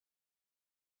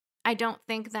I don't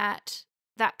think that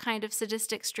that kind of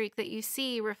sadistic streak that you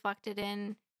see reflected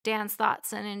in Dan's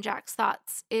thoughts and in Jack's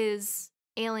thoughts is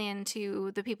alien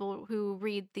to the people who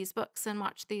read these books and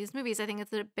watch these movies. I think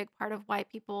it's a big part of why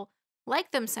people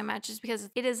like them so much is because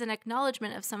it is an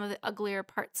acknowledgement of some of the uglier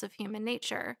parts of human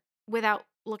nature without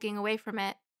looking away from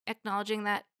it, acknowledging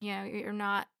that, you're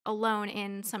not alone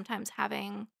in sometimes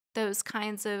having those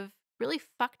kinds of really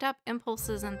fucked up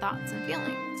impulses and thoughts and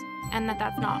feelings, and that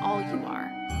that's not all you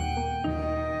are.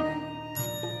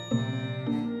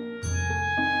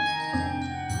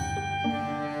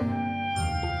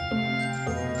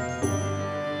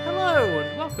 Hello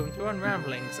and welcome to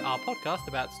Unramblings, our podcast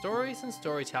about stories and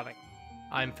storytelling.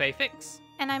 I'm Faye Fix.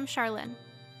 And I'm Charlene.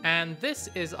 And this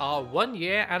is our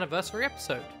 1-year anniversary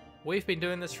episode. We've been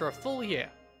doing this for a full year.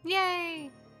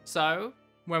 Yay! So,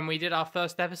 when we did our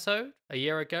first episode a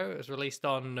year ago, it was released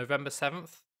on November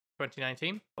 7th,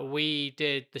 2019. We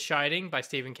did The Shining by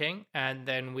Stephen King, and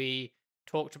then we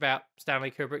talked about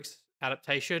Stanley Kubrick's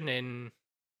adaptation in,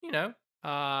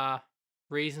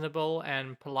 reasonable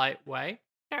and polite way.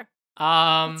 Sure.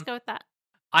 Let's Let's go with that.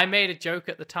 I made a joke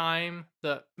at the time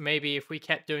that maybe if we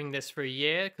kept doing this for a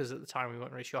year, because at the time we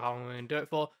weren't really sure how long we were going to do it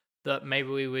for, that maybe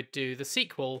we would do the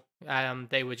sequel.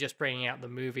 They were just bringing out the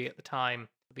movie at the time,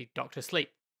 to be Dr.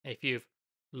 Sleep. If you've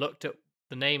looked at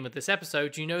the name of this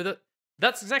episode, you know that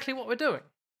that's exactly what we're doing.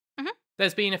 Mhm.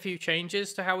 There's been a few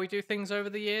changes to how we do things over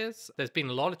the years. There's been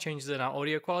a lot of changes in our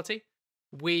audio quality.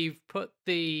 We've put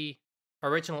the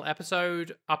original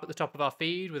episode up at the top of our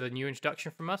feed with a new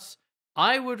introduction from us.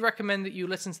 I would recommend that you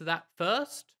listen to that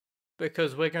first,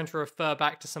 because we're going to refer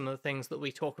back to some of the things that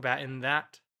we talk about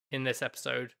in this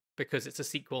episode, because it's a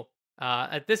sequel.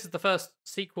 This is the first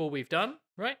sequel we've done,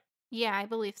 right? Yeah, I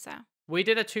believe so. We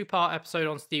did a 2-part episode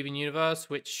on Steven Universe,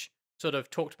 which sort of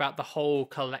talked about the whole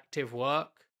collective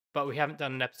work, but we haven't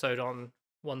done an episode on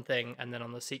one thing and then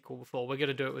on the sequel before. We're going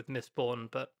to do it with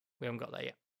Mistborn, but we haven't got there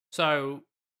yet. So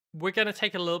we're going to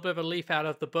take a little bit of a leaf out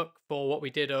of the book for what we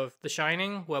did of The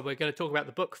Shining, where we're going to talk about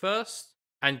the book first,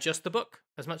 and just the book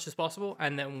as much as possible,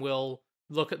 and then we'll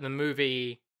look at the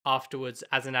movie afterwards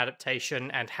as an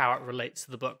adaptation and how it relates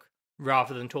to the book,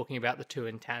 rather than talking about the two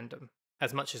in tandem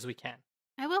as much as we can.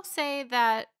 I will say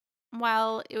that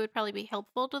while it would probably be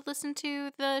helpful to listen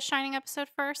to the Shining episode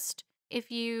first,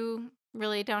 if you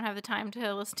really don't have the time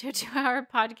to listen to a 2-hour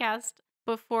podcast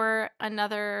before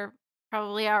another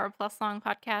probably hour plus long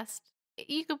podcast,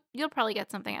 you'll probably get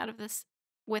something out of this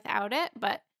without it,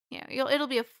 but it'll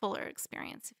be a fuller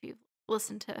experience if you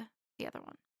listen to the other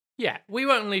one. Yeah, we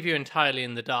won't leave you entirely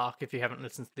in the dark if you haven't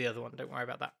listened to the other one. Don't worry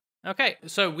about that. Okay,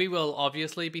 so we will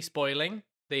obviously be spoiling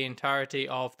the entirety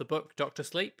of the book Dr.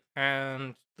 Sleep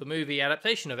and the movie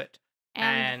adaptation of it.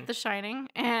 And The Shining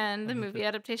and the movie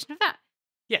adaptation of that.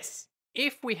 Yes.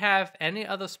 If we have any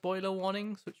other spoiler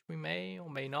warnings, which we may or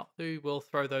may not do, we'll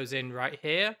throw those in right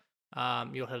here.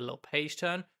 You'll have a little page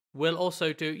turn. We'll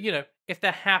also do, if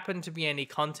there happen to be any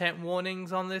content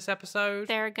warnings on this episode.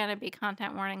 There are going to be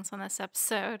content warnings on this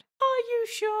episode. Are you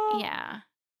sure? Yeah.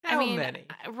 How many?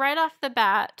 Right off the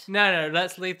bat. No,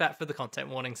 let's leave that for the content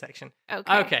warning section.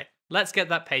 Okay, let's get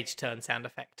that page turn sound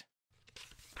effect.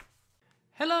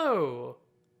 Hello.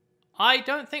 I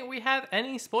don't think we have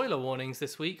any spoiler warnings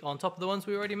this week on top of the ones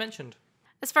we already mentioned.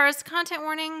 As far as content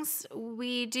warnings,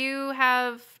 we do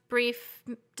have brief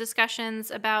discussions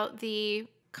about the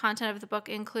content of the book,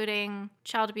 including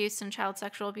child abuse and child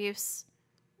sexual abuse.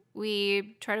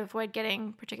 We try to avoid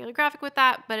getting particularly graphic with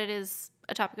that, but it is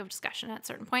a topic of discussion at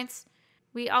certain points.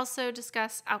 We also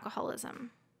discuss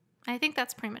alcoholism. I think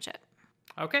that's pretty much it.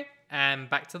 Okay, and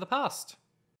back to the past.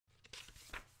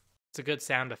 It's a good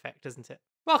sound effect, isn't it?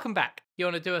 Welcome back. You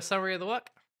want to do a summary of the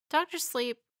work? Dr.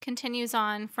 Sleep continues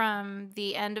on from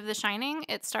the end of The Shining.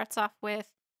 It starts off with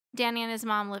Danny and his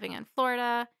mom living in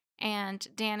Florida, and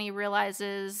Danny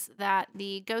realizes that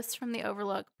the ghosts from the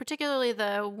Overlook, particularly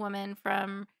the woman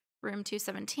from room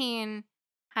 217,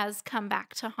 has come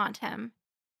back to haunt him.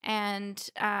 And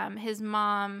his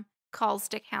mom calls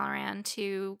Dick Halloran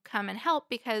to come and help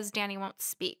because Danny won't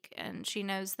speak, and she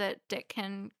knows that Dick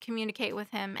can communicate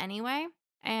with him anyway.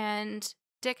 And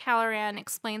Dick Halloran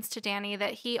explains to Danny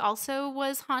that he also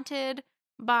was haunted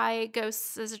by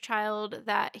ghosts as a child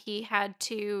that he had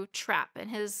to trap,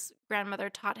 and his grandmother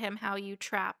taught him how you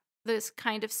trap those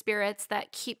kind of spirits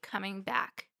that keep coming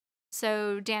back.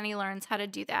 So Danny learns how to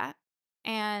do that.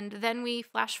 And then we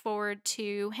flash forward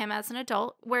to him as an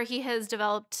adult, where he has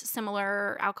developed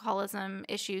similar alcoholism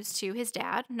issues to his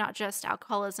dad, not just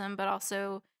alcoholism, but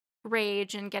also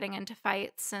rage and getting into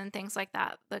fights and things like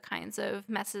that, the kinds of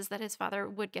messes that his father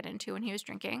would get into when he was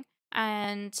drinking.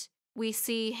 And we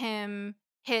see him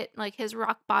hit like his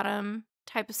rock bottom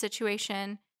type of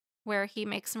situation where he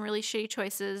makes some really shitty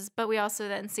choices, but we also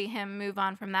then see him move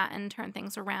on from that and turn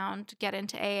things around, get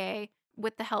into AA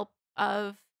with the help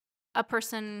of a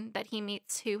person that he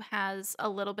meets who has a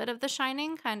little bit of the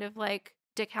shining, kind of like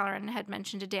Dick Halloran had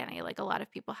mentioned to Danny. Like a lot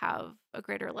of people have a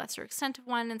greater or lesser extent of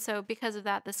one. And so because of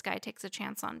that, this guy takes a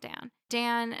chance on Dan.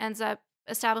 Dan ends up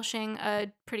establishing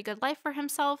a pretty good life for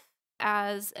himself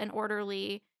as an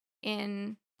orderly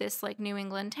in this like New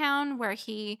England town where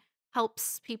he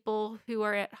helps people who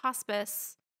are at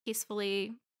hospice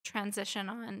peacefully transition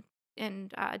on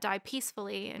and die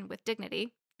peacefully and with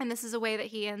dignity. And this is a way that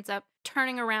he ends up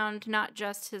turning around not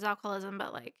just his alcoholism,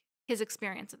 but like his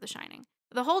experience of The Shining.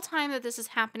 The whole time that this is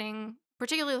happening,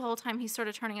 particularly the whole time he's sort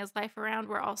of turning his life around,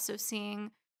 we're also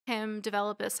seeing him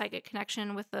develop a psychic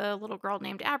connection with a little girl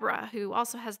named Abra, who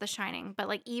also has The Shining, but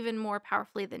like even more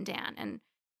powerfully than Dan. And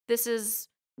this is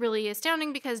really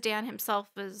astounding because Dan himself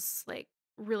is like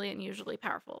really unusually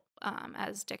powerful,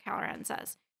 as Dick Halloran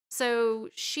says. So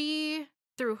she,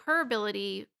 through her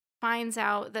ability, finds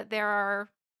out that there are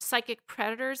psychic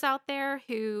predators out there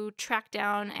who track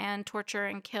down and torture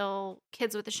and kill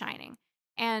kids with The Shining.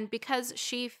 And because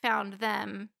she found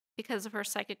them, because of her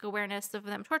psychic awareness of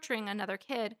them torturing another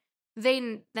kid,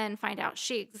 they then find out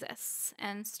she exists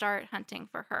and start hunting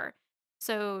for her.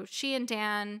 So she and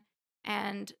Dan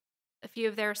and a few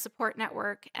of their support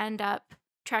network end up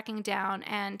tracking down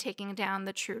and taking down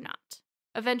the True Knot.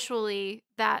 Eventually,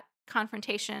 that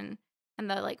confrontation and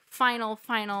the like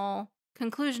final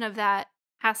conclusion of that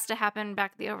has to happen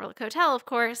back at the Overlook Hotel, of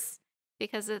course,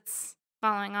 because it's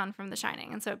following on from The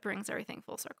Shining, and so it brings everything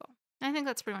full circle. And I think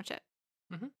that's pretty much it.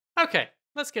 Mm-hmm. Okay,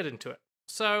 let's get into it.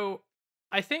 So,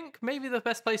 I think maybe the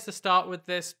best place to start with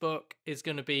this book is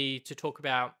going to be to talk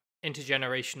about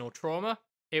intergenerational trauma.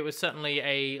 It was certainly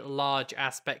a large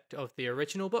aspect of the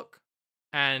original book,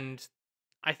 and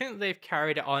I think they've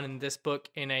carried it on in this book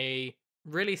in a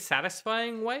really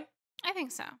satisfying way. I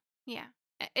think so. Yeah.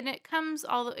 And it goes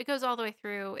all the way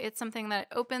through. It's something that it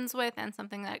opens with and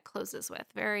something that it closes with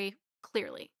very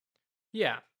clearly.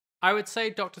 Yeah. I would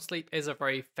say Doctor Sleep is a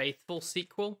very faithful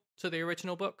sequel to the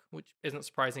original book, which isn't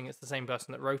surprising. It's the same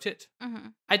person that wrote it. Mm-hmm.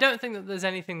 I don't think that there's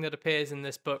anything that appears in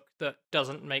this book that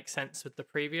doesn't make sense with the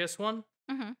previous one.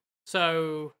 Mm-hmm.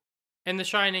 So, in The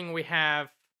Shining, we have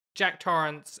Jack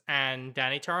Torrance and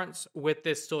Danny Torrance with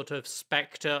this sort of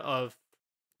specter of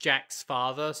Jack's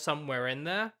father somewhere in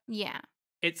there. Yeah.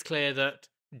 It's clear that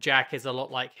Jack is a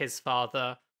lot like his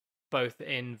father, both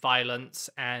in violence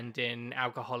and in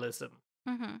alcoholism.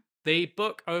 Mm-hmm. The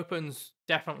book opens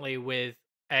definitely with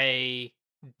a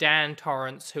Dan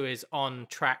Torrance who is on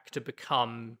track to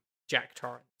become Jack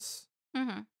Torrance.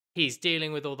 Mm-hmm. He's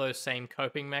dealing with all those same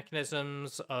coping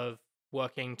mechanisms of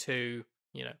working to,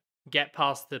 get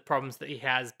past the problems that he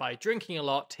has by drinking a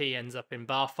lot. He ends up in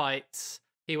bar fights.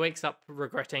 He wakes up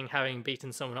regretting having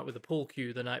beaten someone up with a pool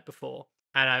cue the night before.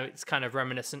 And it's kind of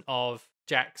reminiscent of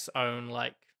Jack's own,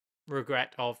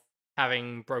 regret of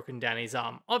having broken Danny's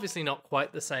arm. Obviously not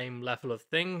quite the same level of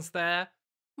things there.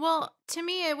 Well, to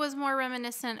me, it was more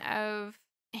reminiscent of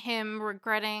him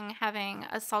regretting having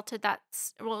assaulted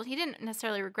well, he didn't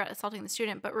necessarily regret assaulting the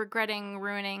student, but regretting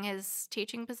ruining his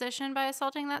teaching position by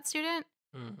assaulting that student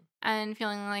and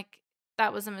feeling like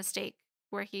that was a mistake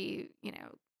where he,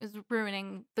 is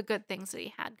ruining the good things that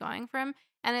he had going for him.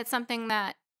 And it's something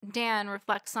that Dan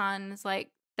reflects on, is like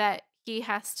that he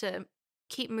has to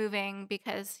keep moving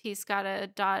because he's got to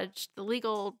dodge the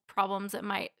legal problems that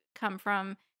might come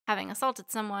from having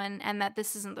assaulted someone, and that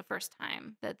this isn't the first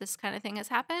time that this kind of thing has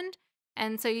happened.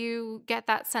 And so you get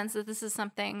that sense that this is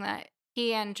something that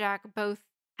he and Jack both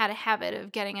had a habit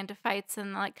of getting into fights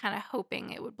and like kind of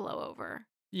hoping it would blow over.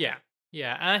 Yeah.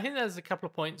 Yeah. And I think there's a couple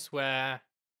of points where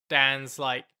Dan's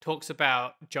talks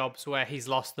about jobs where he's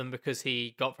lost them because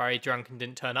he got very drunk and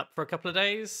didn't turn up for a couple of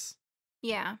days.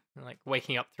 Yeah. And,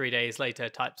 waking up 3 days later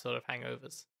type sort of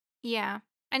hangovers. Yeah.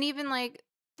 And even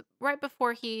right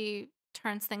before he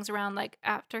turns things around,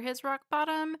 after his rock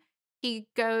bottom, he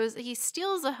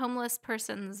steals a homeless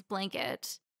person's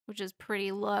blanket, which is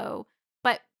pretty low,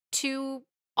 but to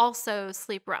also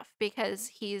sleep rough because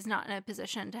he's not in a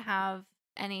position to have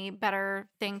any better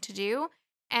thing to do.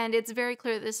 And it's very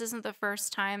clear this isn't the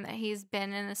first time that he's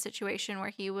been in a situation where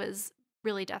he was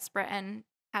really desperate and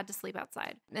had to sleep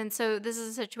outside. And so this is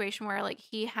a situation where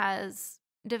he has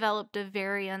developed a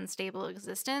very unstable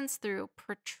existence through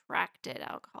protracted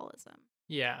alcoholism.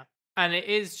 Yeah. And it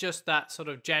is just that sort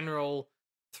of general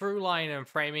through line and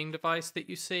framing device that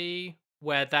you see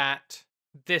where that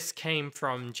this came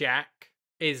from Jack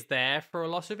is there for a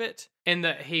lot of it, in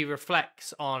that he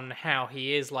reflects on how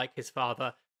he is like his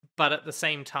father But at the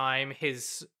same time,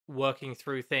 his working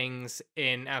through things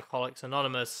in Alcoholics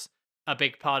Anonymous, a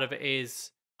big part of it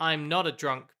is I'm not a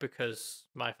drunk because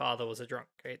my father was a drunk.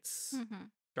 It's Mm-hmm.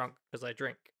 drunk because I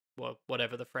drink, or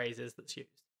whatever the phrase is that's used.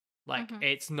 Like, Mm-hmm.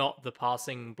 it's not the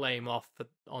passing blame off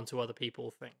onto other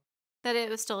people thing. That it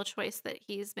was still a choice that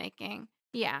he's making.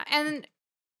 Yeah, and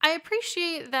I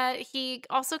appreciate that he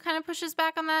also kind of pushes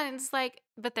back on that, and it's like,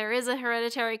 but there is a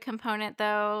hereditary component,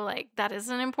 though. Like, that is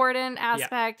an important Yeah.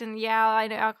 aspect. And yeah, I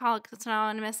know Alcoholics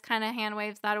Anonymous kind of hand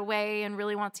waves that away and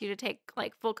really wants you to take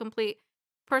like full, complete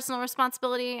personal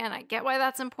responsibility. And I get why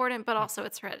that's important, but Mm. also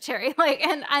it's hereditary. Like,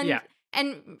 and Yeah.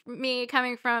 me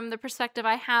coming from the perspective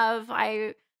I have,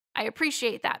 I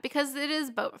appreciate that because it is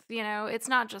both. It's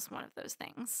not just one of those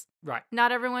things. Right.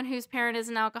 Not everyone whose parent is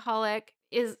an alcoholic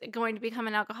is going to become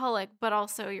an alcoholic, but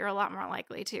also you're a lot more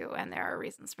likely to, and there are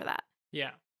reasons for that.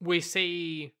 Yeah. We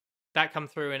see that come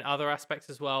through in other aspects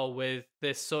as well with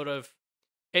this sort of.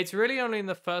 It's really only in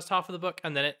the first half of the book,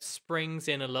 and then it springs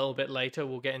in a little bit later.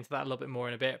 We'll get into that a little bit more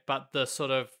in a bit. But the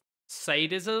sort of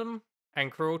sadism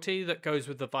and cruelty that goes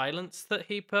with the violence that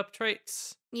he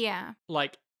perpetrates, Yeah.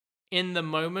 like in the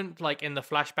moment, like in the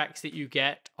flashbacks that you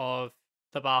get of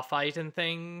the bar fight and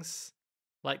things,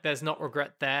 like there's not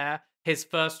regret there. His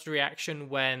first reaction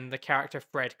when the character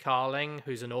Fred Carling,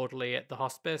 who's an orderly at the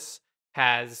hospice,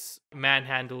 has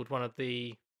manhandled one of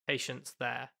the patients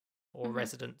there, or Hmm.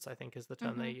 residents, I think is the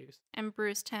term they Hmm. use. And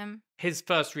bruised him. His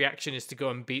first reaction is to go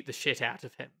and beat the shit out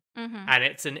of him. Hmm. And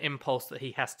it's an impulse that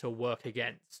he has to work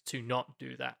against to not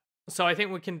do that. So I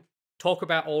think we can talk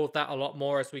about all of that a lot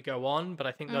more as we go on, but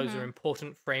I think those are Hmm.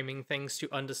 important framing things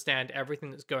to understand everything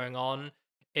that's going on.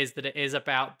 Is that it is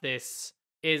about this,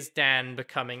 is Dan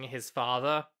becoming his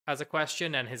father as a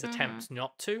question, and his Hmm. attempts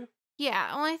not to?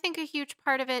 Yeah. Well, I think a huge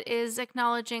part of it is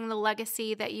acknowledging the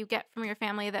legacy that you get from your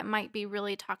family that might be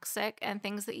really toxic and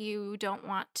things that you don't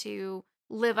want to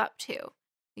live up to.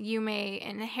 You may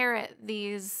inherit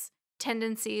these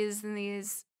tendencies and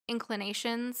these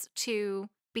inclinations to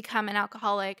become an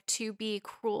alcoholic, to be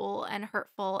cruel and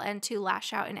hurtful, and to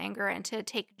lash out in anger and to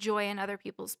take joy in other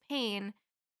people's pain.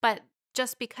 But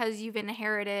just because you've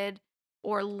inherited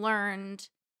or learned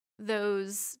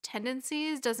those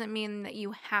tendencies doesn't mean that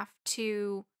you have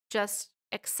to just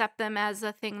accept them as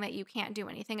a thing that you can't do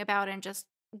anything about and just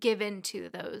give in to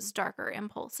those darker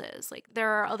impulses. Like, there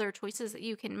are other choices that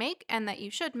you can make and that you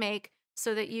should make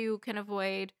so that you can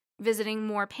avoid visiting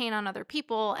more pain on other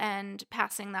people and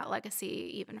passing that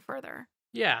legacy even further.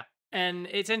 Yeah. And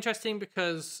it's interesting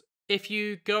because if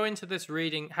you go into this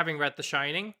reading having read The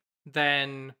Shining,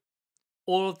 then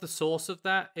all of the source of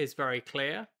that is very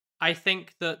clear. I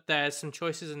think that there's some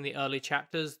choices in the early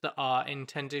chapters that are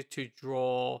intended to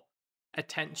draw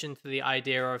attention to the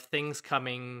idea of things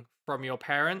coming from your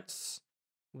parents,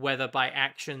 whether by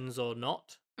actions or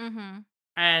not. Mhm.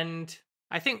 And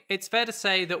I think it's fair to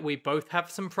say that we both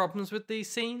have some problems with these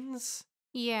scenes.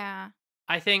 Yeah.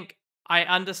 I think I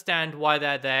understand why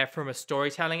they're there from a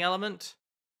storytelling element,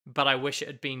 but I wish it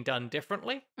had been done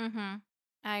differently. Mhm.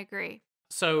 I agree.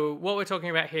 So what we're talking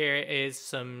about here is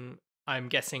some, I'm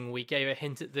guessing we gave a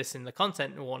hint at this in the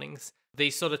content warnings,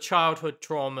 these sort of childhood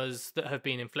traumas that have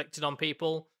been inflicted on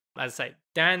people. As I say,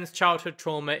 Dan's childhood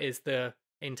trauma is the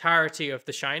entirety of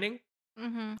The Shining,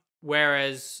 Mhm.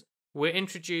 whereas we're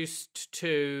introduced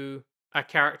to a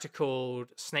character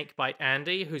called Snakebite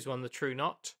Andy, who's won the True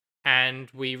Knot, and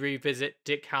we revisit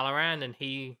Dick Halloran, and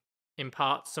he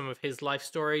imparts some of his life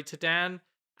story to Dan,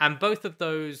 and both of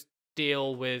those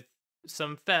deal with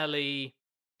some fairly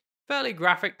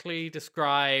graphically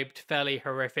described, fairly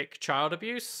horrific child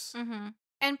abuse. Mhm.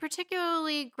 And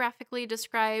particularly graphically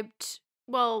described,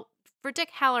 well, for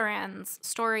Dick Halloran's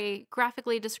story,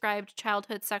 graphically described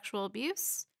childhood sexual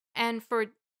abuse, and for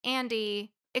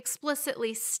Andy,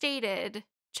 explicitly stated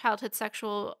childhood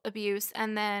sexual abuse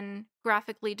and then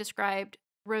graphically described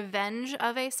revenge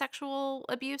of a sexual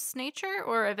abuse nature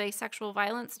or of a sexual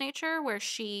violence nature where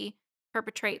she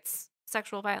perpetrates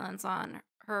sexual violence on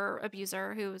her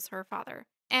abuser who is her father.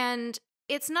 And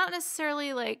it's not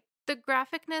necessarily like the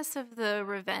graphicness of the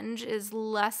revenge is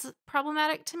less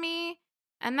problematic to me,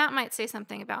 and that might say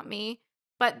something about me,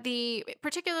 but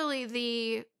particularly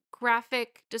the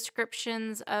graphic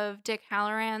descriptions of Dick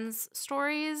Halloran's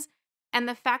stories and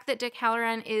the fact that Dick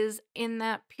Halloran is in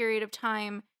that period of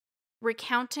time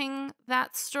recounting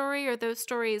that story or those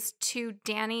stories to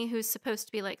Danny, who's supposed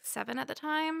to be like 7 at the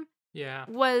time, Yeah.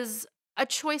 was a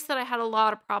choice that I had a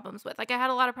lot of problems with. Like, I had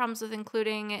a lot of problems with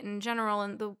including it in general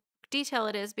and the detail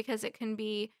it is because it can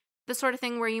be the sort of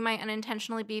thing where you might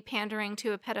unintentionally be pandering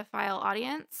to a pedophile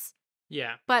audience,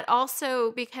 Yeah. but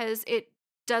also because it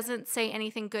doesn't say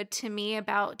anything good to me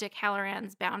about Dick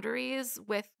Halloran's boundaries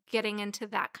with getting into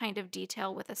that kind of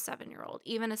detail with a 7-year-old,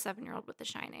 even a 7-year-old with The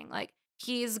Shining. Like,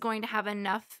 he's going to have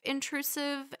enough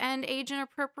intrusive and age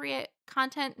inappropriate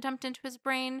content dumped into his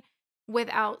brain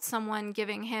without someone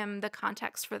giving him the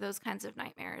context for those kinds of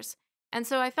nightmares. And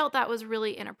so I felt that was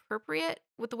really inappropriate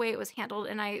with the way it was handled.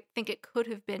 And I think it could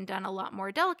have been done a lot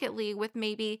more delicately with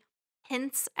maybe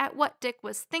hints at what Dick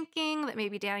was thinking that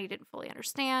maybe Danny didn't fully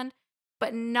understand,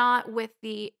 but not with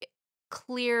the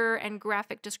clear and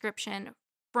graphic description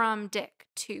from Dick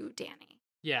to Danny.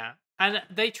 Yeah. And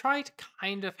they try to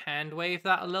kind of hand wave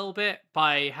that a little bit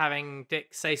by having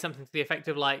Dick say something to the effect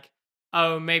of like,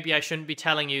 oh, maybe I shouldn't be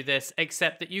telling you this,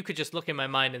 except that you could just look in my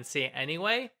mind and see it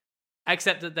anyway.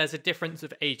 Except that there's a difference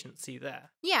of agency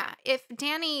there. Yeah, if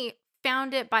Danny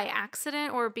found it by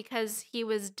accident or because he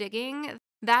was digging,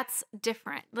 that's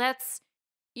different. That's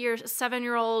your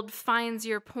 7-year-old finds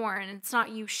your porn. It's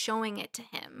not you showing it to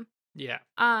him. Yeah.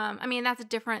 I mean, that's a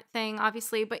different thing,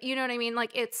 obviously, but you know what I mean?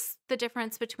 Like, it's the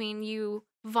difference between you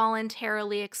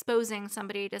voluntarily exposing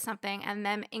somebody to something and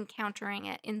them encountering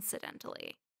it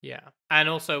incidentally. Yeah. And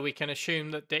also, we can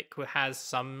assume that Dick has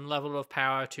some level of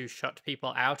power to shut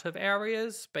people out of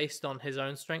areas based on his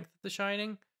own strength of The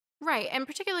Shining. Right, and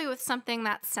particularly with something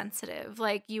that's sensitive,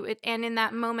 like and in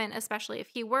that moment, especially if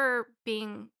he were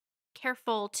being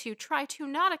careful to try to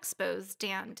not expose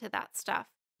Dan to that stuff,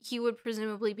 he would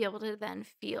presumably be able to then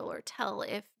feel or tell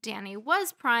if Danny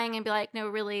was prying and be like, no,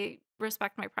 really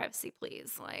respect my privacy,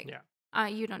 please. Like, Yeah.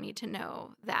 you don't need to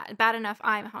know that. Bad enough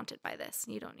I'm haunted by this.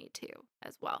 You don't need to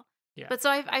as well. Yeah. But so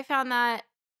I found that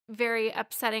very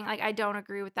upsetting. Like, I don't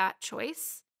agree with that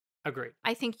choice. Agreed.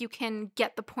 I think you can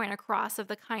get the point across of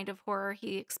the kind of horror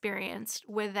he experienced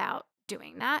without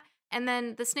doing that. And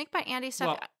then the Snake Bite Andy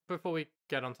stuff. Well, before we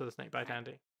get onto the Snake Bite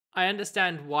Andy, I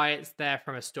understand why it's there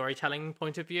from a storytelling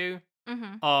point of view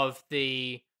of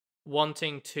the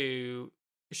wanting to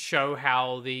show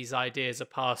how these ideas are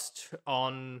passed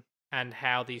on and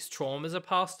how these traumas are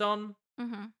passed on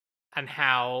and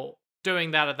how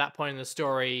doing that at that point in the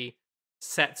story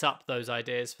sets up those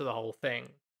ideas for the whole thing.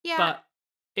 Yeah. But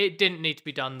it didn't need to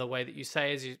be done the way that you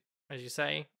say, as you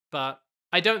say. But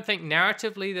I don't think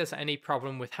narratively there's any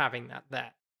problem with having that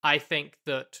there. I think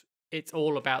that it's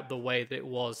all about the way that it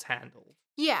was handled.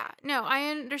 Yeah, no, I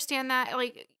understand that.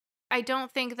 Like, I don't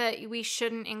think that we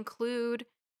shouldn't include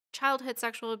childhood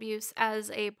sexual abuse as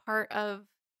a part of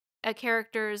a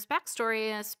character's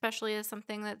backstory, especially as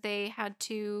something that they had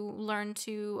to learn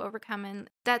to overcome and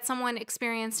that someone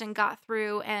experienced and got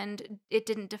through, and it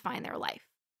didn't define their life.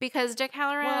 Because Dick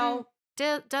Halloran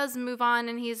does move on,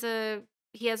 and he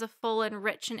has a full and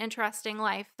rich and interesting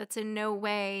life that's in no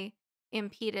way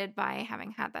impeded by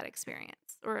having had that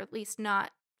experience, or at least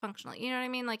not functionally. You know what I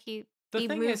mean? Like, he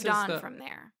moved on from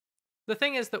there. The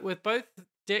thing is that with both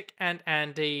Dick and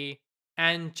Andy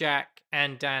and Jack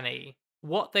and Danny,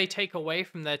 what they take away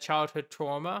from their childhood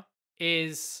trauma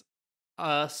is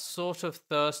a sort of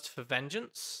thirst for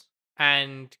vengeance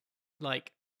and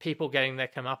like people getting their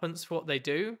comeuppance for what they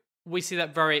do. We see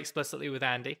that very explicitly with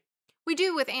Andy. We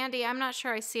do with Andy. I'm not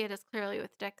sure I see it as clearly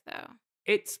with Dick, though.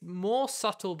 It's more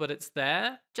subtle, but it's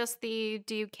there. Just the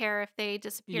do you care if they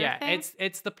disappear? Yeah, thing?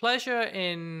 it's the pleasure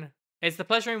in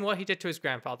what he did to his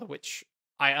grandfather, which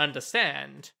I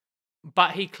understand,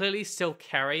 but he clearly still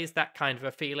carries that kind of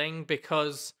a feeling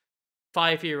because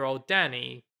 5-year-old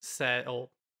Danny said,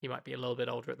 or he might be a little bit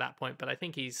older at that point, but I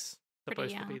think he's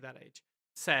supposed to be that age,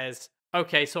 says,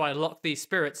 okay, so I lock these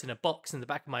spirits in a box in the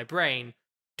back of my brain.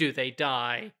 Do they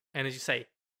die? And as you say,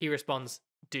 he responds,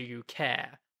 do you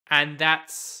care? And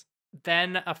that's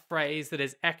then a phrase that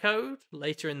is echoed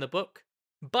later in the book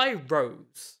by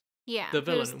Rose. Yeah, the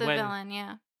villain. Who's the villain,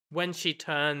 yeah. When she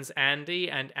turns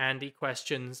Andy and Andy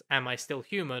questions, am I still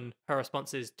human? Her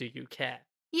response is, do you care?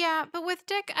 Yeah, but with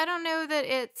Dick, I don't know that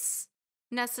it's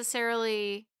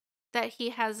necessarily that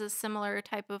he has a similar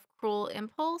type of cruel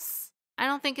impulse. I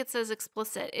don't think it's as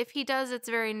explicit. If he does, it's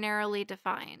very narrowly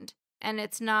defined. And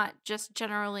it's not just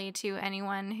generally to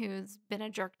anyone who's been a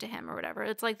jerk to him or whatever.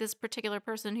 It's like this particular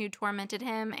person who tormented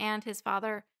him and his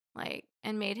father, like,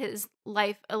 and made his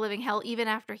life a living hell even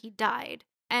after he died.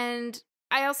 And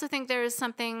I also think there is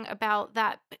something about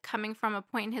that coming from a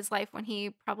point in his life when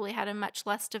he probably had a much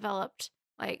less developed,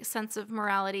 like, sense of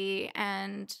morality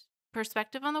and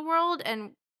perspective on the world.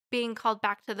 And being called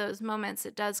back to those moments,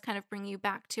 it does kind of bring you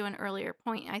back to an earlier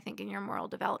point, I think, in your moral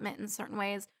development in certain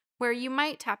ways, where you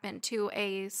might tap into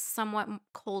a somewhat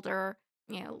colder,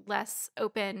 less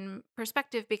open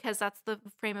perspective because that's the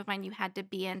frame of mind you had to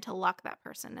be in to lock that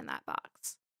person in that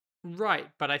box. Right,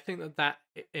 but I think that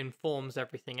informs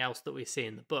everything else that we see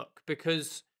in the book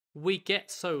because we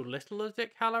get so little of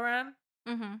Dick Halloran.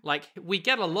 Mhm. Like, we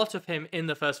get a lot of him in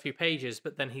the first few pages,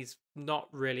 but then he's not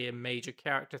really a major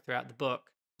character throughout the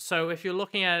book. So if you're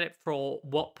looking at it for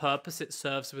what purpose it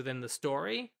serves within the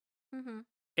story, Mhm.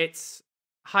 it's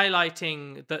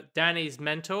highlighting that Danny's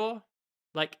mentor,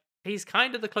 like, he's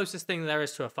kind of the closest thing there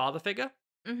is to a father figure,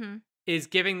 Mhm. is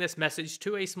giving this message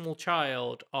to a small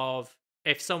child of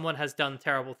if someone has done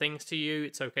terrible things to you,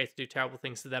 it's okay to do terrible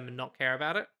things to them and not care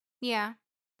about it. Yeah.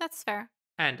 That's fair.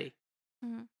 Andy,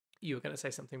 Mhm. you were going to say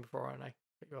something before and I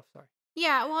cut you off, sorry.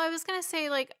 Yeah, well, I was gonna say,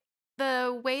 like,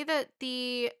 the way that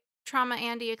the trauma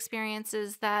Andy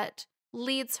experiences that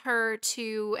leads her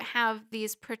to have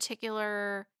these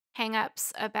particular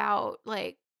hangups about,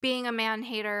 like, being a man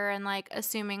hater and, like,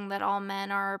 assuming that all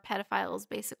men are pedophiles,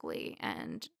 basically,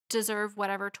 and deserve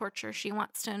whatever torture she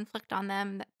wants to inflict on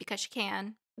them because she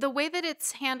can. The way that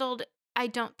it's handled, I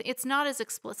don't, it's not as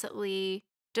explicitly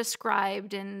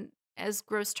described in as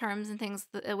gross terms and things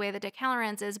the way that Dick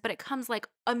Halloran's is, but it comes like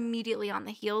immediately on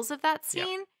the heels of that Yeah.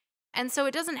 scene. And so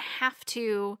it doesn't have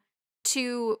to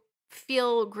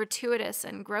feel gratuitous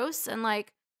and gross. And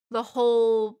like the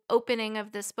whole opening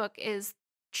of this book is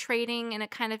trading in a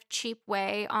kind of cheap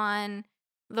way on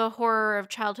the horror of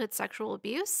childhood sexual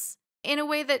abuse in a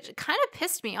way that kind of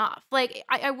pissed me off. Like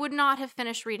I would not have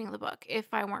finished reading the book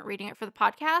if I weren't reading it for the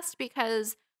podcast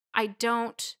because I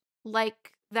don't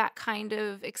like that kind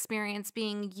of experience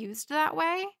being used that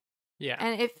way. Yeah.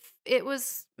 And if it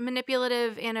was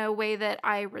manipulative in a way that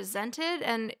I resented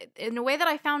and in a way that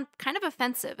I found kind of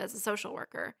offensive as a social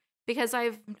worker, because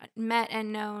I've met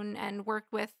and known and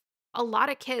worked with a lot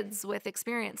of kids with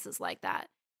experiences like that.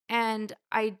 And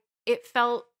it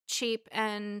felt cheap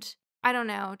and I don't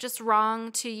know, just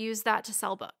wrong to use that to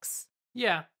sell books.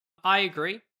 Yeah, I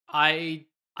agree. I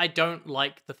don't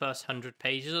like the first 100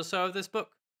 pages or so of this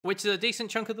book, which is a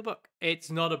decent chunk of the book. It's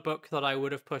not a book that I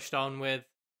would have pushed on with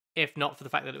if not for the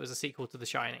fact that it was a sequel to The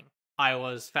Shining. I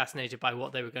was fascinated by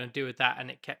what they were going to do with that and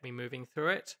it kept me moving through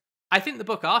it. I think the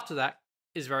book after that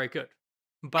is very good.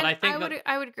 But And I think that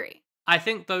I would agree. I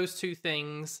think those two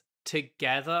things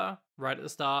together right at the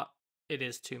start, it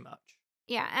is too much.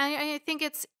 Yeah, and I think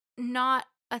it's not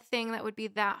a thing that would be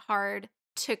that hard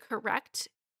to correct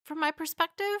from my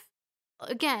perspective.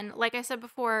 Again, like I said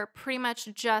before, pretty much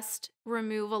just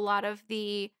remove a lot of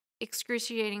the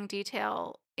excruciating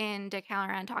detail in Dick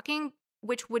Halloran talking,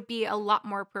 which would be a lot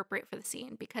more appropriate for the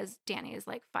scene because Danny is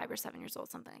like 5 or 7 years old,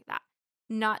 something like that.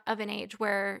 Not of an age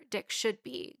where Dick should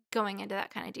be going into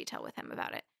that kind of detail with him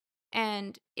about it.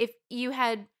 And if you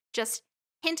had just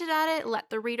hinted at it, let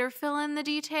the reader fill in the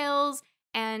details,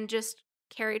 and just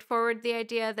carried forward the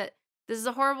idea that this is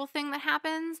a horrible thing that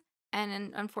happens,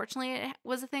 and unfortunately, it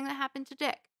was a thing that happened to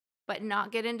Dick, but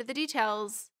not get into the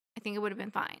details, I think it would have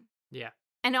been fine. Yeah.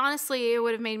 And honestly, it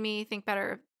would have made me think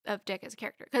better of Dick as a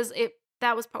character because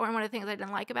that was one of the things I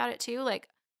didn't like about it too. Like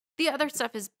the other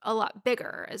stuff is a lot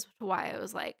bigger as to why I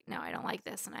was like, no, I don't like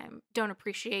this, and I don't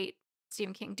appreciate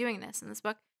Stephen King doing this in this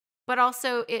book. But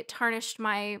also, it tarnished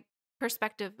my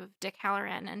perspective of Dick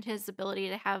Halloran and his ability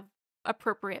to have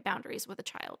appropriate boundaries with a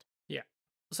child. Yeah.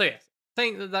 So yes, I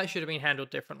think that should have been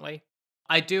handled differently.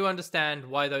 I do understand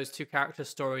why those two character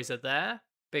stories are there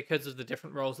because of the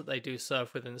different roles that they do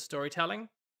serve within the storytelling.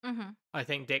 Mm-hmm. I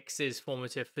think Dix is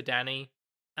formative for Danny,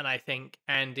 and I think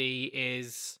Andy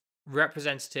is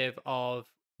representative of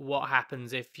what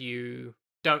happens if you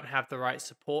don't have the right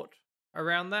support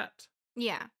around that.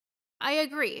 Yeah, I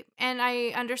agree. And I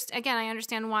understand, again, I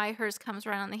understand why hers comes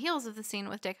right on the heels of the scene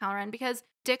with Dick Halloran because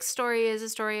Dick's story is a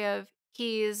story of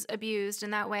he's abused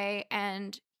in that way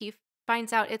and he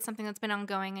finds out it's something that's been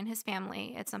ongoing in his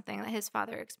family. It's something that his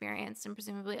father experienced and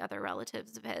presumably other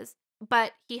relatives of his.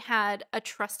 But he had a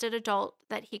trusted adult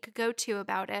that he could go to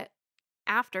about it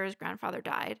after his grandfather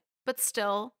died, but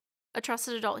still a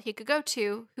trusted adult he could go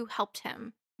to who helped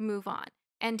him move on.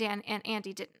 And Dan and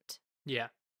Andy didn't. Yeah.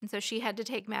 And so she had to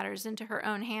take matters into her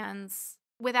own hands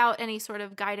without any sort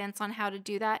of guidance on how to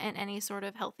do that in any sort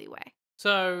of healthy way.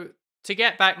 So to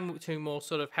get back to more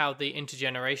sort of how the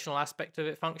intergenerational aspect of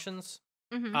it functions,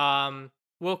 Mm-hmm.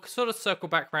 we'll sort of circle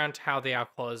back around to how the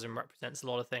alcoholism represents a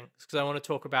lot of things because I want to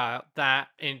talk about that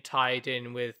tied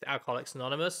in with Alcoholics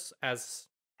Anonymous as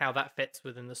how that fits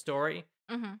within the story.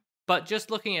 Mm-hmm. But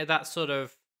just looking at that sort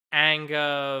of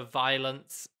anger,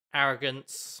 violence,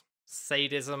 arrogance,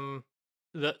 sadism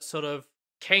that sort of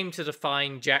came to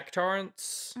define Jack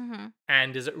Torrance Mm-hmm.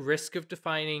 and is at risk of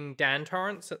defining Dan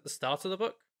Torrance at the start of the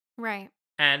book, Right.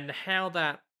 and how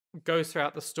that goes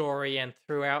throughout the story and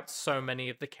throughout so many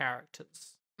of the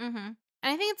characters. Mm-hmm.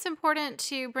 And I think it's important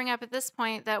to bring up at this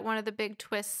point that one of the big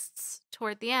twists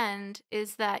toward the end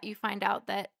is that you find out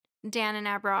that Dan and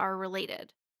Abra are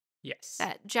related. Yes.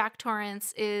 That Jack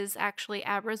Torrance is actually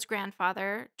Abra's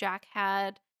grandfather. Jack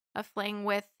had a fling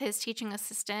with his teaching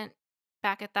assistant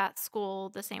back at that school,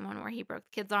 the same one where he broke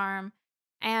the kid's arm.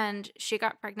 And she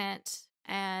got pregnant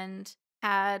and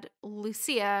had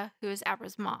Lucia, who is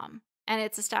Abra's mom. And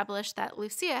it's established that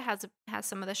Lucia has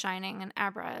some of the shining and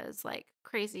Abra is like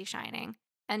crazy shining.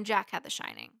 And Jack had the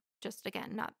shining. Just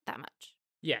again, not that much.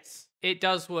 Yes. It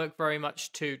does work very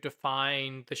much to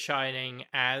define the shining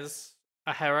as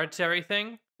a hereditary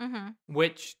thing, Mm-hmm.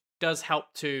 which does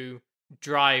help to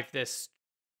drive this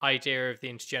idea of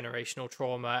the intergenerational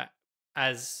trauma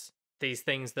as these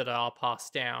things that are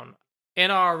passed down.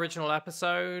 In our original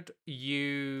episode,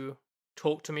 you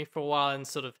talked to me for a while and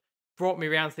sort of brought me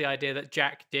around to the idea that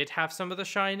Jack did have some of the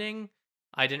shining.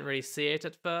 I didn't really see it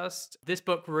at first. This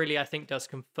book really, I think, does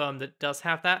confirm that it does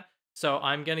have that. So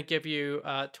I'm going to give you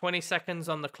 20 seconds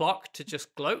on the clock to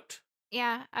just gloat.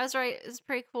 Yeah, I was right. It's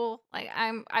pretty cool. Like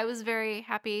I was very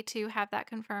happy to have that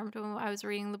confirmed when I was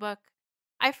reading the book.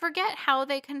 I forget how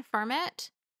they confirm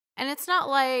it, and it's not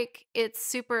like it's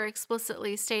super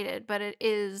explicitly stated, but it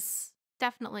is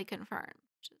definitely confirmed,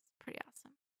 which is pretty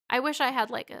awesome. I wish I had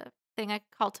like a thing I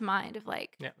could call to mind of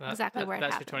like exactly where it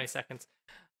that's happens. your 20 seconds.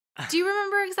 Do you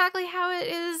remember exactly how it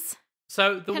is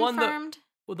So the confirmed?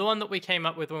 the one that we came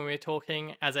up with when we were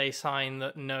talking as a sign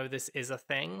that no, this is a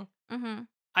thing. Mm-hmm.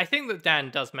 I think that Dan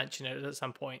does mention it at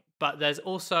some point, but there's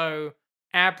also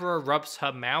Abra rubs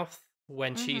her mouth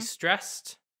when she's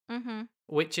stressed, Mm-hmm.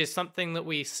 which is something that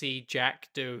we see Jack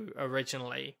do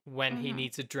originally when he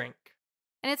needs a drink.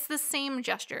 And it's the same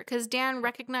gesture because Dan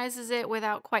recognizes it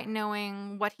without quite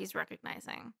knowing what he's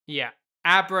recognizing. Yeah.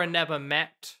 Abra never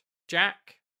met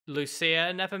Jack.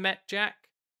 Lucia never met Jack.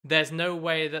 There's no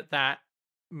way that that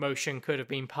motion could have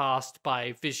been passed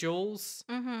by visuals.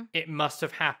 Mm-hmm. It must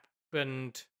have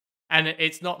happened. And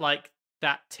it's not like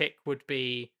that tick would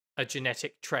be a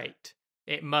genetic trait.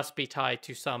 It must be tied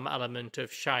to some element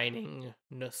of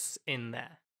shiningness in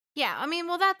there. Yeah, I mean,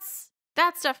 well, that's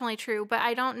definitely true, but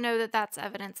I don't know that that's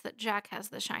evidence that Jack has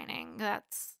the shining.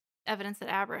 That's evidence that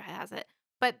Abra has it.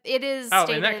 But it is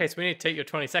stated, in that case, we need to take your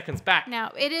 20 seconds back.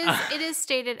 now it is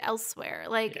stated elsewhere.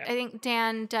 Like Yeah. I think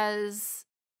Dan does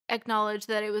acknowledge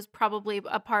that it was probably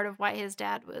a part of why his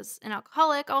dad was an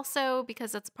alcoholic also,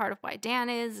 because that's part of why Dan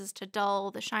is to dull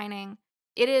the shining.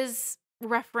 It is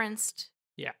referenced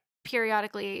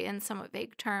periodically in somewhat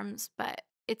vague terms, but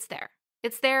it's there.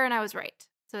 It's there and I was right.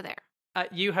 So there.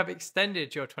 You have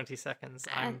extended your 20 seconds.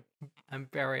 I'm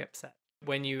very upset.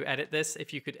 When you edit this,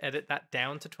 if you could edit that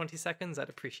down to 20 seconds, I'd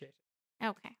appreciate it.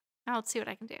 Okay. I'll see what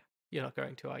I can do. You're not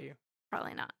going to, are you?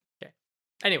 Probably not. Okay.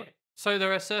 Anyway, so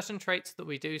there are certain traits that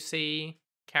we do see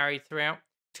carried throughout.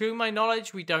 To my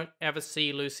knowledge, we don't ever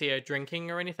see Lucia drinking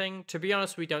or anything. To be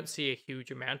honest, we don't see a huge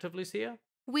amount of Lucia.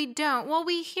 We don't. Well,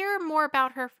 we hear more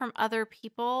about her from other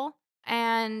people,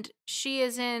 and she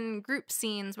is in group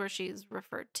scenes where she's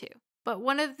referred to. But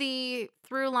one of the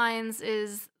through lines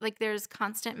is like there's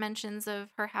constant mentions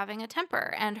of her having a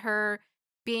temper and her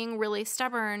being really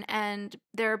stubborn, and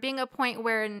there being a point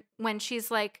where when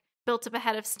she's like built up a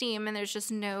head of steam and there's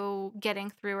just no getting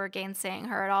through or gainsaying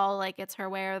her at all, like it's her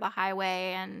way or the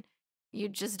highway, and you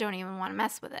just don't even want to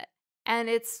mess with it. And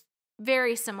it's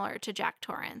very similar to Jack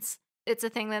Torrance. It's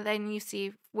a thing that then you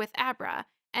see with Abra,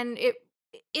 and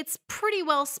it's pretty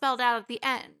well spelled out at the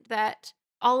end that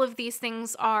all of these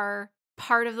things are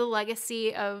part of the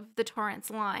legacy of the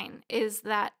Torrance line, is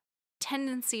that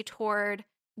tendency toward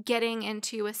getting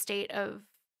into a state of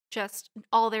just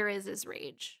all there is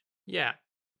rage. Yeah.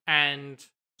 And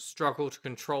struggle to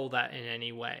control that in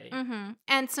any way. Mm-hmm.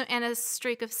 And a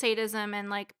streak of sadism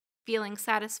and like feeling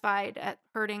satisfied at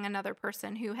hurting another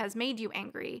person who has made you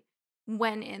angry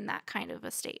when in that kind of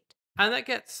a state. And that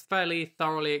gets fairly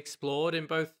thoroughly explored in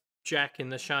both Jack in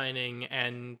The Shining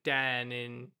and Dan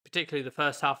in particularly the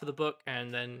first half of the book,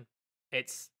 and then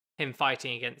it's him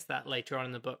fighting against that later on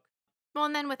in the book. Well,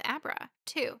 and then with Abra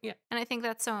too. Yeah. And I think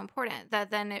that's so important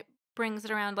that then it brings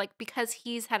it around, like, because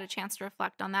he's had a chance to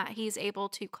reflect on that, he's able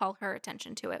to call her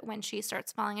attention to it when she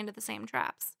starts falling into the same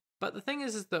traps. But the thing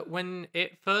is that when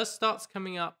it first starts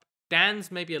coming up,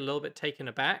 Dan's maybe a little bit taken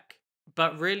aback,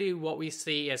 but really what we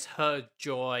see is her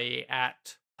joy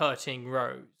at hurting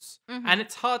Rose. Mm-hmm. And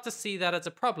it's hard to see that as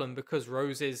a problem because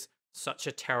Rose is such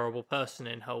a terrible person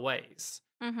in her ways.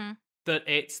 Mm-hmm. That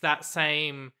it's that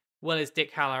same, well, is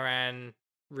Dick Halloran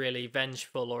really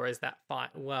vengeful or is that fine?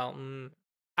 Well,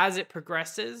 as it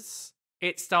progresses,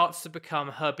 it starts to become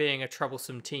her being a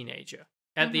troublesome teenager.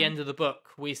 At the end of the book,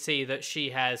 we see that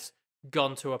she has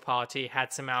gone to a party,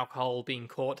 had some alcohol, been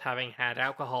caught having had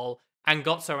alcohol, and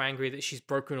got so angry that she's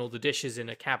broken all the dishes in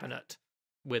a cabinet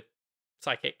with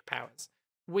psychic powers.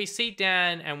 We see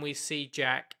Dan and we see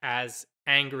Jack as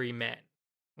angry men.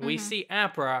 We Mm-hmm. see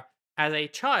Abra as a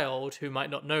child who might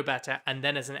not know better, and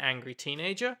then as an angry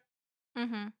teenager.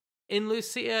 Mm-hmm. In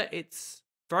Lucia, it's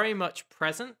very much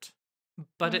present,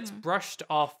 but it's Mm-hmm. brushed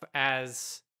off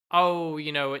as, oh,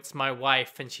 it's my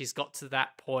wife, and she's got to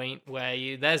that point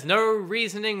where there's no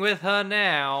reasoning with her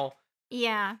now.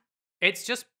 Yeah. It's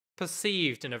just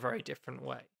perceived in a very different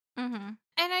way. Mm-hmm.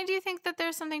 And I do think that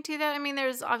there's something to that. I mean,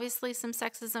 there's obviously some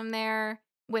sexism there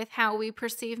with how we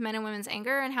perceive men and women's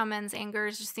anger, and how men's anger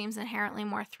just seems inherently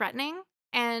more threatening.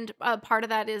 And part of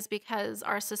that is because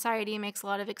our society makes a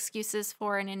lot of excuses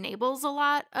for and enables a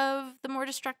lot of the more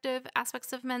destructive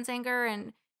aspects of men's anger,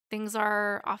 and things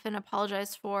are often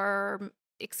apologized for, or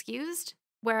excused.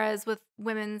 Whereas with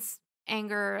women's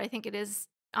anger, I think it is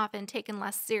often taken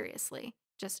less seriously,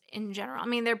 just in general. I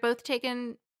mean, they're both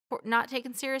not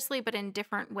taken seriously, but in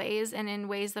different ways, and in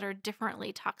ways that are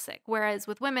differently toxic. Whereas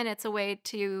with women, it's a way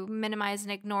to minimize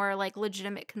and ignore like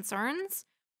legitimate concerns,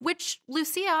 which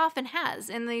Lucia often has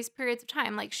in these periods of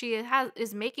time. Like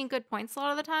is making good points a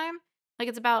lot of the time. Like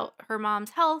it's about her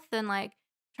mom's health and like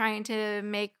trying to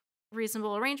make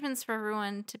reasonable arrangements for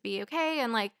everyone to be okay.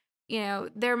 And like,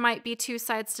 there might be two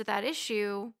sides to that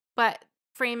issue, but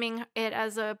framing it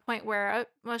as a point where, oh,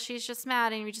 well, she's just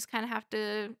mad and we just kind of have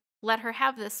to let her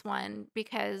have this one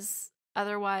because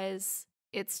otherwise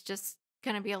it's just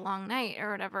going to be a long night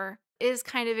or whatever, is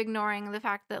kind of ignoring the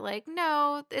fact that, like,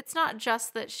 no, it's not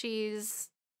just that she's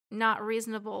not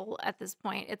reasonable at this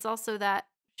point. It's also that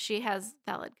she has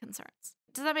valid concerns.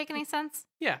 Does that make any sense?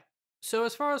 Yeah. So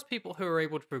as far as people who are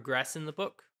able to progress in the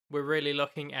book, we're really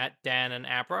looking at Dan and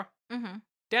Abra. Mm-hmm.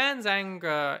 Dan's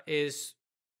anger is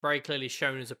very clearly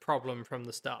shown as a problem from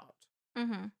the start.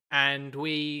 Mm-hmm. And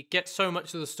we get so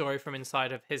much of the story from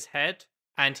inside of his head,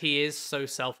 and he is so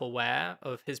self-aware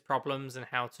of his problems and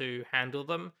how to handle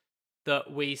them,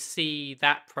 that we see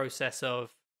that process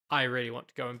of, I really want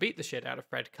to go and beat the shit out of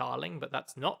Fred Carling, but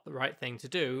that's not the right thing to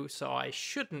do, so I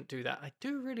shouldn't do that. I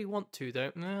do really want to,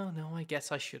 though. No, I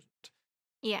guess I shouldn't.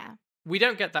 Yeah. We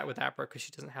don't get that with Abra because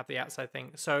she doesn't have the outside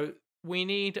thing. So we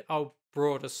need a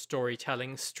broader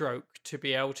storytelling stroke to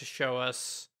be able to show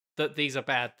us that these are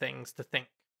bad things to think,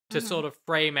 to Mm-hmm. sort of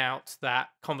frame out that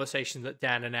conversation that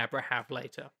Dan and Abra have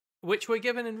later, which we're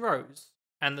given in Rose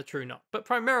and the True Knot, but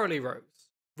primarily Rose.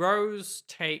 Rose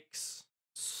takes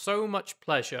so much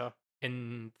pleasure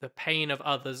in the pain of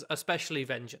others, especially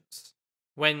vengeance.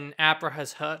 When Abra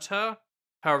has hurt her,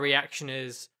 her reaction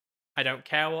is, I don't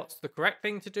care what's the correct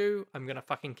thing to do, I'm gonna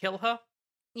fucking kill her.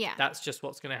 Yeah. That's just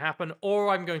what's gonna happen, or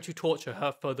I'm going to torture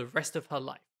her for the rest of her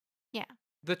life. Yeah.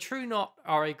 The True Knot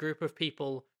are a group of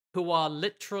people who are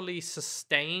literally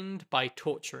sustained by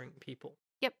torturing people.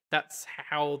 Yep. That's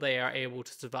how they are able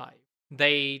to survive.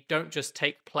 They don't just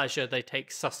take pleasure, they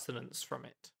take sustenance from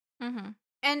it. Mm-hmm.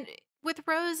 And with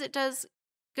Rose, it does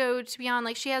go to beyond,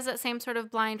 like, she has that same sort of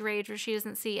blind rage where she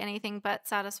doesn't see anything but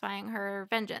satisfying her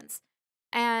vengeance.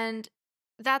 And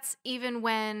that's even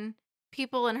when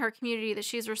people in her community that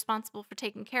she's responsible for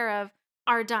taking care of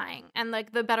are dying. And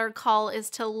like the better call is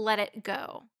to let it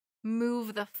go.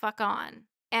 Move the fuck on.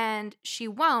 And she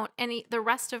won't. And the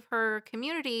rest of her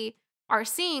community are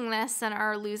seeing this and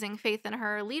are losing faith in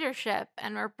her leadership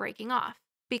and are breaking off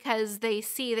because they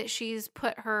see that she's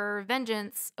put her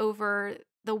vengeance over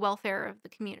the welfare of the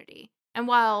community. And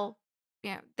while,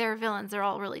 they're villains, they're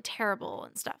all really terrible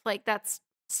and stuff. Like, that's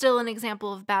still an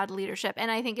example of bad leadership. And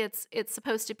I think it's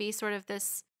supposed to be sort of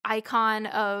this icon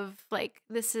of, like,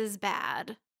 this is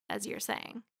bad, as you're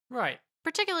saying. Right.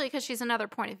 Particularly because she's another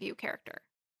point of view character.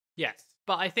 Yes.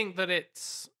 But I think that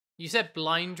you said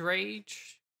blind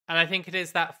rage, and I think it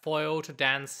is that foil to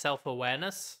Dan's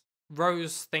self-awareness.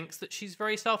 Rose thinks that she's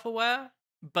very self-aware,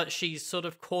 but she's sort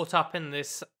of caught up in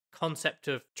this concept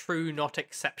of true not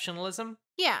exceptionalism.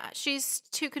 Yeah, she's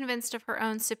too convinced of her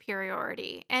own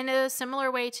superiority, in a similar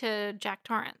way to Jack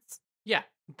Torrance. Yeah,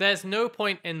 there's no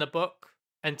point in the book,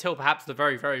 until perhaps the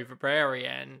very, very, very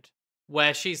end,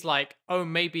 where she's like, oh,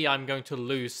 maybe I'm going to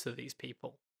lose to these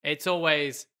people. It's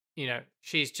always,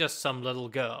 she's just some little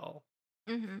girl.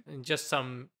 Mm-hmm. And just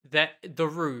the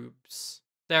rubes.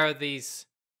 There are these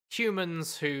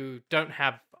humans who don't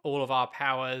have all of our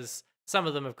powers. Some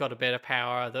of them have got a bit of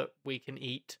power that we can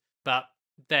eat, but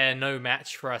they're no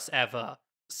match for us ever.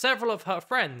 Several of her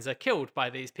friends are killed by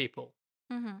these people.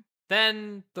 Mm-hmm.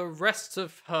 Then the rest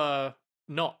of her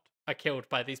not are killed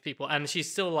by these people, and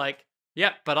she's still like,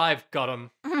 yep, but I've got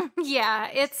them. Yeah,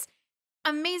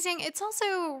 amazing. It's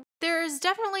also, there's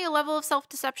definitely a level of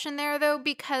self-deception there, though,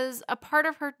 because a part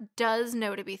of her does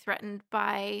know to be threatened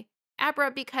by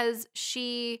Abra because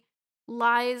she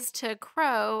lies to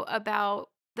Crow about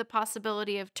the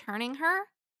possibility of turning her.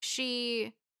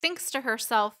 She thinks to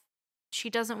herself she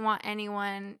doesn't want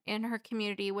anyone in her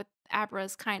community with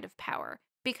Abra's kind of power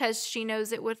because she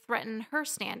knows it would threaten her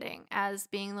standing as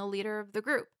being the leader of the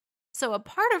group. So a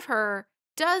part of her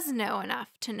does know enough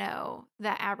to know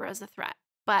that Abra is a threat,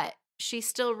 but she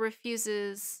still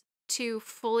refuses to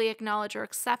fully acknowledge or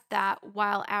accept that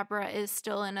while Abra is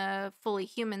still in a fully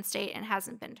human state and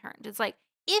hasn't been turned. It's like,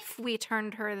 if we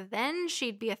turned her, then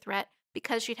she'd be a threat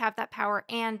because she'd have that power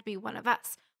and be one of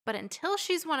us. But until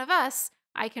she's one of us,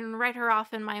 I can write her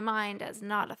off in my mind as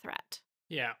not a threat.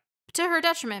 Yeah. To her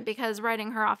detriment, because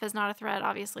writing her off as not a threat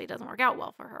obviously doesn't work out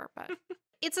well for her, but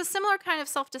it's a similar kind of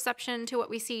self-deception to what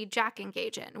we see Jack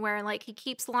engage in, where like he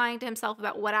keeps lying to himself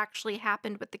about what actually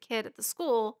happened with the kid at the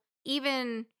school,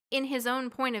 even in his own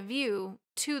point of view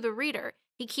to the reader.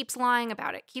 He keeps lying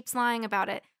about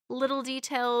it. Little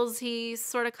details he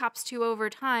sort of cops to over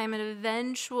time, and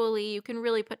eventually you can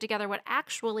really put together what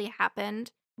actually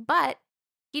happened, but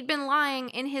he'd been lying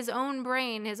in his own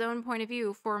brain, his own point of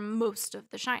view for most of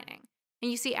The Shining.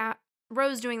 And you see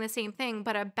Rose doing the same thing,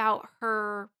 but about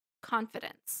her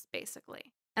confidence,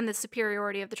 basically, and the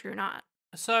superiority of the true knot.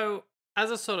 So,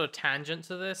 as a sort of tangent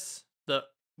to this, that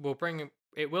will bring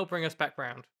us back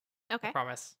round. Okay. I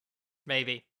promise.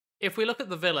 Maybe. If we look at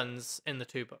the villains in the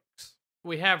two books,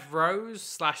 we have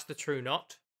Rose / the True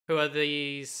Knot, who are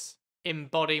these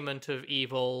embodiment of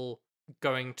evil,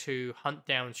 going to hunt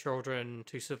down children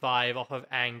to survive off of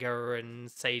anger and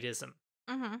sadism.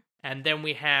 Mm-hmm. And then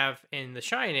we have in The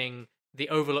Shining the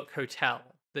Overlook Hotel,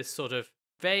 this sort of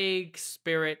vague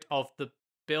spirit of the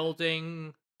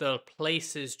building. The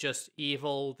place is just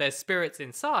evil. There's spirits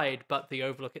inside, but the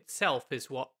Overlook itself is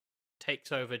what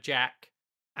takes over Jack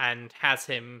and has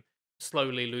him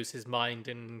slowly lose his mind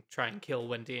and try and kill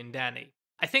Wendy and Danny.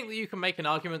 I think that you can make an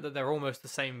argument that they're almost the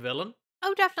same villain.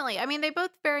 Oh, definitely. I mean, they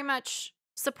both very much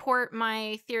support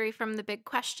my theory from the big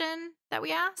question that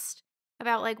we asked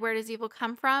about, like, where does evil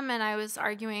come from? And I was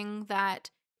arguing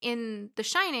that in The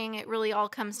Shining, it really all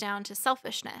comes down to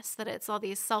selfishness, that it's all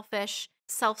these selfish,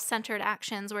 self-centered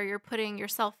actions where you're putting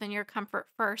yourself and your comfort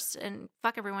first and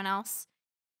fuck everyone else,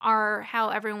 are how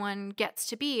everyone gets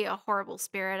to be a horrible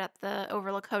spirit at the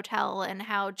Overlook Hotel, and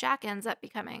how Jack ends up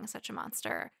becoming such a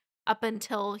monster up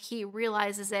until he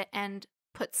realizes it and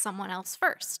puts someone else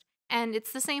first. And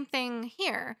it's the same thing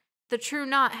here. The True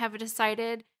Knot have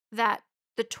decided that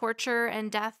the torture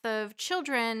and death of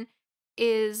children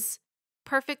is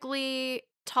perfectly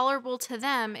tolerable to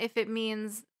them if it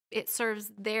means it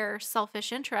serves their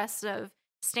selfish interests of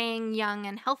staying young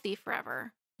and healthy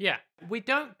forever. Yeah, we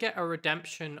don't get a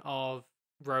redemption of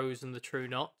Rose and the True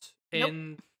Knot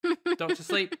in Doctor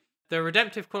Sleep. The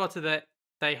redemptive quality that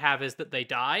they have is that they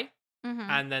die,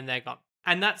 and then they're gone.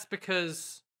 And that's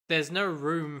because there's no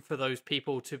room for those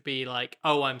people to be like,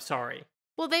 oh, I'm sorry.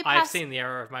 Well, I've seen the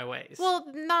error of my ways. Well,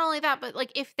 not only that, but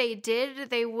like if they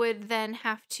did, they would then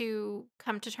have to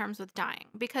come to terms with dying,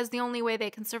 because the only way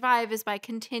they can survive is by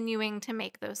continuing to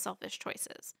make those selfish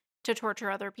choices to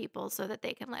torture other people so that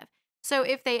they can live. So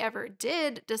if they ever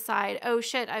did decide, oh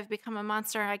shit, I've become a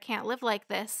monster, I can't live like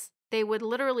this, they would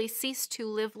literally cease to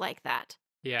live like that.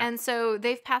 Yeah. And so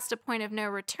they've passed a point of no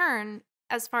return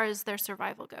as far as their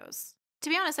survival goes. To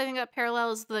be honest, I think that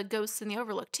parallels the ghosts in the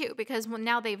Overlook too, because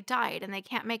now they've died and they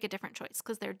can't make a different choice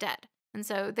because they're dead. And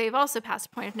so they've also passed a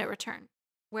point of no return,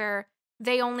 where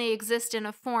they only exist in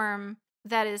a form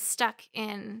that is stuck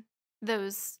in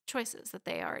those choices that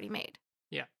they already made.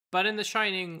 Yeah. But in The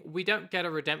Shining, we don't get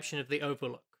a redemption of the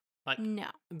Overlook. Like, no.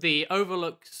 The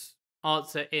Overlook's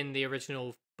answer in the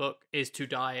original book is to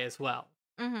die as well.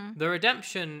 Mm-hmm. The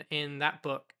redemption in that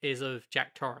book is of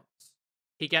Jack Torrance.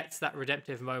 He gets that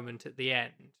redemptive moment at the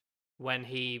end when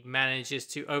he manages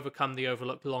to overcome the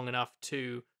Overlook long enough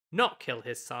to not kill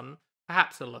his son,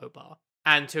 perhaps a low bar,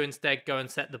 and to instead go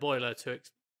and set the boiler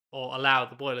or allow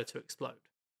the boiler to explode.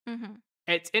 Mm-hmm.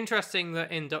 It's interesting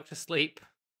that in Doctor Sleep,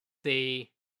 the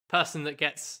person that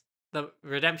gets the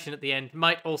redemption at the end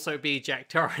might also be Jack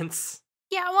Torrance.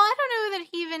 Yeah, well, I don't know that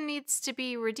he even needs to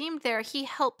be redeemed there. He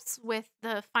helps with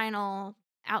the final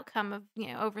outcome of,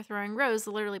 overthrowing Rose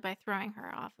literally by throwing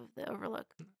her off of the Overlook.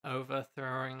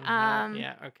 Overthrowing her?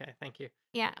 Yeah, okay, thank you.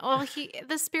 Yeah, well,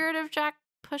 the spirit of Jack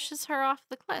pushes her off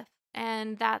the cliff,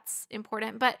 and that's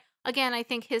important. But again, I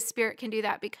think his spirit can do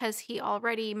that because he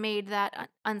already made that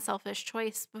unselfish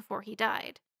choice before he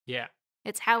died. Yeah.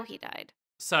 It's how he died.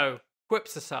 So,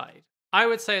 quips aside, I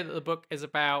would say that the book is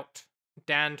about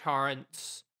Dan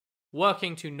Torrance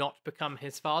working to not become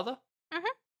his father. Hmm.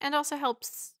 And also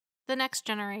helps the next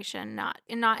generation not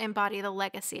embody the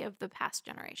legacy of the past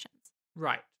generations.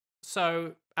 Right.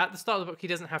 So at the start of the book, he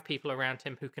doesn't have people around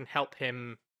him who can help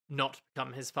him not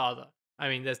become his father. I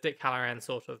mean, there's Dick Halloran,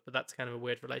 sort of, but that's kind of a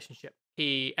weird relationship.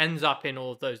 He ends up in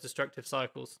all of those destructive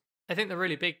cycles. I think the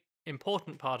really big,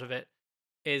 important part of it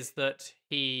is that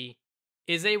he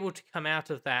is able to come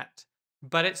out of that,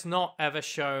 but it's not ever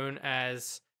shown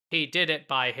as he did it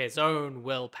by his own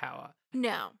willpower.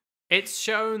 No. It's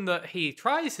shown that he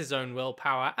tries his own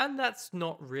willpower, and that's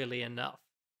not really enough.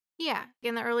 Yeah.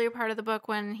 In the earlier part of the book,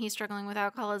 when he's struggling with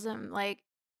alcoholism, like,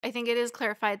 I think it is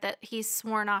clarified that he's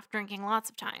sworn off drinking lots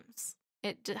of times.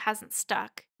 It hasn't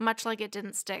stuck, much like it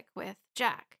didn't stick with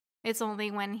Jack. It's only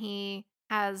when he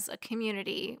has a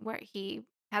community where he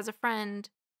has a friend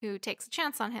who takes a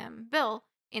chance on him, Bill,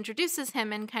 introduces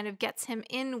him and kind of gets him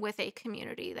in with a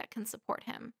community that can support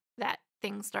him, that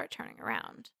things start turning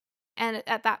around. And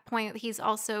at that point, he's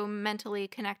also mentally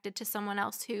connected to someone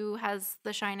else who has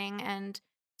the shining, and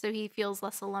so he feels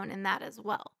less alone in that as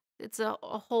well. It's a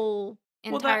whole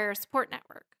Well, that entire support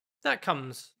network. that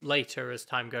comes later as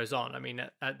time goes on. I mean,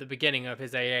 at the beginning of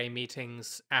his AA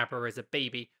meetings, Abra is a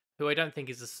baby who I don't think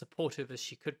is as supportive as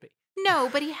she could be. No,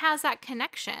 but he has that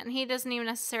connection. He doesn't even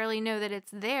necessarily know that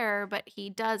it's there, but he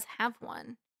does have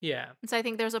one. Yeah. And so I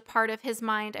think there's a part of his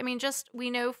mind. I mean, just we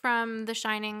know from The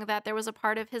Shining that there was a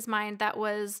part of his mind that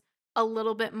was a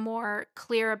little bit more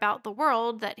clear about the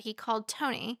world that he called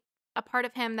Tony, a part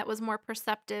of him that was more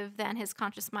perceptive than his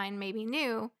conscious mind maybe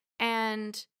knew.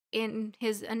 And in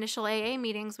his initial AA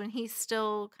meetings, when he's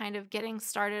still kind of getting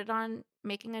started on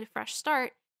making a fresh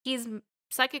start, he's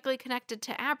psychically connected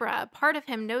to Abra. Part of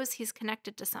him knows he's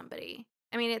connected to somebody.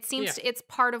 I mean, it seems Yeah. it's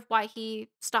part of why he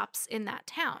stops in that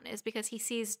town is because he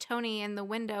sees Tony in the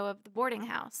window of the boarding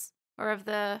house or of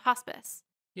the hospice.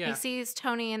 He Yeah. sees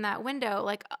Tony in that window,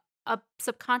 like a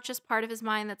subconscious part of his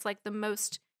mind that's like the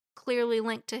most clearly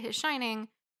linked to his shining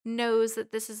knows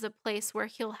that this is a place where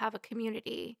he'll have a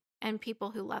community and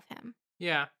people who love him.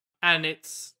 Yeah. And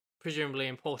it's presumably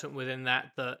important within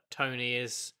that Tony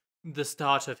is the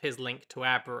start of his link to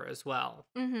Abra as well.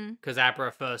 Mm-hmm. Because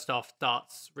Abra first off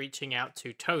starts reaching out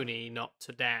to Tony, not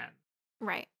to Dan.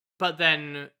 Right. But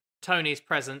then Tony's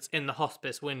presence in the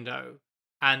hospice window,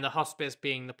 and the hospice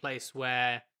being the place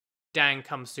where Dan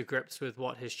comes to grips with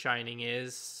what his shining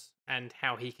is and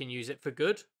how he can use it for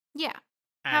good. Yeah.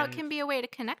 How it And can be a way to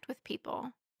connect with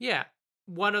people. yeah,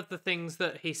 one of the things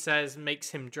that he says makes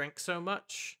him drink so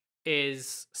much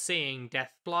is seeing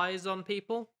death flies on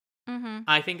people. Mm-hmm.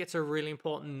 I think it's a really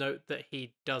important note that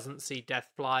he doesn't see death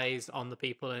flies on the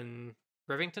people in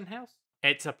Rivington House.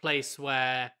 It's a place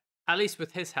where, at least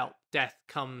with his help, death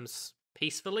comes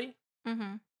peacefully.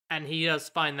 Mm-hmm. And he does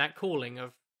find that calling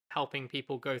of helping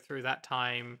people go through that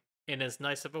time in as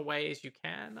nice of a way as you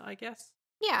can, I guess.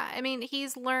 Yeah, I mean,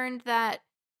 he's learned that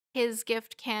his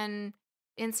gift can,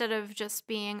 instead of just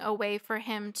being a way for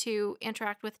him to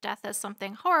interact with death as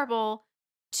something horrible,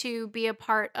 to be a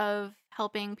part of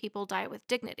helping people die with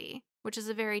dignity, which is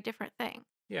a very different thing.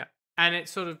 Yeah. And it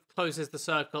sort of closes the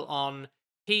circle on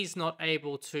he's not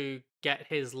able to get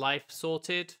his life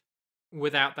sorted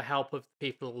without the help of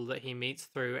people that he meets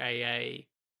through AA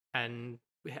and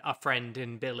a friend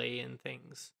in Billy and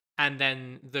things. And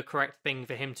then the correct thing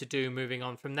for him to do moving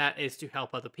on from that is to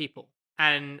help other people.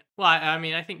 And, well, I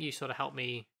mean, I think you sort of helped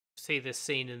me see this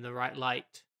scene in the right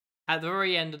light. At the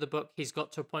very end of the book, he's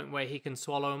got to a point where he can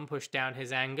swallow and push down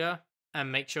his anger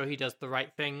and make sure he does the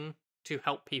right thing to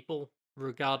help people,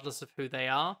 regardless of who they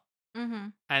are, Mm-hmm.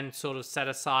 and sort of set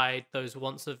aside those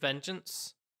wants of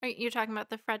vengeance. You're talking about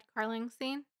the Fred Carling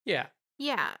scene? Yeah.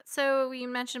 Yeah. So you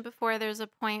mentioned before there's a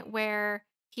point where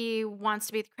he wants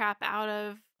to beat the crap out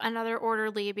of another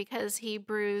orderly because he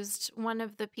bruised one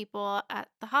of the people at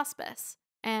the hospice.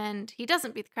 And he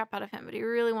doesn't beat the crap out of him, but he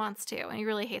really wants to, and he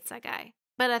really hates that guy.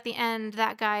 But at the end,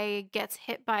 that guy gets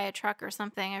hit by a truck or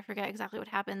something. I forget exactly what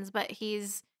happens, but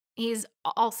he's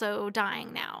also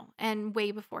dying now and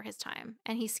way before his time,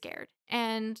 and he's scared.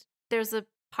 And there's a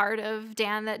part of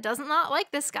Dan that doesn't not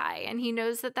like this guy, and he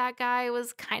knows that that guy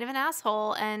was kind of an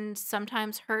asshole and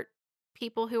sometimes hurt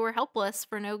people who were helpless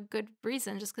for no good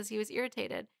reason just because he was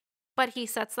irritated. But he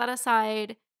sets that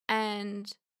aside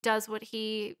and does what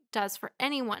he does for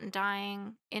anyone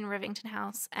dying in Rivington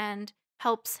House and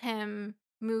helps him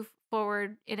move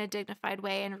forward in a dignified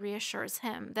way and reassures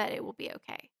him that it will be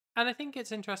okay. And I think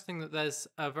it's interesting that there's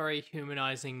a very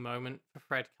humanizing moment for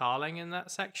Fred Carling in that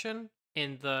section,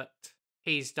 in that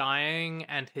he's dying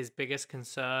and his biggest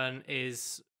concern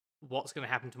is what's going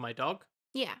to happen to my dog.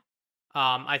 Yeah.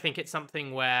 I think it's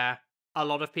something where a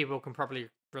lot of people can probably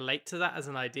relate to that as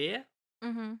an idea,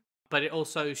 Mm-hmm. but it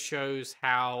also shows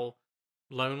how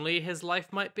lonely his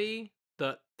life might be,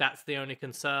 that that's the only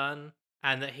concern,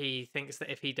 and that he thinks that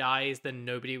if he dies, then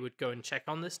nobody would go and check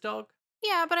on this dog.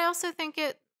 Yeah, but I also think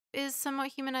it is somewhat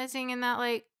humanizing in that,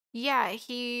 like, yeah,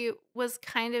 he was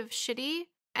kind of shitty,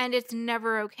 and it's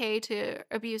never okay to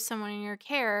abuse someone in your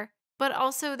care. But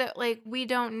also that, like, we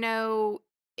don't know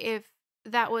if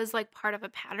that was like part of a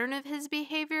pattern of his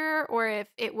behavior or if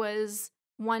it was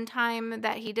one time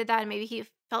that he did that and maybe he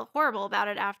felt horrible about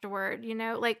it afterward, you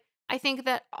know? Like, I think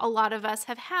that a lot of us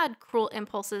have had cruel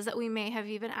impulses that we may have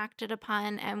even acted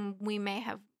upon and we may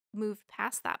have moved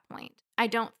past that point. I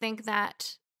don't think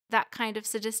that that kind of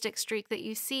sadistic streak that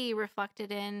you see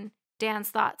reflected in Dan's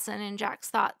thoughts and in Jack's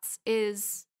thoughts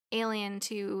is alien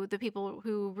to the people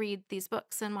who read these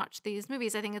books and watch these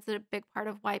movies. I think it's a big part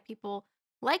of why people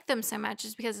like them so much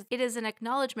is because it is an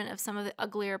acknowledgement of some of the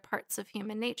uglier parts of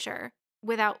human nature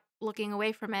without looking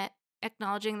away from it,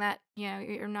 acknowledging that, you know,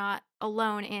 you're not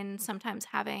alone in sometimes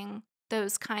having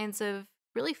those kinds of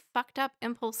really fucked up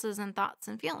impulses and thoughts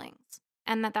and feelings.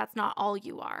 And that that's not all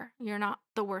you are. You're not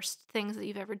the worst things that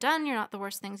you've ever done. You're not the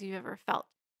worst things you've ever felt.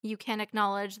 You can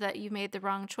acknowledge that you made the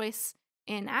wrong choice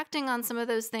in acting on some of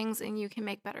those things and you can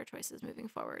make better choices moving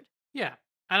forward. Yeah.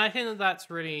 And I think that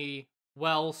that's really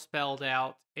well spelled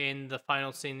out in the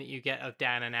final scene that you get of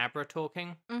Dan and Abra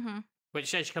talking, Mm-hmm.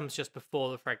 which actually comes just before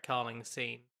the Fred Carling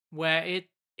scene, where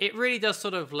it really does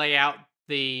sort of lay out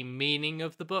the meaning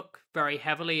of the book very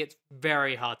heavily. It's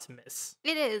very hard to miss.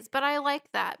 It is, but I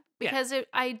like that Yeah. because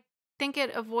I think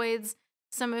it avoids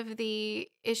some of the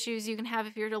issues you can have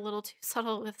if you're a little too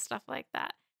subtle with stuff like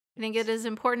that. I think it is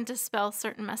important to spell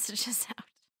certain messages out.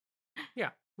 Yeah.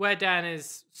 Where Dan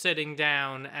is sitting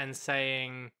down and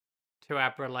saying to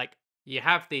Abra, like, you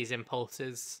have these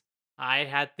impulses. I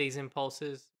had these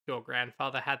impulses. Your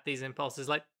grandfather had these impulses.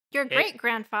 Like, Your it, great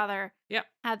grandfather yeah,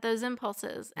 had those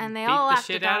impulses and they beat all the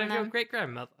acted shit out on of your them. great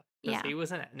grandmother because Yeah. he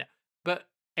was in it. No, but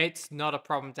it's not a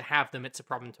problem to have them. It's a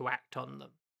problem to act on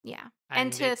them. Yeah.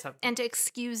 And it's And to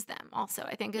excuse them also,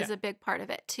 I think is Yeah. a big part of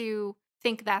it. To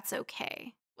think that's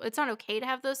okay. It's not okay to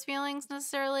have those feelings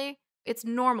necessarily. It's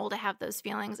normal to have those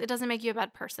feelings. It doesn't make you a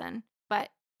bad person, but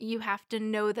you have to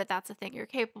know that that's a thing you're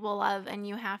capable of and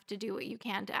you have to do what you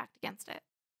can to act against it.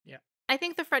 Yeah. I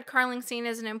think the Fred Carling scene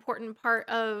is an important part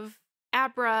of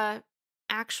Abra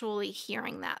actually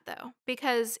hearing that though,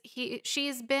 because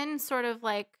she's been sort of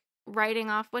like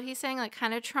writing off what he's saying, like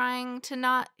kind of trying to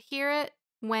not hear it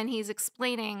when he's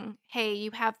explaining, hey,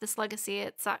 you have this legacy,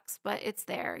 it sucks, but it's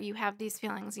there. You have these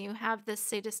feelings, you have this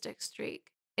sadistic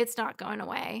streak. It's not going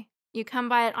away. You come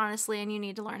by it honestly and you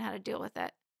need to learn how to deal with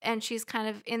it. And she's kind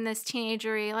of in this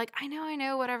teenagery, like, I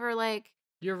know, whatever, like,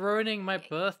 You're ruining my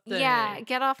birthday. yeah,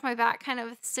 get off my back kind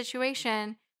of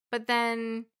situation. But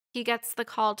then he gets the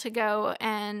call to go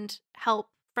and help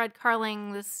Fred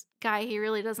Carling, this guy he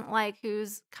really doesn't like,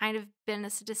 who's kind of been a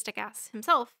sadistic ass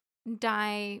himself,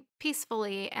 die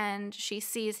peacefully. And she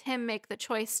sees him make the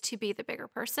choice to be the bigger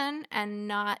person and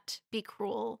not be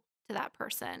cruel to that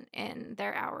person in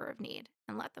their hour of need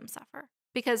and let them suffer.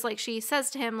 Because, like, she says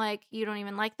to him, like, you don't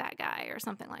even like that guy or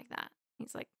something like that.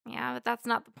 He's like, yeah, but that's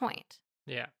not the point.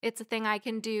 Yeah. It's a thing I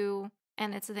can do,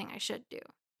 and it's a thing I should do.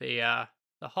 The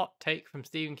hot take from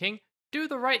Stephen King: do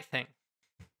the right thing.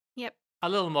 Yep. A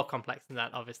little more complex than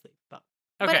that, obviously, but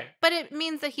okay. But it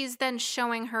means that he's then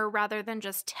showing her rather than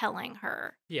just telling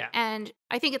her. Yeah. And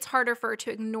I think it's harder for her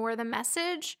to ignore the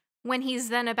message when he's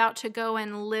then about to go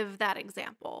and live that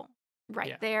example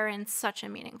right there in such a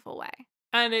meaningful way.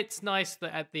 And it's nice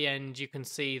that at the end you can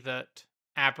see that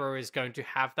Abra is going to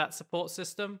have that support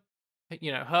system.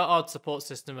 You know, her odd support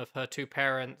system of her two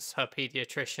parents, her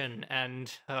pediatrician,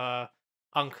 and her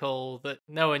uncle that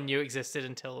no one knew existed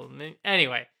until...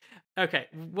 Anyway, okay,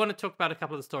 want to talk about a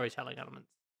couple of the storytelling elements.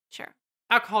 Sure.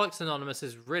 Alcoholics Anonymous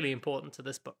is really important to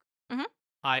this book. Mhm.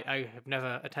 I have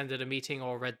never attended a meeting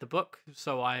or read the book,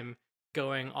 so I'm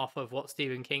going off of what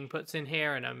Stephen King puts in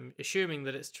here, and I'm assuming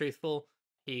that it's truthful.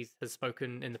 He has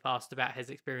spoken in the past about his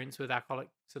experience with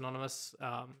Alcoholics Anonymous,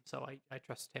 so I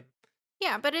trust him.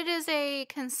 Yeah, but it is a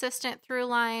consistent through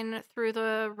line through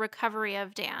the recovery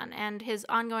of Dan and his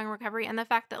ongoing recovery, and the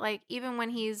fact that, like, even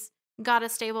when he's got a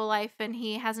stable life and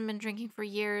he hasn't been drinking for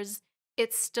years,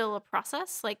 it's still a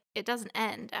process. Like, it doesn't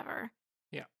end ever.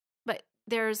 Yeah. But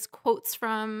there's quotes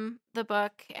from the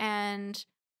book and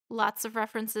lots of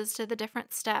references to the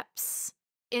different steps,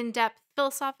 in-depth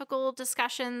philosophical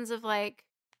discussions of, like,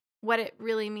 what it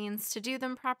really means to do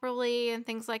them properly and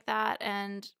things like that,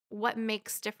 and what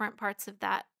makes different parts of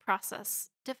that process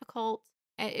difficult.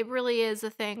 It really is a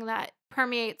thing that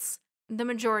permeates the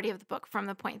majority of the book from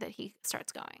the point that he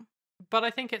starts going. But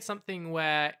I think it's something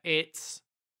where it's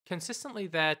consistently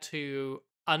there to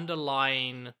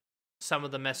underline some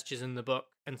of the messages in the book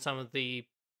and some of the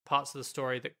parts of the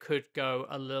story that could go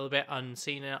a little bit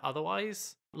unseen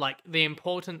otherwise. Like the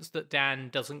importance that Dan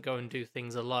doesn't go and do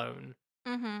things alone.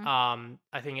 Mm-hmm.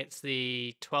 I think it's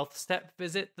the 12th step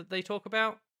visit that they talk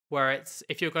about, where it's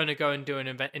if you're going to go and do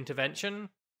an intervention,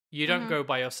 you don't Mm-hmm. go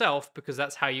by yourself because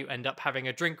that's how you end up having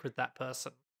a drink with that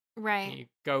person. Right. You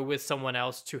go with someone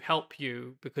else to help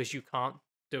you because you can't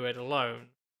do it alone.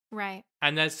 Right.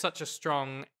 And there's such a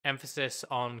strong emphasis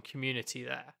on community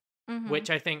there, Mm-hmm. which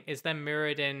I think is then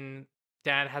mirrored in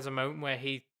Dan has a moment where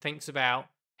he thinks about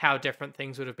how different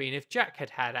things would have been if Jack had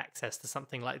had access to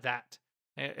something like that.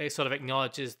 It sort of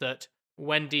acknowledges that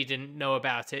Wendy didn't know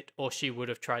about it, or she would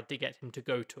have tried to get him to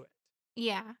go to it.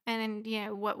 Yeah. And,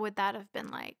 what would that have been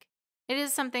like? It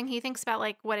is something he thinks about,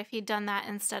 like, what if he'd done that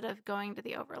instead of going to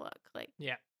the Overlook? Like,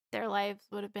 Yeah. their lives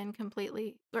would have been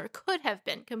completely, or could have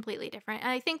been completely different.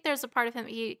 And I think there's a part of him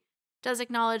he does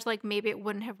acknowledge, like, maybe it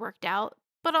wouldn't have worked out,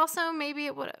 but also maybe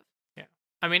it would have. Yeah.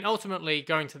 I mean, ultimately,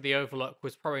 going to the Overlook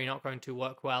was probably not going to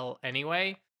work well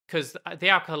anyway, because the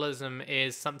alcoholism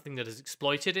is something that is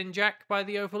exploited in Jack by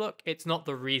the Overlook. It's not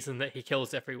the reason that he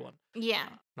kills everyone. Yeah.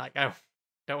 Like, I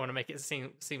don't want to make it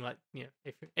seem like,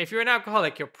 if you're an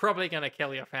alcoholic, you're probably going to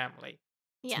kill your family.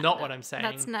 It's Yeah. not what I'm saying.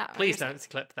 That's not what Please you're don't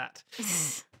clip that.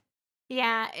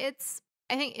 Yeah,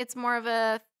 I think it's more of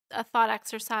a thought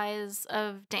exercise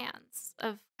of Dan's,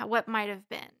 of what might have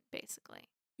been, basically.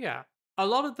 Yeah. A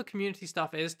lot of the community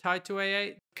stuff is tied to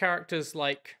AA. Characters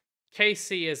like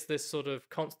Casey as this sort of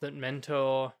constant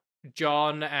mentor,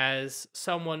 John as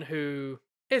someone who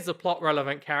is a plot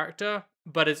relevant character,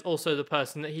 but is also the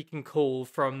person that he can call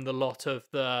from the lot of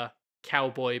the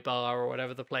cowboy bar or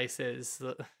whatever the place is.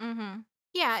 Mm-hmm.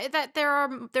 Yeah, that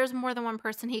there's more than one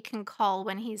person he can call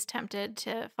when he's tempted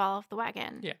to fall off the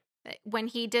wagon. Yeah. When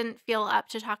he didn't feel up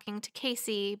to talking to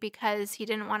Casey because he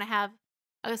didn't want to have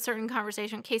a certain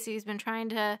conversation, Casey's been trying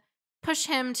to push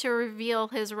him to reveal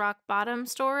his rock bottom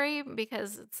story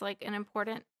because it's like an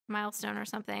important milestone or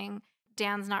something.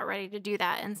 Dan's not ready to do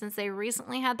that. And since they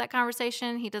recently had that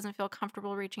conversation, he doesn't feel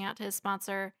comfortable reaching out to his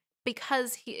sponsor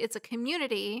because it's a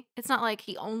community. It's not like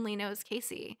he only knows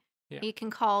Casey. Yeah. He can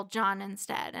call John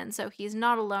instead. And so he's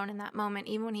not alone in that moment,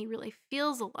 even when he really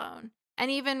feels alone. And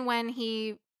even when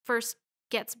he first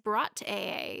gets brought to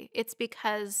AA, it's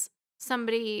because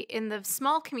somebody in the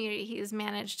small community he's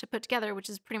managed to put together, which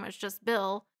is pretty much just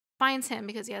Bill, finds him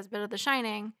because he has a bit of the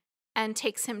shining and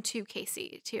takes him to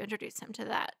Casey to introduce him to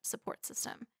that support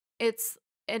system. It's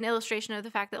an illustration of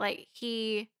the fact that, like,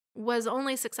 he was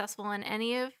only successful in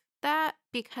any of that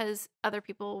because other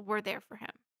people were there for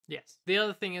him. Yes. The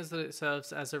other thing is that it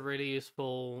serves as a really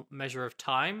useful measure of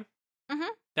time. Mm-hmm.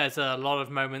 There's a lot of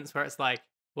moments where it's like,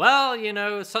 well,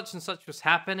 such and such was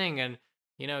happening, and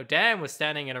Dan was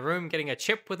standing in a room getting a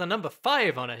chip with a number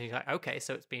 5 on it. He's like, okay,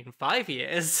 so it's been 5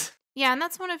 years. Yeah, and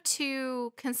that's one of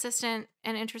two consistent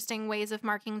and interesting ways of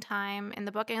marking time in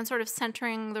the book and sort of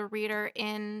centering the reader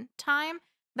in time.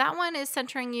 That one is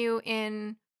centering you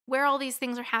in where all these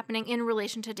things are happening in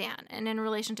relation to Dan and in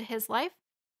relation to his life.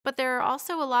 But there are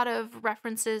also a lot of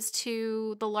references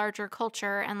to the larger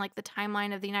culture and like the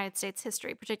timeline of the United States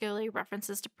history, particularly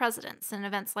references to presidents and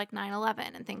events like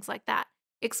 9/11 and things like that.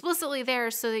 Explicitly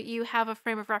there so that you have a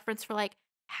frame of reference for like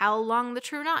how long the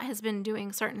True Knot has been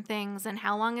doing certain things and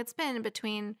how long it's been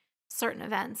between certain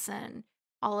events and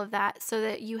all of that, so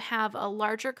that you have a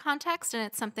larger context and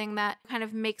it's something that kind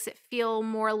of makes it feel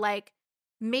more like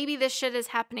maybe this shit is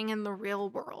happening in the real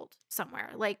world somewhere.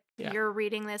 Like you're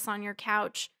reading this on your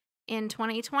couch in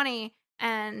 2020,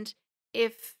 and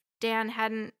if Dan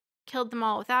hadn't killed them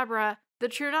all with Abra, the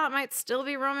True Knot might still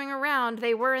be roaming around.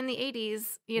 They were in the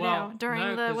 80s,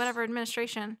 during the whatever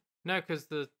administration. No, because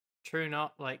the True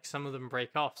Knot, like, some of them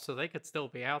break off, so they could still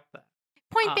be out there.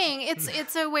 Point being,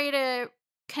 it's a way to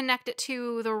connect it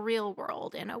to the real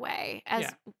world in a way.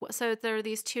 So there are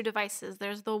these two devices.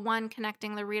 There's the one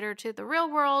connecting the reader to the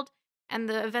real world and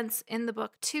the events in the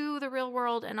book to the real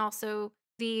world, and also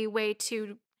the way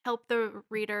to help the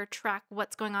reader track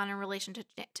what's going on in relation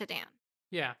to Dan.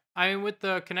 Yeah. I mean, with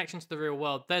the connection to the real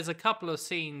world, there's a couple of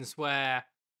scenes where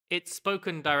it's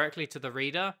spoken directly to the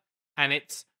reader, and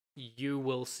you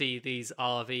will see these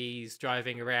RVs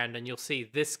driving around, and you'll see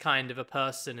this kind of a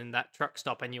person in that truck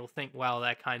stop, and you'll think, well,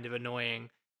 they're kind of annoying.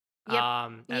 Yep.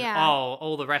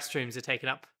 All the restrooms are taken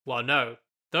up. Well, no.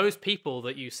 Those people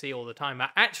that you see all the time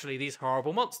are actually these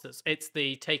horrible monsters. It's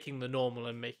the taking the normal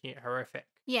and making it horrific.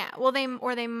 Yeah, well, they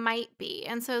might be.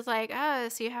 And so it's like,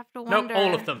 so you have to wonder. No,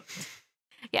 all of them.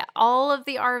 Yeah, all of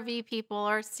the RV people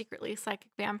are secretly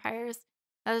psychic vampires.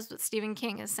 That is what Stephen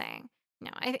King is saying.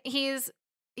 No,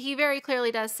 he very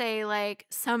clearly does say like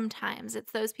sometimes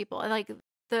it's those people. And like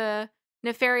the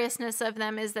nefariousness of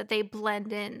them is that they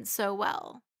blend in so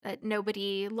well that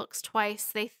nobody looks twice.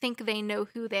 They think they know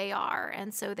who they are,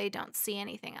 and so they don't see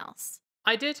anything else.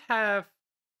 I did have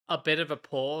a bit of a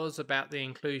pause about the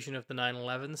inclusion of the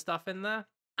 9/11 stuff in there.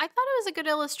 I thought it was a good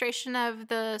illustration of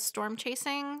the storm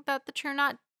chasing that the True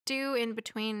Knot do in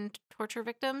between torture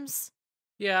victims.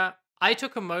 Yeah, I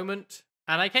took a moment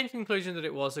and I came to the conclusion that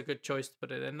it was a good choice to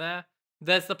put it in there.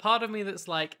 There's the part of me that's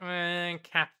like,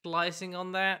 capitalizing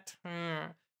on that.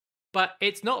 But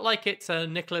it's not like it's a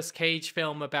Nicolas Cage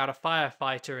film about a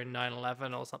firefighter in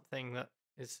 9/11 or something that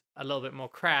is a little bit more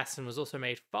crass and was also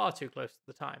made far too close to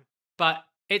the time. But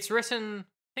it's written,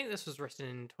 I think this was written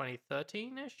in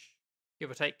 2013-ish, give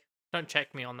or take. Don't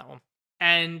check me on that one.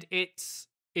 And it's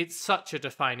such a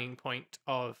defining point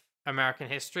of American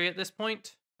history at this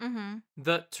point Mm-hmm.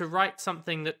 that to write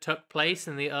something that took place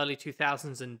in the early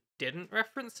 2000s and didn't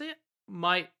reference it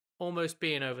might almost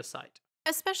be an oversight.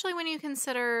 Especially when you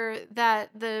consider that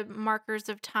the markers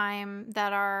of time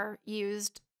that are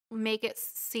used make it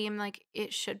seem like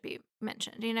it should be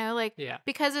mentioned, like Yeah.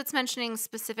 because it's mentioning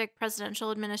specific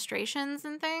presidential administrations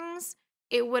and things,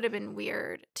 it would have been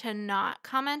weird to not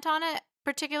comment on it,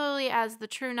 particularly as the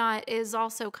True Knot is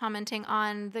also commenting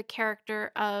on the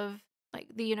character of like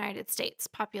the United States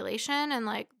population and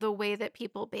like the way that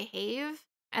people behave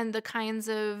and the kinds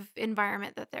of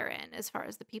environment that they're in as far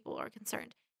as the people are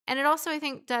concerned. And it also, I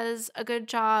think, does a good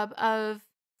job of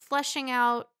fleshing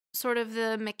out sort of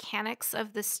the mechanics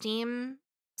of the steam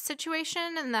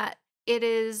situation and that it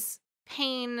is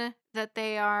pain that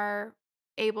they are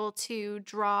able to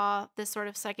draw this sort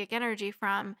of psychic energy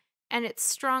from. And it's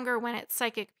stronger when it's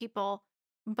psychic people,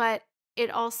 but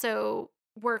it also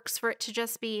works for it to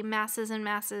just be masses and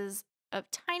masses of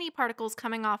tiny particles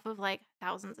coming off of like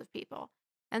thousands of people.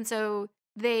 And so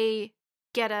they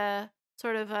get a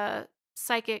sort of a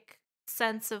psychic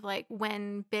sense of like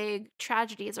when big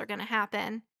tragedies are going to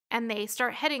happen and they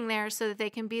start heading there so that they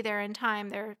can be there in time.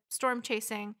 They're storm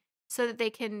chasing so that they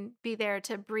can be there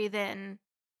to breathe in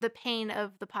the pain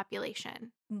of the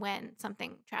population when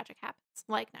something tragic happens,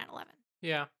 like 9/11.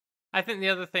 Yeah. I think the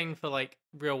other thing for like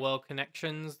real world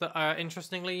connections that are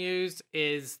interestingly used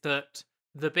is that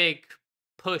the big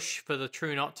push for the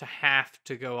True Knot to have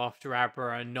to go after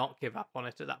Abra and not give up on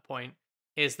it at that point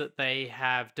is that they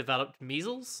have developed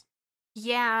measles.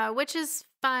 Yeah, which is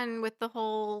fun with the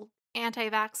whole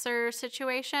anti-vaxxer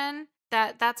situation.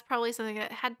 That's probably something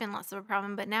that had been less of a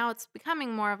problem, but now it's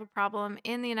becoming more of a problem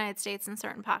in the United States in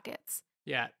certain pockets.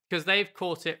 Yeah, because they've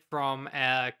caught it from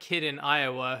a kid in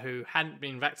Iowa who hadn't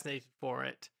been vaccinated for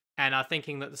it, and are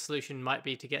thinking that the solution might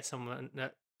be to get someone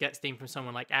that get steam from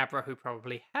someone like Abra who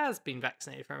probably has been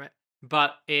vaccinated from it.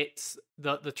 But it's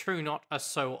that the True Knot are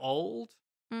so old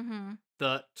Mm-hmm.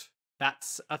 that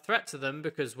that's a threat to them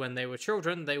because when they were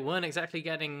children, they weren't exactly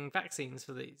getting vaccines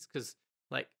for these. Because,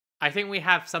 like, I think we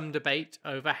have some debate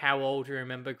over how old you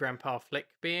remember Grandpa Flick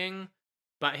being,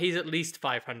 but he's at least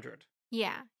 500.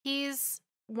 Yeah, he's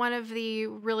one of the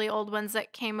really old ones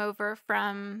that came over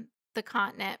from the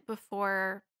continent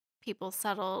before people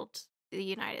settled the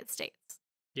United States.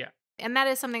 Yeah. And that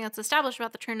is something that's established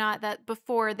about the True Knot that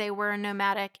before they were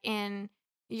nomadic in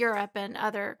Europe and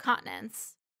other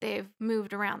continents, they've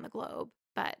moved around the globe,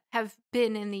 but have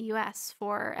been in the US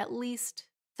for at least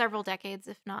several decades,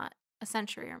 if not a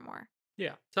century or more.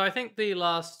 Yeah. So I think the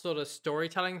last sort of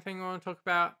storytelling thing I want to talk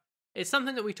about is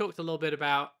something that we talked a little bit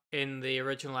about in the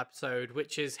original episode,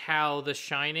 which is how The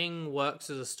Shining works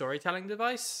as a storytelling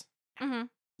device. Mm-hmm.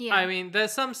 Yeah. I mean,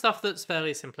 there's some stuff that's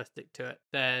fairly simplistic to it.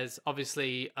 There's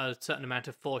obviously a certain amount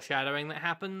of foreshadowing that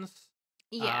happens.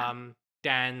 Yeah.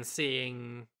 Dan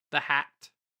seeing the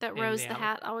hat. That in Rose the alley.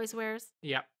 Hat always wears.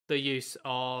 Yep. The use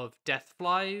of death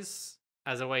flies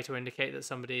as a way to indicate that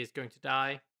somebody is going to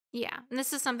die. Yeah. And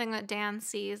this is something that Dan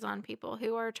sees on people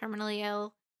who are terminally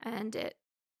ill, and it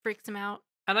freaks him out.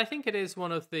 And I think it is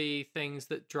one of the things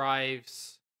that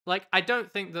drives. Like, I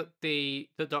don't think that the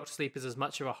Doctor Sleep is as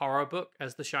much of a horror book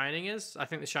as The Shining is. I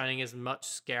think The Shining is much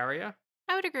scarier.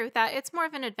 I would agree with that. It's more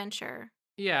of an adventure.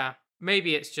 Yeah,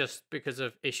 maybe it's just because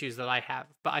of issues that I have,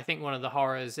 but I think one of the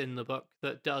horrors in the book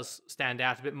that does stand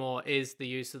out a bit more is the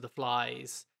use of the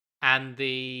flies and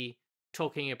the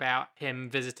talking about him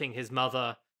visiting his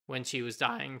mother when she was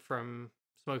dying from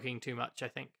smoking too much, I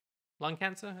think. Lung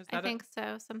cancer, is that I think it?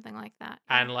 so. Something like that.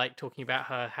 Yeah. And like talking about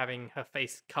her having her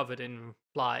face covered in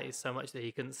flies so much that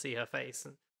he couldn't see her face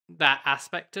and that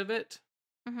aspect of it.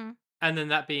 Mm-hmm. And then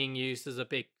that being used as a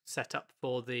big setup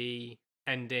for the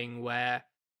ending where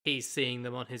he's seeing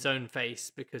them on his own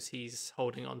face because he's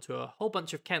holding on to a whole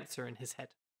bunch of cancer in his head.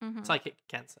 Mm-hmm. Psychic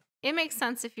cancer. It makes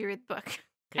sense if you read the book.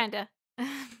 Yeah. Kinda.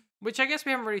 Which I guess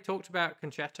we haven't really talked about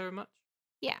Conchetta much.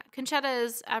 Yeah, Conchetta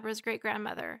is Abra's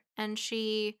great-grandmother, and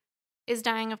she is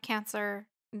dying of cancer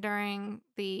during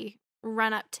the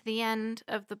run-up to the end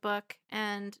of the book,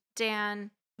 and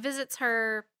Dan visits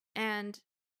her, and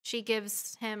she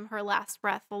gives him her last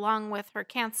breath along with her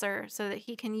cancer so that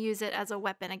he can use it as a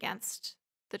weapon against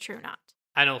the True Knot.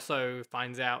 And also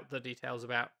finds out the details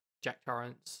about Jack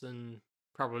Torrance and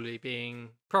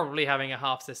probably having a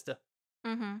half-sister.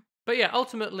 Mm-hmm. But yeah,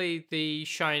 ultimately, The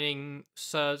Shining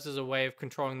serves as a way of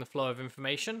controlling the flow of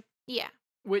information. Yeah.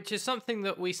 Which is something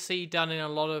that we see done in a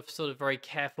lot of sort of very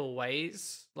careful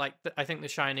ways. Like, I think The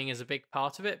Shining is a big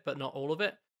part of it, but not all of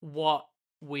it. What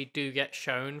we do get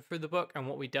shown through the book and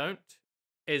what we don't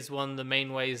is one of the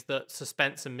main ways that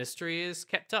suspense and mystery is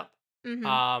kept up.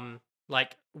 Mm-hmm.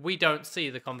 Like, we don't see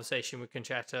the conversation with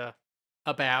Conchetta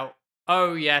about,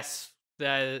 oh, yes,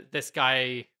 this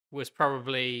guy was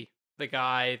probably the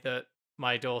guy that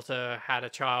my daughter had a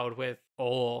child with,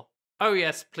 or, oh,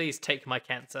 yes, please take my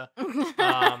cancer.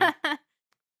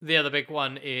 The other big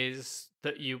one is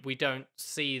that we don't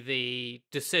see the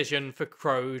decision for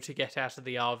Crow to get out of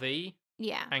the RV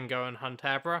and go and hunt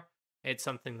Abra. It's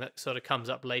something that sort of comes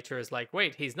up later as like,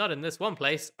 wait, he's not in this one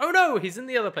place. Oh no, he's in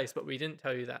the other place. But we didn't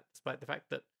tell you that, despite the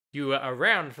fact that you were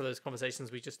around for those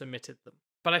conversations. We just omitted them.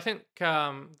 But I think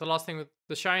the last thing with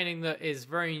The Shining that is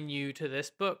very new to this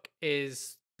book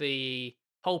is the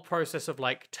whole process of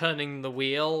like turning the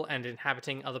wheel and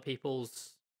inhabiting other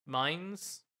people's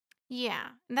minds. Yeah,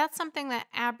 that's something that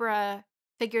Abra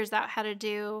figures out how to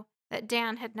do that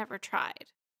Dan had never tried.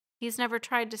 He's never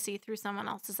tried to see through someone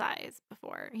else's eyes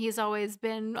before. He's always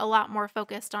been a lot more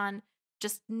focused on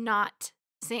just not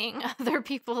seeing other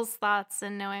people's thoughts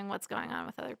and knowing what's going on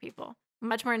with other people.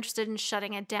 Much more interested in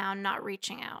shutting it down, not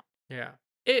reaching out. Yeah.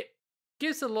 It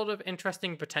gives a lot of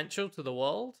interesting potential to the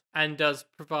world and does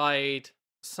provide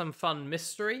some fun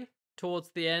mystery towards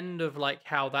the end of like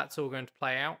how that's all going to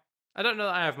play out. I don't know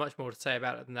that I have much more to say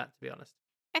about it than that, to be honest.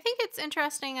 I think it's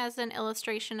interesting as an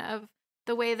illustration of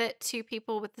the way that two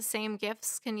people with the same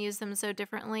gifts can use them so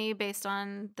differently based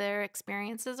on their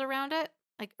experiences around it,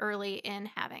 like early in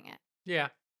having it. Yeah.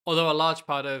 Although a large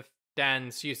part of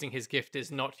Dan's using his gift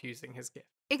is not using his gift.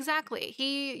 Exactly.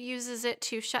 He uses it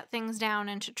to shut things down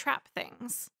and to trap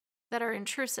things that are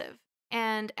intrusive.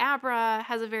 And Abra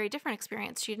has a very different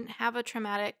experience. She didn't have a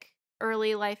traumatic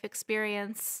early life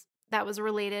experience that was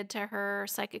related to her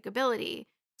psychic ability.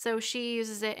 So she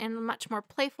uses it in much more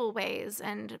playful ways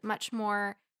and much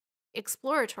more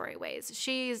exploratory ways.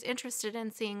 She's interested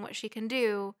in seeing what she can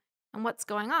do and what's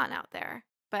going on out there.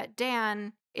 But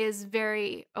Dan is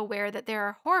very aware that there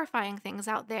are horrifying things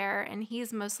out there, and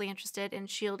he's mostly interested in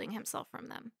shielding himself from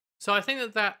them. So I think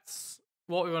that that's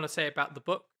what we want to say about the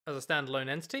book as a standalone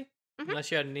entity,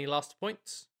 unless you had any last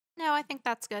points. No, I think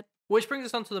that's good. Which brings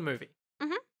us on to the movie.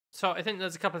 Mhm. So I think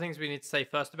there's a couple of things we need to say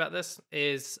first about this.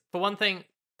 Is, for one thing,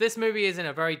 this movie is in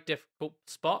a very difficult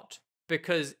spot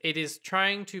because it is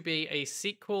trying to be a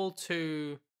sequel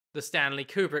to the Stanley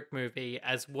Kubrick movie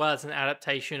as well as an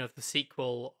adaptation of the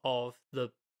sequel of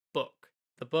the book.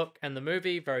 The book and the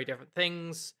movie, very different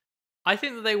things. I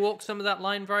think that they walk some of that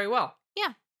line very well.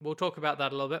 Yeah. We'll talk about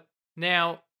that a little bit.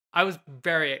 Now, I was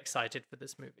very excited for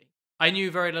this movie. I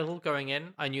knew very little going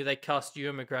in. I knew they cast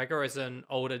Ewan McGregor as an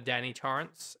older Danny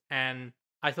Torrance, and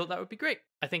I thought that would be great.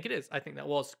 I think it is. I think that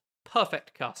was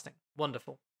perfect casting.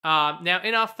 Wonderful. Now,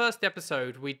 in our first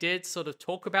episode, we did sort of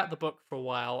talk about the book for a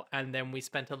while, and then we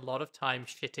spent a lot of time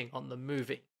shitting on the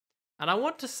movie. And I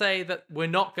want to say that we're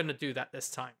not going to do that this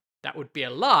time. That would be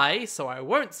a lie, so I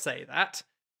won't say that.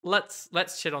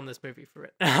 Let's shit on this movie for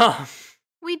it.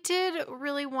 We did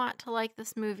really want to like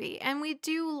this movie, and we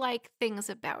do like things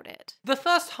about it. The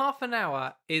first half an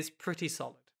hour is pretty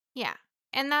solid. Yeah.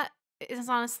 And that is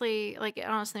honestly, like, it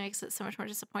honestly makes it so much more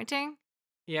disappointing.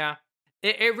 Yeah.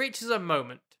 It reaches a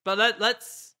moment, but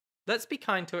let's be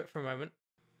kind to it for a moment.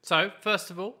 So,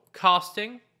 first of all,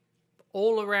 casting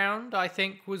all around, I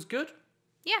think, was good.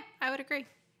 Yeah, I would agree.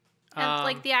 And,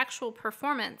 like, the actual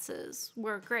performances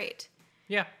were great.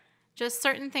 Yeah. Just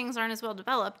certain things aren't as well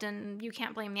developed, and you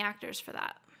can't blame the actors for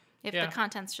that if the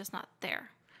content's just not there.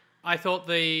 I thought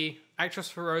the actress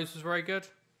for Rose was very good.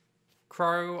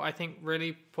 Crow, I think,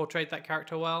 really portrayed that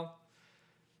character well.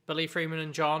 Billy Freeman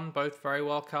and John, both very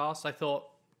well cast. I thought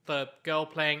the girl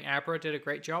playing Abra did a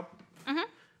great job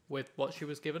with what she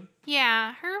was given.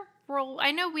 Yeah, her role...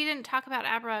 I know we didn't talk about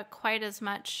Abra quite as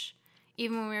much,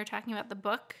 even when we were talking about the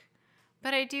book,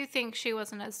 But I do think she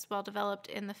wasn't as well developed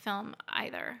in the film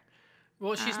either.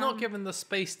 Well, she's not given the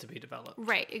space to be developed.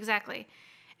 Right, exactly.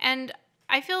 And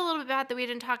I feel a little bit bad that we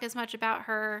didn't talk as much about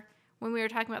her when we were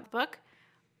talking about the book,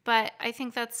 but I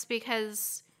think that's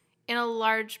because in a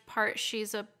large part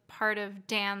she's a part of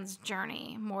Dan's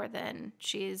journey more than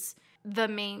she's the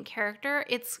main character.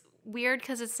 It's weird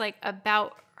because it's like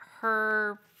about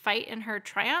her fight and her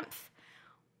triumph,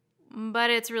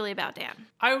 but it's really about Dan.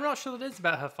 I'm not sure that it's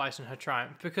about her fight and her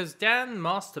triumph, because Dan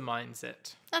masterminds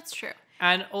it. That's true.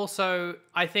 And also,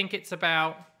 I think it's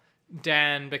about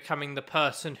Dan becoming the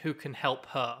person who can help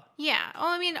her. Yeah. Well,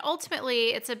 I mean, ultimately,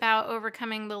 it's about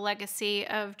overcoming the legacy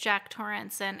of Jack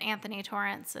Torrance and Anthony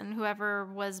Torrance and whoever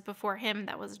was before him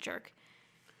that was a jerk.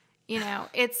 You know,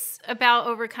 it's about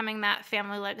overcoming that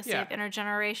family legacy of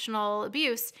intergenerational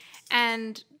abuse.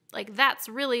 And, like, that's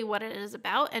really what it is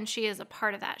about. And she is a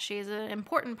part of that. She is an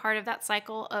important part of that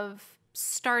cycle of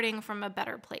starting from a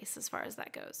better place as far as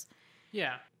that goes.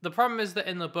 Yeah. The problem is that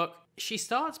in the book, she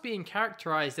starts being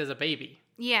characterized as a baby.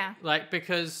 Yeah. Like,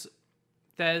 because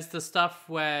there's the stuff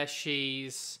where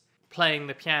she's playing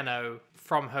the piano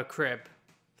from her crib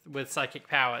with psychic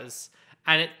powers,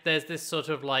 and there's this sort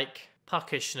of, like,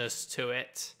 puckishness to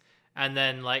it. And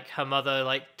then, like, her mother,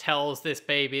 like, tells this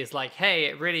baby, is like, hey,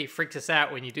 it really freaked us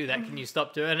out when you do that. Can you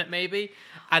stop doing it, maybe?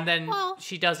 And then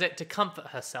she does it to comfort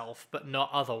herself, but not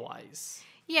otherwise.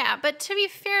 Yeah, but to be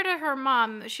fair to her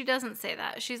mom, she doesn't say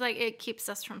that. She's like, it keeps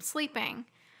us from sleeping.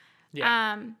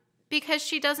 Yeah. Because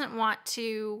she doesn't want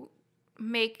to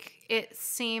make it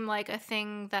seem like a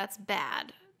thing that's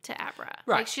bad to Abra.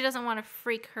 Right. Like, she doesn't want to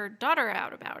freak her daughter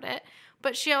out about it,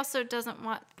 but she also doesn't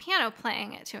want piano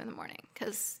playing at 2 a.m.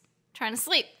 because trying to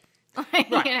sleep. Right.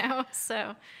 You know,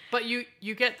 so. But you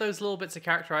get those little bits of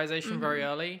characterization very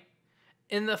early.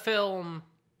 In the film,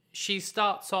 she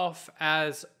starts off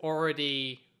as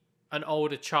already an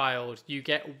older child. You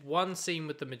get one scene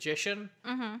with the magician,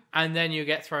 and then you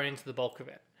get thrown into the bulk of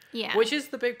it. Yeah. Which is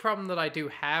the big problem that I do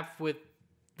have with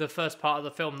the first part of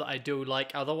the film that I do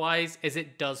like otherwise, is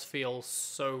it does feel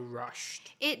so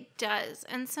rushed. It does.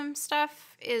 And some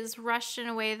stuff is rushed in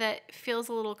a way that feels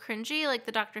a little cringy, like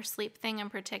the Dr. Sleep thing in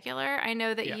particular. I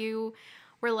know that you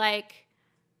were like,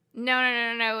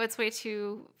 no, it's way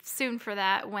too soon for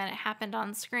that when it happened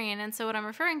on screen. And so what I'm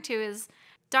referring to is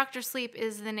Dr. Sleep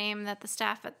is the name that the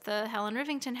staff at the Helen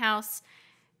Rivington house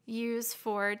use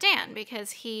for Dan,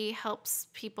 because he helps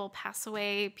people pass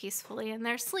away peacefully in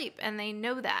their sleep, and they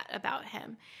know that about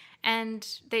him,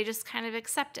 and they just kind of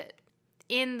accept it.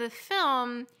 In the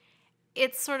film,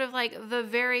 it's sort of like the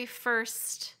very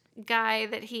first guy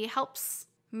that he helps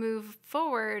move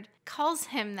forward calls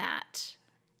him that,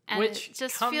 and Which it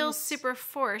just feels super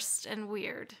forced and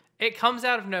weird. It comes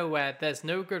out of nowhere. There's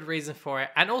no good reason for it.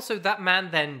 And also that man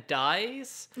then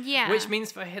dies. Yeah. Which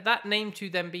means for that name to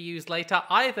then be used later,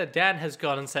 either Dan has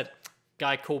gone and said,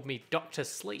 guy called me Dr.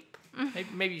 Sleep.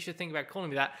 Maybe you should think about calling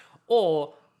me that.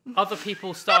 Or other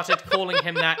people started calling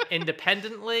him that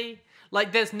independently.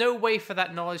 Like, there's no way for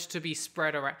that knowledge to be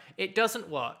spread around. It doesn't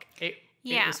work. It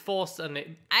was forced, and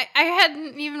I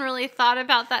hadn't even really thought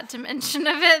about that dimension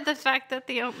of it. The fact that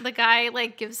the guy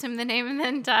like gives him the name and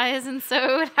then dies, and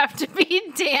so it would have to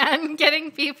be Dan getting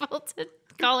people to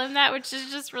call him that, which is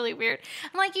just really weird.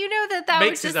 I'm like, you know that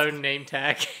makes would his own name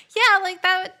tag. Yeah, like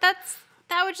that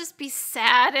would just be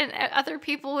sad, and other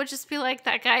people would just be like,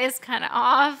 that guy is kind of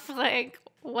off. Like,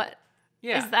 what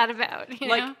is that about? You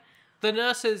know? The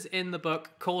nurses in the book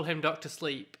call him Dr.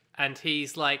 Sleep, and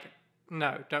he's like,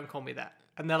 no, don't call me that.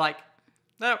 And they're like,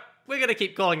 no, we're going to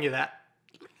keep calling you that.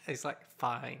 He's like,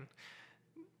 fine.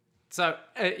 So,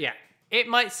 it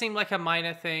might seem like a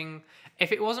minor thing.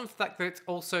 If it wasn't for that, it's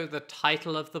also the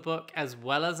title of the book as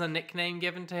well as a nickname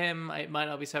given to him, it might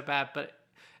not be so bad, but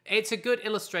it's a good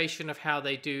illustration of how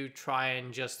they do try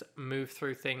and just move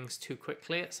through things too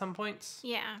quickly at some points.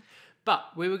 Yeah.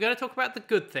 But we were going to talk about the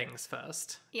good things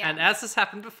first. Yeah. And as has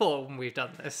happened before when we've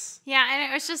done this. Yeah, and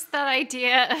it was just that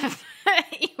idea of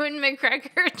Ewan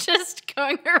McGregor just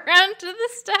going around to the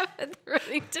staff at the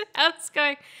Rivington house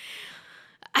going,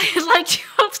 I'd like you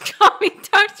all to call me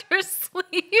Dr.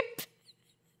 Sleep.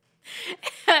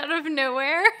 Out of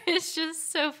nowhere. It's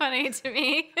just so funny to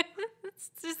me.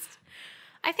 It's just,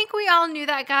 I think we all knew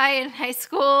that guy in high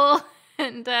school,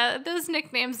 and those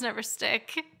nicknames never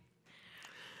stick.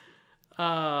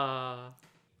 I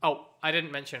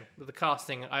didn't mention the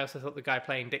casting. I also thought the guy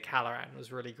playing Dick Halloran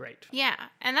was really great. Yeah,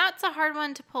 and that's a hard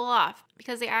one to pull off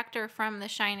because the actor from The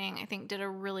Shining, I think, did a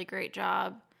really great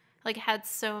job. Like, had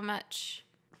so much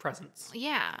presence.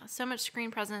 Yeah, so much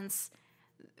screen presence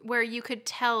where you could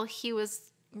tell he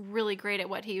was really great at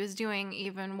what he was doing,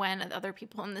 even when other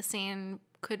people in the scene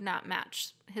could not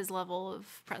match his level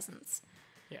of presence.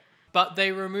 Yeah. But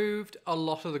they removed a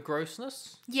lot of the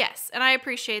grossness. Yes, and I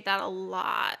appreciate that a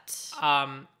lot.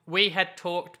 We had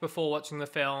talked before watching the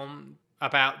film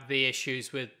about the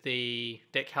issues with the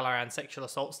Dick Hallorann sexual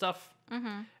assault stuff,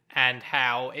 and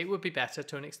how it would be better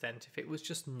to an extent if it was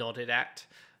just nodded at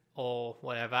or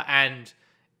whatever. And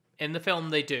in the film,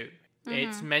 they do.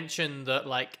 It's mentioned that,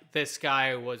 like, this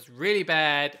guy was really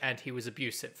bad and he was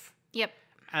abusive. Yep.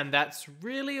 And that's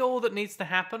really all that needs to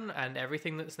happen, and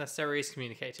everything that's necessary is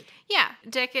communicated. Yeah,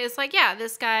 Dick is like, yeah,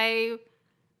 this guy,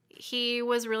 he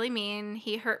was really mean.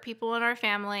 He hurt people in our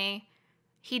family.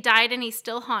 He died and he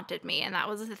still haunted me, and that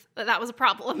was a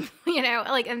problem, you know?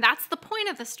 Like, and that's the point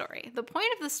of the story. The point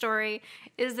of the story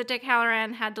is that Dick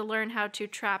Hallorann had to learn how to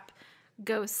trap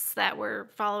ghosts that were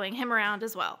following him around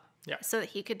as well. Yeah. So that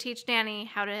he could teach Danny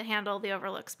how to handle the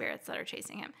Overlook spirits that are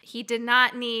chasing him. He did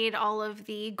not need all of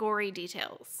the gory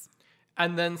details.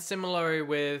 And then similarly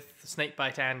with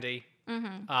Snakebite Andy,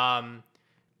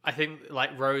 I think,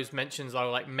 like, Rose mentions,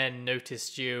 oh, like, men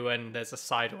noticed you, and there's a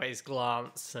sideways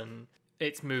glance, and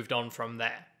it's moved on from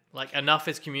there. Like, enough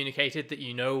is communicated that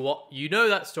you know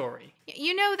that story.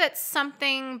 You know that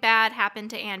something bad happened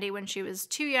to Andy when she was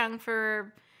too young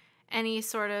for any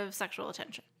sort of sexual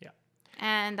attention. Yeah.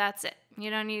 And that's it.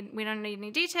 We don't need any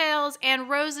details. And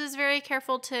Rose is very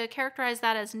careful to characterize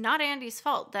that as not Andy's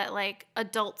fault, that, like,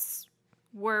 adults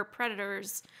were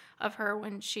predators of her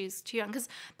when she's too young. Because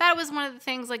that was one of the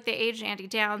things, like, they aged Andy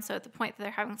down. So at the point that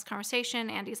they're having this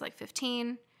conversation, Andy's like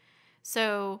 15.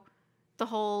 So the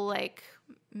whole, like,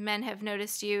 men have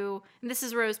noticed you. And this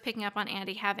is Rose picking up on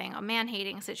Andy having a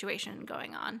man-hating situation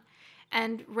going on.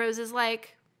 And Rose is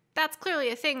like, that's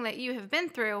clearly a thing that you have been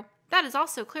through. That is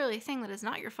also clearly a thing that is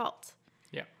not your fault.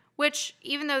 Yeah. Which,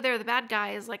 even though they're the bad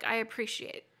guys, like, I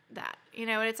appreciate that. You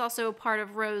know, and it's also part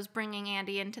of Rose bringing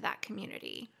Andy into that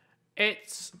community.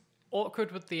 It's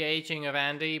awkward with the aging of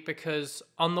Andy because,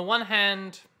 on the one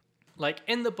hand, like,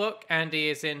 in the book, Andy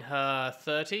is in her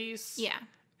 30s. Yeah.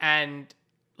 And,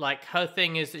 like, her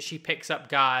thing is that she picks up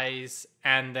guys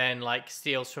and then, like,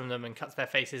 steals from them and cuts their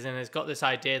faces, and has got this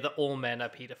idea that all men are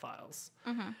pedophiles.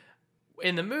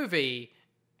 In the movie,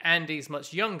 Andy's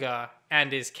much younger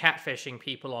and is catfishing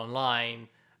people online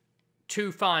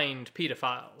to find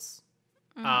pedophiles,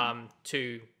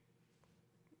 to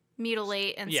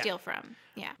Mutilate and steal from.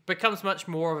 Yeah. becomes much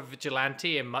more of a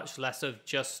vigilante and much less of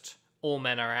just all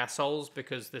men are assholes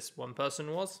because this one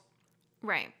person was.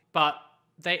 Right. But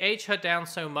they age her down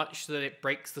so much that it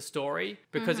breaks the story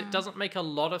because it doesn't make a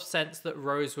lot of sense that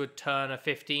Rose would turn a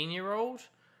 15-year-old.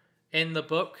 In the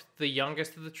book, the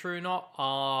youngest of the True Knot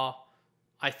are,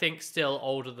 I think, still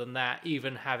older than that,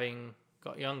 even having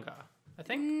got younger, I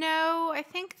think. No, I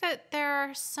think that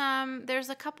there's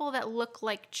a couple that look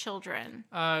like children.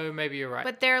 Oh, maybe you're right.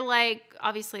 But they're like,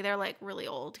 obviously they're like really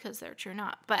old because they're True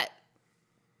Knot, but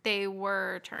they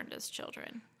were turned as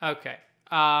children. Okay.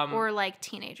 Or like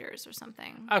teenagers or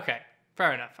something. Okay,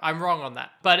 fair enough. I'm wrong on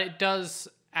that. But it does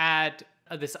add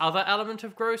this other element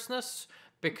of grossness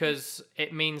because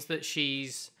it means that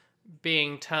she's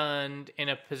being turned in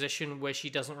a position where she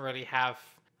doesn't really have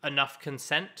enough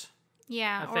consent.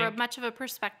 Yeah, I or think. much of a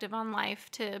perspective on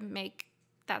life to make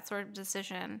that sort of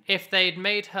decision. If they'd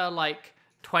made her like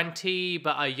 20,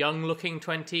 but a young-looking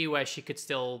 20 where she could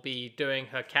still be doing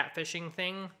her catfishing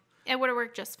thing, it would have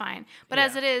worked just fine. But Yeah.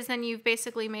 as it is, then you've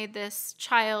basically made this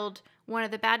child one of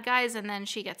the bad guys, and then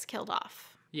she gets killed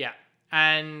off. yeah.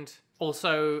 And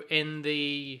also in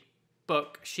the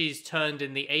book, she's turned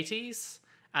in the 80s,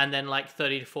 and then like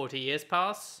 30 to 40 years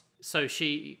pass. So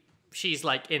she's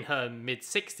like in her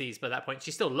mid-60s by that point.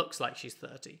 She still looks like she's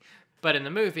 30. But in the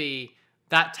movie,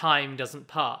 that time doesn't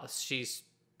pass. She's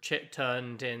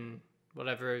turned in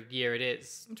whatever year it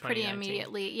is. Pretty 2019.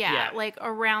 immediately. Yeah, like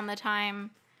around the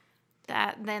time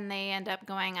that then they end up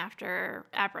going after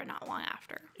Abra not long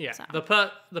after. Yeah, So.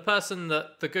 the person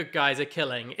that the good guys are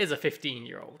killing is a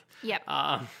 15-year-old. Yep.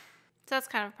 So that's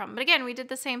kind of a problem. But again, we did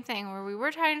the same thing where we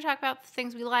were trying to talk about the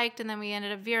things we liked, and then we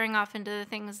ended up veering off into the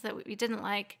things that we didn't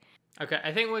like. Okay,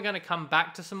 I think we're going to come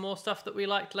back to some more stuff that we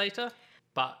liked later,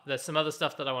 but there's some other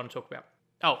stuff that I want to talk about.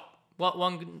 Oh,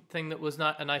 one thing that was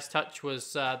not a nice touch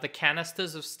was the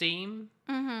canisters of steam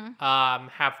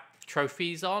have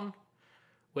trophies on,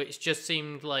 which just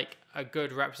seemed like a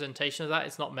good representation of that.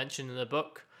 It's not mentioned in the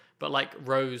book, but like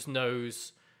Rose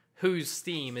knows whose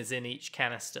steam is in each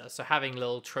canister, so having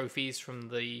little trophies from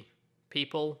the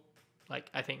people, like,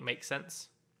 I think makes sense.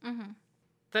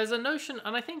 There's a notion,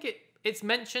 and I think it's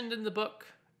mentioned in the book.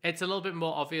 It's a little bit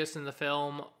more obvious in the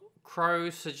film. Crow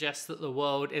suggests that the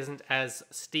world isn't as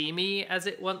steamy as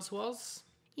it once was.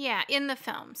 Yeah, in the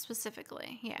film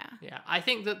specifically. Yeah. Yeah, I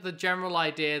think that the general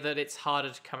idea that it's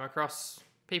harder to come across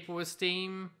people with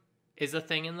steam is a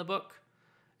thing in the book.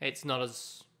 It's not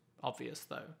as obvious,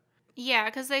 though. Yeah,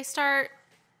 because they start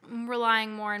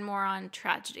relying more and more on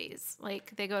tragedies.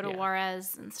 Like, they go to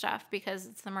Juarez and stuff because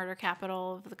it's the murder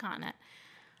capital of the continent.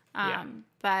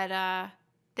 But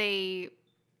they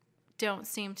don't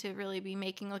seem to really be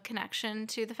making a connection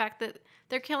to the fact that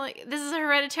they're killing... This is a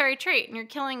hereditary trait, and you're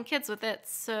killing kids with it,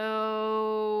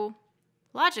 so...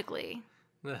 Logically...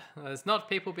 There's not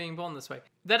people being born this way.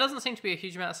 There doesn't seem to be a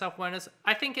huge amount of self-awareness.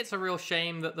 I think it's a real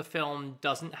shame that the film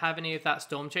doesn't have any of that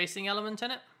storm chasing element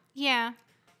in it. Yeah.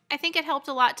 I think it helped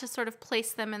a lot to sort of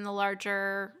place them in the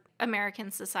larger American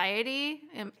society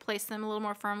and place them a little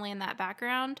more firmly in that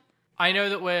background. I know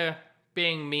that we're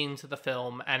being mean to the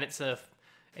film, and it's a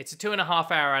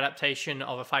 2.5-hour adaptation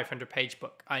of a 500-page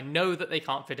book. I know that they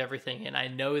can't fit everything in. I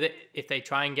know that if they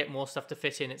try and get more stuff to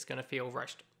fit in, it's going to feel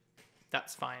rushed.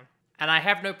 That's fine. And I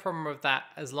have no problem with that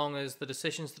as long as the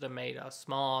decisions that are made are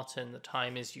smart and the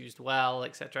time is used well,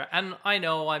 etc. And I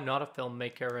know I'm not a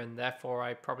filmmaker and therefore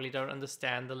I probably don't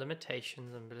understand the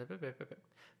limitations and blah, blah, blah, blah, blah.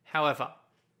 However,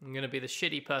 I'm going to be the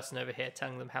shitty person over here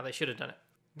telling them how they should have done it.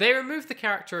 They removed the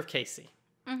character of Casey,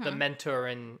 the mentor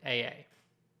in AA.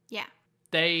 Yeah.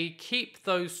 They keep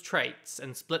those traits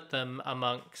and split them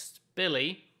amongst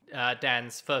Billy,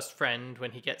 Dan's first friend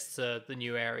when he gets to the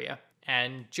new area,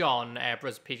 and John,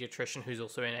 Abra's pediatrician, who's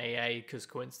also in AA, because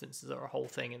coincidences are a whole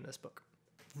thing in this book.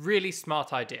 Really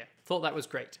smart idea. Thought that was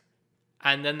great.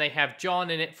 And then they have John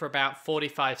in it for about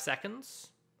 45 seconds,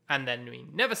 and then we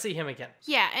never see him again.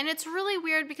 Yeah, and it's really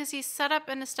weird because he's set up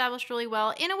and established really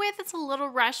well in a way that's a little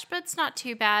rushed, but it's not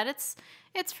too bad.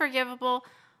 It's forgivable.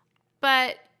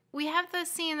 But we have the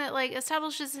scene that, like,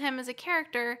 establishes him as a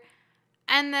character,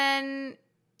 and then...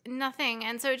 nothing.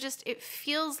 And so it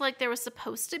feels like there was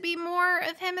supposed to be more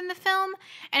of him in the film,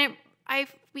 and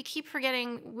we keep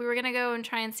forgetting we were gonna go and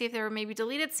try and see if there were maybe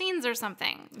deleted scenes or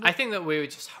something. I think that we were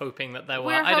just hoping that there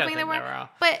were. I don't think there are.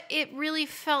 But it really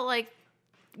felt like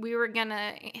we were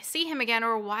gonna see him again,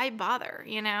 or why bother,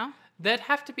 you know? There'd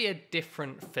have to be a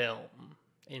different film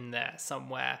in there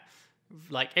somewhere.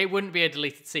 Like, it wouldn't be a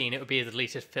deleted scene, it would be a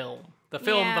deleted film. The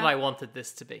film that I wanted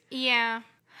this to be. Yeah.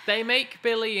 They make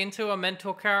Billy into a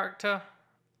mentor character,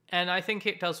 and I think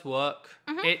it does work.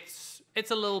 It's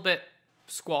a little bit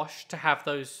squashed to have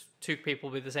those two people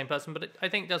be the same person, but I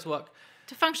think it does work.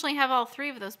 To functionally have all three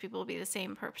of those people be the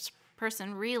same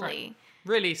person, really. Right.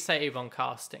 Really save on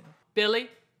casting. Billy,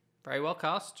 very well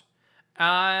cast.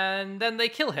 And then they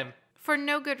kill him. For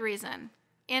no good reason.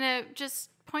 In a just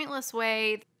pointless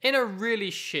way. In a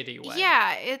really shitty way.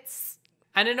 Yeah,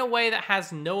 and in a way that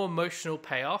has no emotional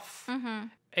payoff.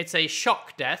 It's a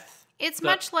shock death. It's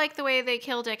much like the way they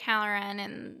kill Dick Halloran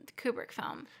in the Kubrick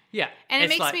film. Yeah. And it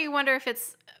makes me wonder if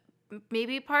it's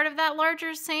maybe part of that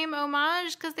larger same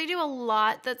homage, because they do a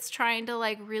lot that's trying to,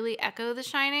 like, really echo The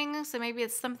Shining, so maybe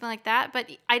it's something like that. But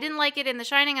I didn't like it in The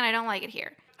Shining, and I don't like it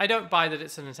here. I don't buy that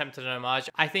it's an attempt at an homage.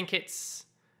 I think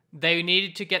they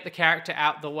needed to get the character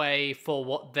out the way for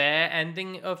what their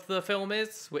ending of the film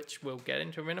is, which we'll get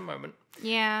into in a moment.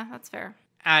 Yeah, that's fair.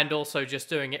 And also just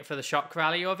doing it for the shock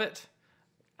value of it.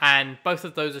 And both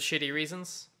of those are shitty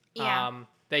reasons. Yeah.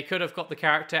 They could have got the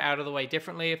character out of the way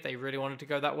differently if they really wanted to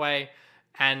go that way.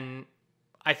 And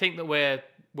I think that we're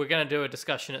going to do a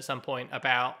discussion at some point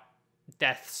about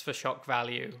deaths for shock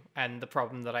value and the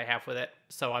problem that I have with it.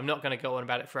 So I'm not going to go on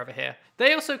about it forever here.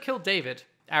 They also killed David,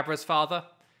 Abra's father.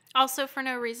 Also for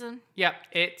no reason. Yeah,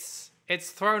 it's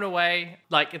thrown away.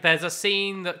 Like, there's a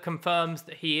scene that confirms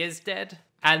that he is dead.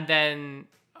 And then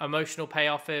emotional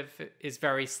payoff is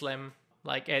very slim.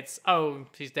 Like,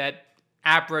 she's dead.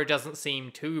 Abra doesn't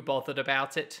seem too bothered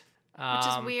about it. Which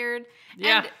is weird.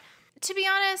 Yeah. And to be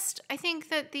honest, I think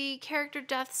that the character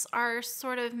deaths are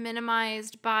sort of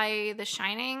minimized by The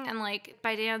Shining and, like,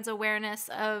 by Dan's awareness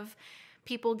of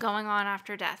people going on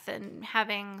after death and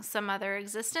having some other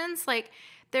existence. Like,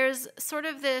 there's sort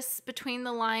of this between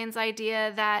the lines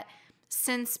idea that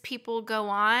since people go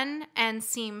on and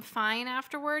seem fine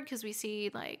afterward, because we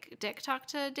see, like, Dick talk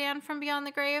to Dan from beyond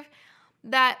the grave,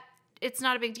 that it's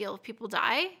not a big deal if people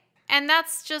die. And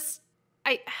that's just,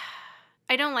 I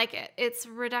don't like it. It's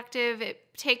reductive.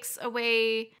 It takes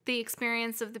away the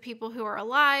experience of the people who are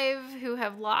alive, who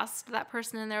have lost that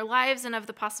person in their lives, and of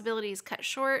the possibilities cut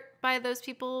short by those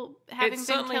people having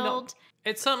been killed.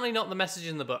 It's certainly not the message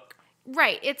in the book.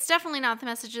 Right. It's definitely not the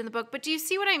message in the book. But do you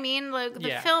see what I mean? Like,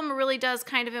 the film really does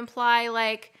kind of imply,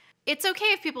 like, it's okay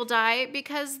if people die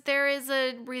because there is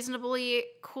a reasonably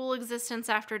cool existence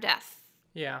after death.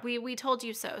 Yeah. We told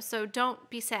you so. So don't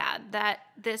be sad that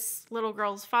this little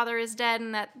girl's father is dead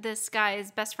and that this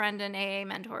guy's best friend and AA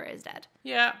mentor is dead.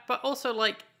 Yeah, but also,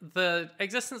 like, the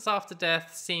existence after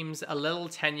death seems a little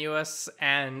tenuous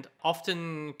and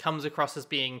often comes across as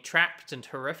being trapped and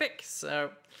horrific,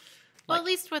 so... Well, at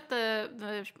least with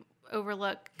the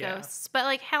Overlook Yeah. ghosts. But,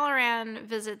 like, Halloran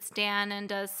visits Dan and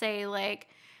does say, like,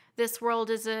 this world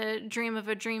is a dream of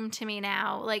a dream to me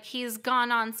now. Like, he's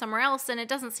gone on somewhere else, and it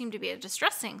doesn't seem to be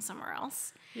distressing somewhere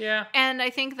else. Yeah. And I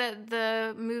think that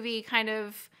the movie kind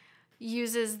of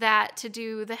uses that to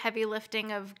do the heavy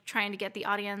lifting of trying to get the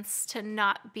audience to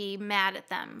not be mad at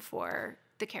them for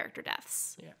the character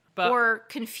deaths. Yeah. But Or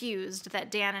confused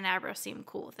that Dan and Abra seem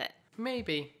cool with it.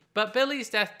 maybe. But Billy's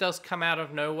death does come out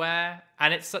of nowhere,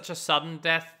 and it's such a sudden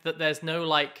death that there's no,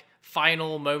 like,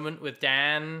 final moment with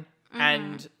Dan.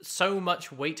 And so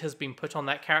much weight has been put on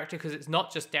that character because it's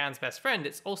not just Dan's best friend,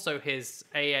 it's also his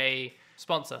AA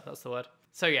sponsor. That's the word.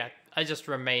 So yeah, I just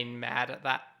remain mad at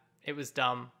that. It was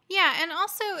dumb. Yeah, and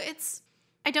also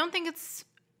I don't think it's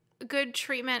good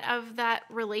treatment of that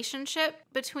relationship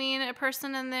between a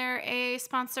person and their AA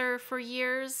sponsor for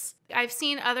years. I've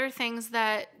seen other things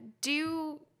that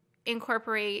do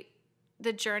incorporate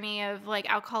the journey of, like,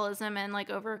 alcoholism and, like,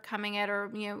 overcoming it, or,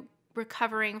 you know,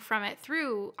 recovering from it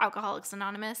through Alcoholics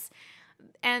Anonymous,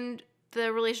 and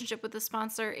the relationship with the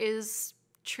sponsor is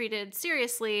treated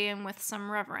seriously and with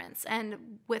some reverence and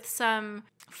with some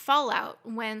fallout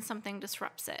when something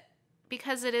disrupts it,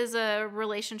 because it is a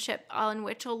relationship on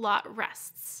which a lot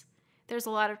rests. There's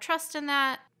a lot of trust in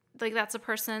that. Like, that's a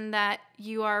person that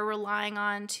you are relying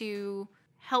on to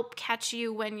help catch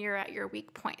you when you're at your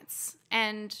weak points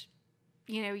and,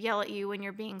 you know, yell at you when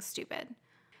you're being stupid.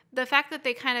 The fact that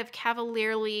they kind of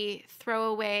cavalierly throw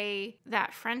away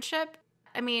that friendship,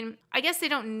 I mean, I guess they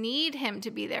don't need him to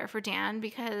be there for Dan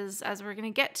because, as we're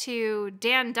going to get to,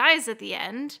 Dan dies at the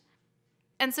end.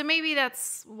 And so maybe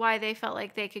that's why they felt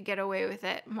like they could get away with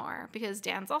it more, because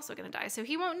Dan's also going to die, so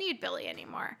he won't need Billy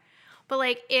anymore. But,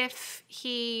 like, if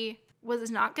he was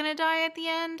not going to die at the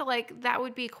end, like, that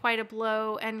would be quite a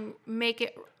blow and make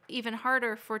it even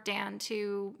harder for Dan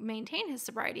to maintain his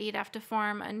sobriety. He'd have to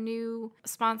form a new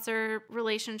sponsor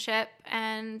relationship,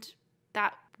 and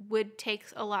that would take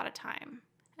a lot of time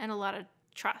and a lot of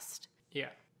trust. Yeah.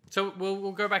 So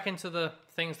we'll go back into the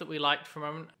things that we liked for a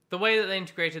moment. The way that they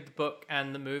integrated the book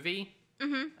and the movie,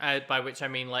 by which I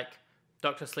mean, like,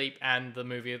 Doctor Sleep and the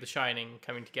movie of The Shining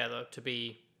coming together to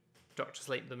be Doctor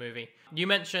Sleep, the movie. You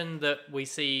mentioned that we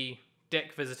see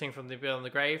Dick visiting from the beyond the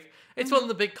grave. It's one of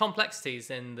the big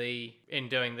complexities in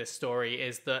doing this story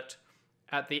is that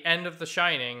at the end of The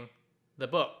Shining, the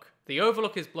book, the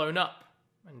Overlook is blown up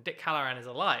and Dick Halloran is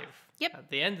alive. Yep. At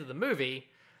the end of the movie,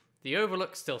 the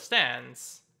Overlook still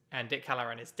stands and Dick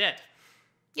Halloran is dead.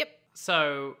 Yep.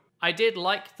 So I did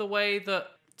like the way that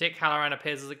Dick Halloran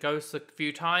appears as a ghost a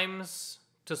few times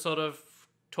to sort of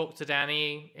talk to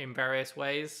Danny in various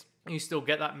ways. You still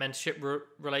get that mentorship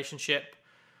relationship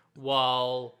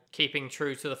while keeping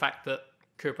true to the fact that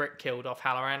Kubrick killed off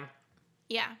Halloran.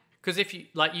 Yeah. Because if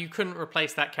you couldn't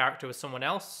replace that character with someone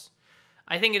else.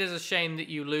 I think it is a shame that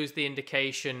you lose the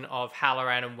indication of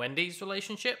Halloran and Wendy's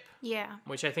relationship. Yeah.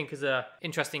 Which I think is a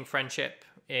interesting friendship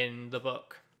in the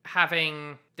book.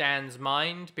 Having Dan's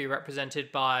mind be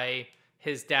represented by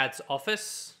his dad's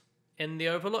office in the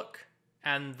Overlook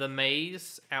and the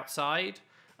maze outside,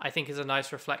 I think is a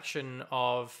nice reflection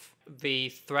of the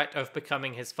threat of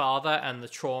becoming his father and the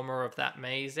trauma of that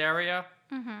maze area,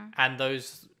 and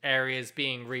those areas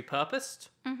being repurposed.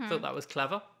 I thought that was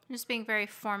clever. Just being very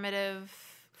formative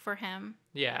for him.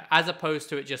 Yeah, as opposed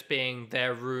to it just being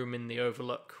their room in the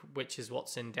Overlook, which is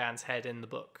what's in Dan's head in the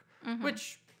book,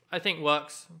 which I think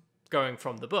works going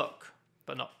from the book,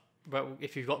 but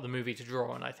if you've got the movie to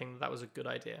draw on, I think that was a good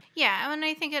idea. Yeah, and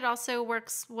I think it also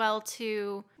works well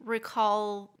to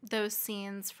recall those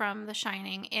scenes from The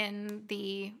Shining in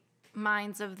the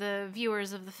minds of the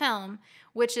viewers of the film,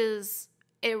 which is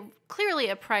clearly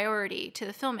a priority to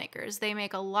the filmmakers. They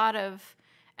make a lot of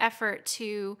effort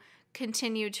to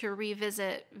continue to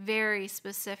revisit very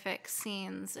specific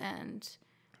scenes and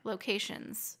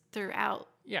locations throughout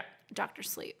Dr.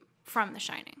 Sleep from The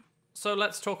Shining. So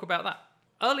let's talk about that.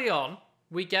 Early on,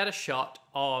 we get a shot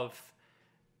of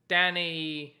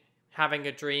Danny having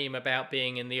a dream about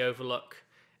being in the Overlook,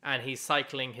 and he's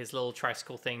cycling his little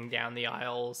tricycle thing down the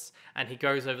aisles, and he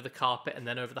goes over the carpet and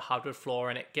then over the hardwood floor,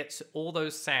 and it gets all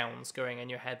those sounds going in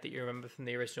your head that you remember from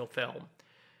the original film.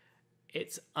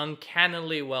 It's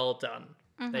uncannily well done.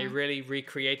 They really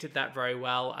recreated that very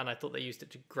well, and I thought they used it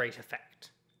to great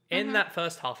effect in that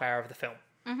first half hour of the film.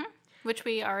 Which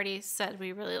we already said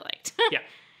we really liked. Yeah.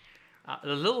 A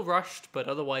little rushed, but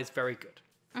otherwise very good.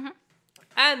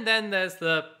 And then there's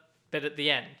the bit at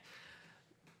the end.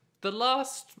 The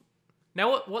last...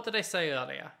 Now, what did I say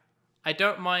earlier? I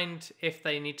don't mind if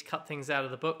they need to cut things out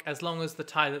of the book, as long as the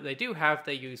time that they do have,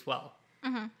 they use well.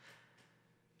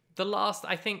 The last,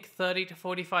 I think, 30 to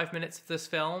 45 minutes of this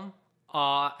film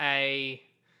are a...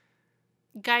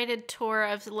 guided tour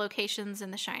of the locations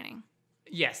in The Shining.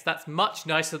 Yes, that's much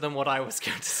nicer than what I was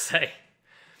going to say.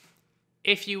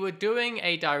 If you were doing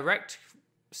a direct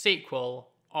sequel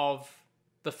of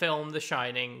the film The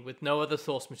Shining with no other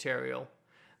source material,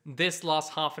 this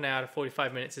last half an hour to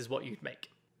 45 minutes is what you'd make.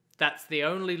 That's the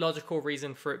only logical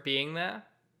reason for it being there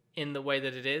in the way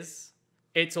that it is.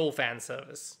 It's all fan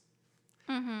service.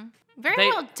 Very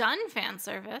well done fan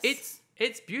service.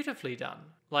 It's beautifully done.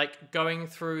 Like, going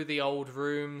through the old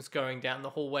rooms, going down the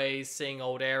hallways, seeing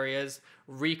old areas,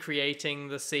 recreating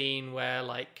the scene where,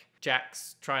 like,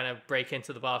 Jack's trying to break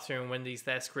into the bathroom, Wendy's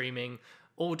there screaming.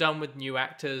 All done with new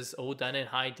actors, all done in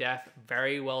high def.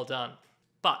 Very well done.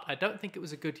 But I don't think it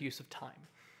was a good use of time.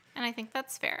 And I think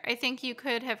that's fair. I think you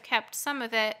could have kept some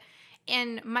of it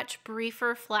in much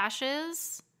briefer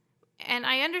flashes. And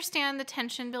I understand the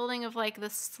tension building of, like, the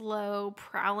slow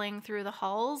prowling through the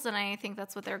halls, and I think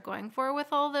that's what they're going for with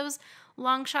all those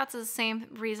long shots. Is the same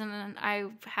reason I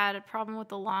had a problem with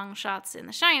the long shots in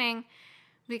The Shining,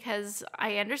 because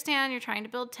I understand you're trying to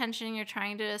build tension, you're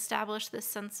trying to establish this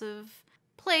sense of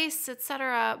place,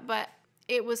 etc., but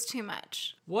it was too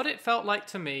much. What it felt like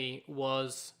to me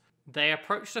was they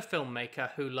approached a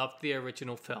filmmaker who loved the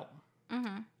original film.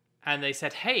 And they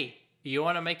said, hey, you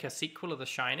want to make a sequel of The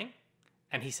Shining?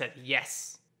 And he said,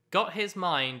 yes. Got his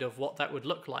mind of what that would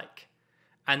look like.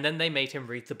 And then they made him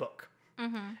read the book.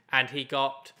 And he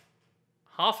got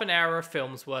half an hour of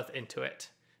film's worth into it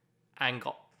and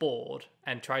got bored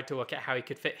and tried to work out how he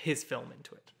could fit his film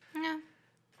into it. Yeah.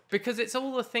 Because it's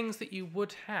all the things that you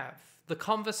would have. The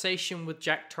conversation with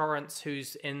Jack Torrance,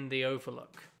 who's in the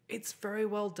Overlook. It's very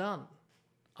well done.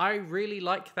 I really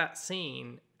like that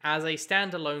scene as a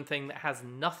standalone thing that has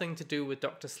nothing to do with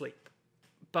Dr. Sleep.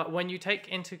 But when you take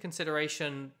into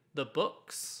consideration the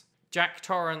books, Jack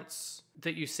Torrance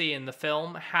that you see in the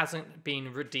film hasn't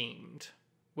been redeemed,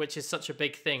 which is such a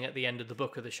big thing at the end of the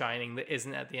book of The Shining that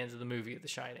isn't at the end of the movie of The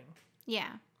Shining. Yeah.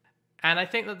 And I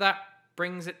think that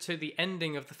brings it to the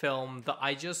ending of the film that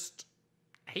I just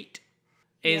hate,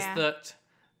 is that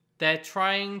they're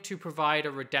trying to provide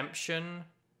a redemption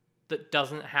that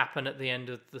doesn't happen at the end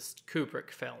of the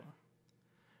Kubrick film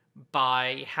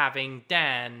by having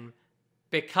Dan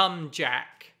become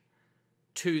Jack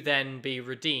to then be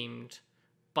redeemed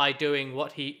by doing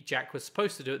what Jack was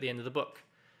supposed to do at the end of the book.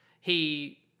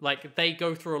 They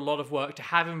go through a lot of work to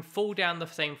have him fall down the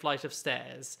same flight of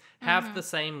stairs, have the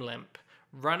same limp,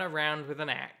 run around with an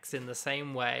axe in the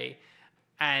same way,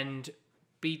 and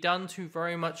be done to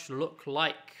very much look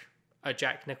like a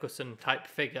Jack Nicholson type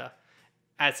figure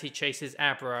as he chases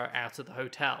Abra out of the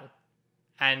hotel.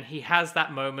 And he has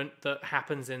that moment that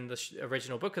happens in the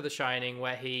original book of The Shining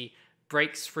where he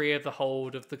breaks free of the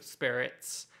hold of the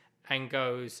spirits and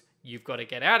goes, you've got to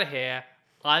get out of here.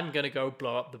 I'm going to go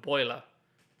blow up the boiler.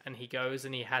 And he goes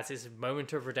and he has his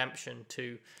moment of redemption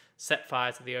to set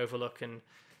fire to the Overlook and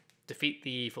defeat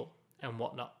the evil and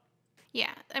whatnot.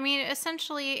 Yeah. I mean,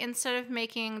 essentially, instead of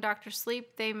making Dr.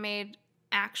 Sleep, they made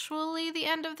actually the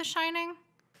end of The Shining.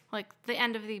 Like, the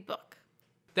end of the book.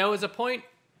 There was a point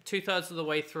 2/3 of the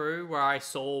way through where I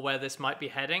saw where this might be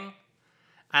heading.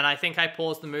 And I think I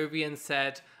paused the movie and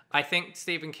said, I think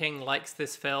Stephen King likes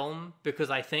this film because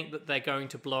I think that they're going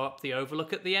to blow up the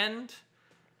Overlook at the end.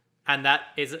 And that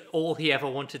is all he ever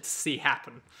wanted to see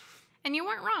happen. And you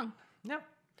weren't wrong. No.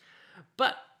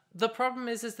 But the problem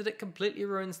is that it completely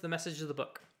ruins the message of the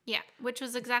book. Yeah, which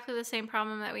was exactly the same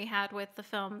problem that we had with the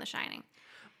film The Shining.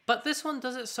 But this one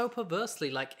does it so perversely,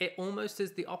 like it almost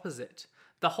is the opposite.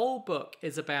 The whole book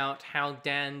is about how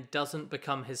Dan doesn't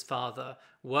become his father,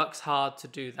 works hard to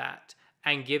do that,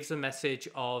 and gives a message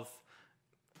of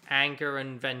anger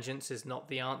and vengeance is not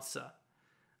the answer.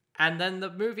 And then the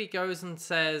movie goes and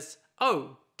says,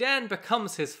 oh, Dan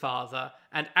becomes his father,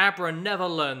 and Abra never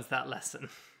learns that lesson.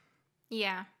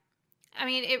 Yeah. I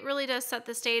mean, it really does set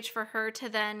the stage for her to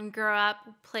then grow up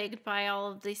plagued by all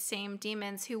of these same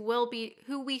demons who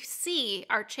we see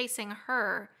are chasing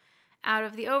her out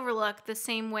of the Overlook the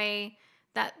same way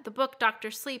that the book Dr.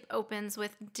 Sleep opens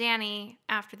with Danny,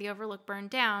 after the Overlook burned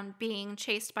down, being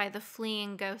chased by the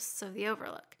fleeing ghosts of the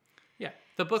Overlook. Yeah,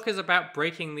 the book is about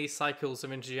breaking these cycles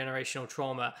of intergenerational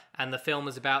trauma, and the film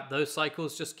is about those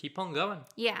cycles just keep on going.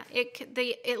 Yeah,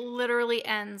 it literally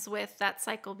ends with that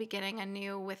cycle beginning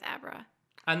anew with Abra.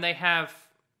 And they have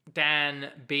Dan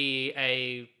be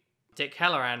a Dick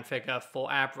Halloran figure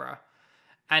for Abra,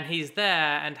 and he's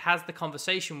there and has the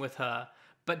conversation with her,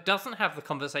 but doesn't have the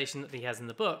conversation that he has in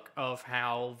the book of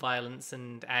how violence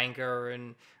and anger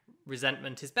and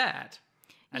resentment is bad,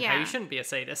 and how you shouldn't be a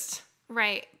sadist.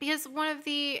 Right, because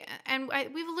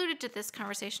we've alluded to this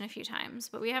conversation a few times,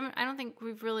 but I don't think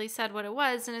we've really said what it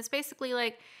was, and it's basically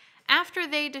like, after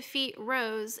they defeat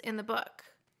Rose in the book,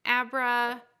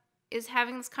 Abra is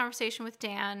having this conversation with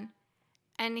Dan,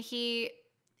 and he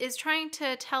is trying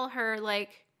to tell her,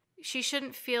 like, she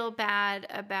shouldn't feel bad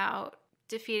about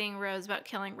defeating Rose, about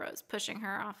killing Rose, pushing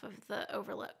her off of the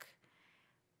Overlook.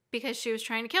 Because she was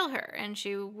trying to kill her, and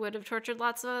she would have tortured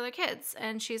lots of other kids.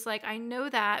 And she's like, I know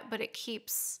that, but it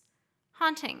keeps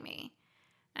haunting me.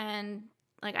 And,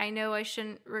 like, I know I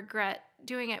shouldn't regret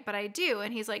doing it, but I do.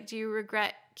 And he's like, do you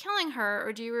regret killing her,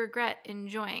 or do you regret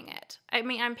enjoying it? I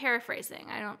mean, I'm paraphrasing.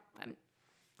 I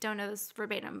don't know this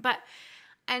verbatim.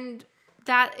 And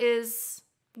that is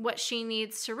what she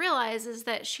needs to realize, is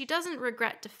that she doesn't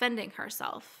regret defending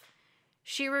herself.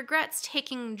 She regrets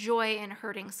taking joy in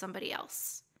hurting somebody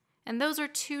else. And those are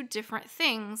two different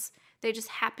things. They just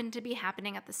happen to be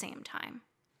happening at the same time.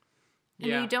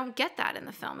 And you don't get that in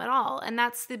the film at all. And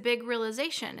that's the big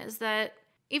realization, is that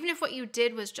even if what you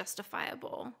did was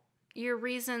justifiable, your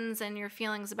reasons and your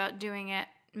feelings about doing it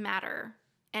matter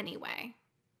anyway.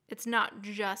 It's not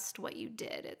just what you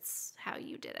did, it's how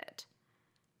you did it.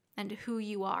 And who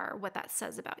you are, what that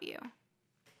says about you,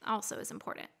 also is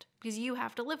important. Because you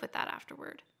have to live with that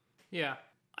afterward. Yeah.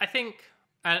 I think...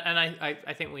 And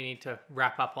I think we need to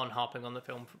wrap up on harping on the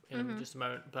film in just a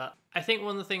moment. But I think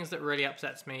one of the things that really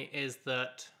upsets me is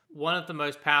that one of the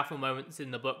most powerful moments in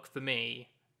the book for me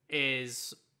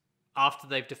is after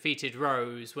they've defeated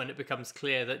Rose, when it becomes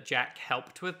clear that Jack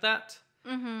helped with that.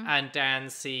 Mm-hmm. And Dan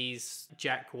sees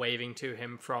Jack waving to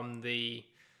him from the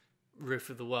roof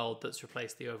of the world that's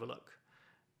replaced the Overlook.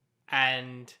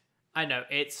 And I know,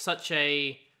 it's such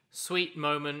a sweet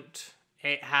moment.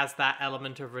 It has that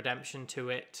element of redemption to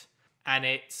it, and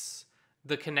it's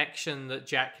the connection that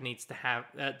Jack needs to have,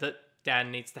 that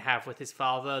Dan needs to have with his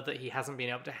father, that he hasn't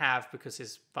been able to have because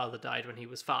his father died when he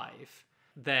was 5.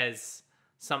 There's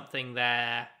something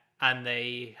there, and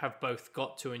they have both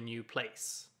got to a new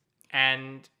place.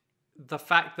 And the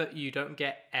fact that you don't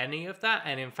get any of that,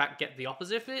 and in fact get the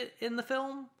opposite of it in the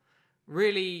film,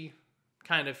 really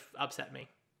kind of upset me.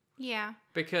 Yeah.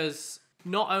 Because...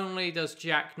 not only does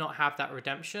Jack not have that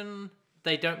redemption,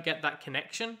 they don't get that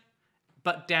connection,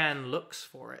 but Dan looks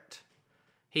for it.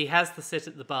 He has to sit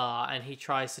at the bar, and he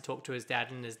tries to talk to his dad,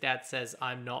 and his dad says,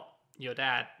 I'm not your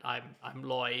dad, I'm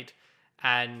Lloyd,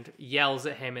 and yells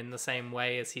at him in the same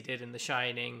way as he did in The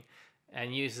Shining,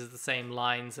 and uses the same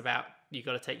lines about, you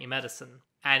got to take your medicine.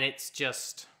 And it's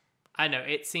just, I know,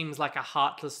 it seems like a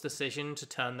heartless decision to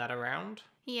turn that around.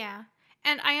 Yeah.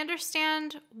 And I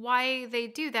understand why they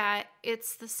do that.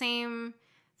 It's the same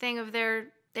thing of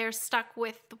they're stuck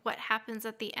with what happens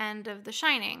at the end of The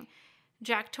Shining.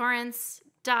 Jack Torrance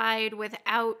died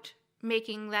without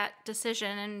making that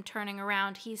decision and turning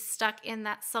around. He's stuck in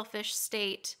that selfish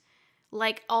state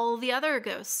like all the other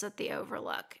ghosts at the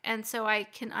Overlook. And so I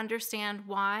can understand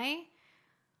why.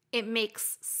 It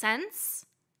makes sense.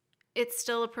 It's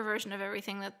still a perversion of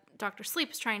everything that Dr.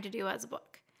 Sleep is trying to do as a book.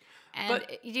 And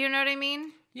do you know what I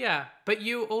mean? Yeah, but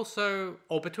you also,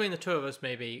 or between the two of us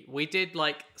maybe, we did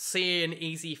like see an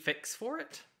easy fix for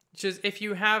it. Which is, if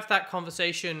you have that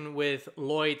conversation with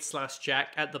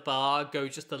Lloyd/Jack at the bar, go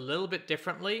just a little bit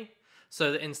differently,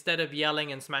 so that instead of yelling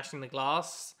and smashing the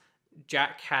glass,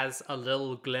 Jack has a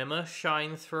little glimmer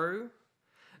shine through,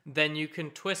 then you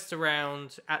can twist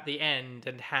around at the end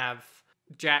and have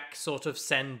Jack sort of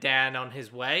send Dan on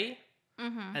his way.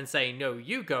 Mm-hmm. And say, no,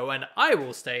 you go, and I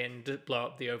will stay and blow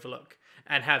up the Overlook.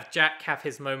 And have Jack have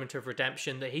his moment of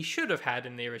redemption that he should have had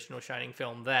in the original Shining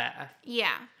film there.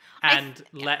 Yeah. And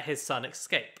let his son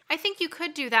escape. I think you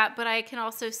could do that, but I can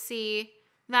also see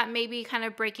that maybe kind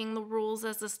of breaking the rules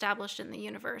as established in the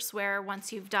universe, where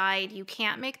once you've died, you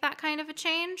can't make that kind of a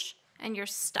change, and you're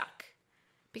stuck.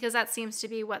 Because that seems to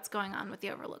be what's going on with the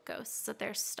Overlook ghosts, that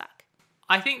they're stuck.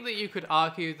 I think that you could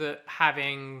argue that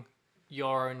having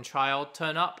your own child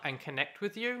turn up and connect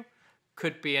with you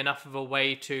could be enough of a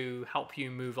way to help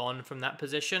you move on from that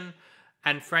position.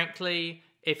 And frankly,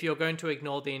 if you're going to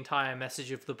ignore the entire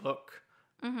message of the book,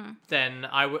 then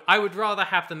I would rather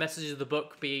have the message of the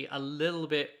book be a little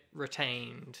bit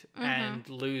retained and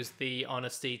lose the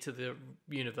honesty to the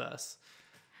universe.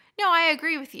 No, I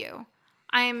agree with you.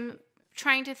 I'm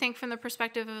trying to think from the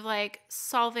perspective of like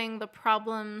solving the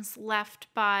problems left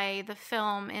by the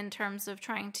film in terms of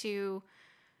trying to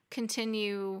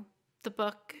continue the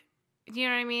book. You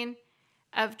know what I mean?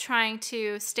 Of trying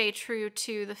to stay true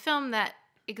to the film that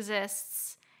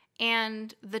exists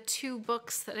and the two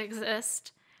books that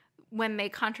exist when they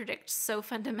contradict so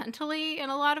fundamentally in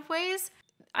a lot of ways.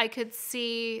 I could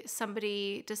see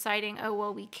somebody deciding, oh,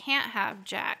 well, we can't have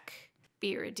Jack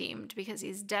be redeemed because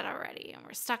he's dead already and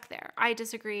we're stuck there. I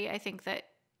disagree. I think that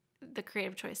the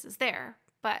creative choice is there,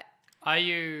 but... Are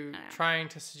you trying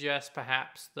to suggest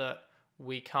perhaps that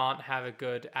we can't have a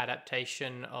good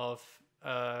adaptation of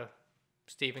a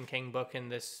Stephen King book in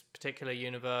this particular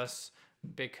universe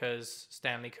because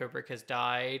Stanley Kubrick has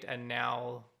died and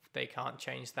now they can't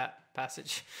change that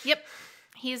passage? Yep.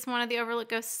 He's one of the Overlook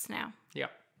ghosts now.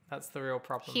 Yep. That's the real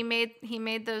problem. He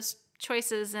made those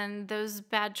choices, and those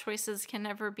bad choices can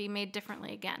never be made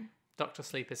differently again. Dr.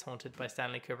 Sleep is haunted by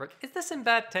Stanley Kubrick. Is this in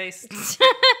bad taste?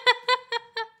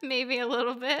 Maybe a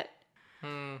little bit.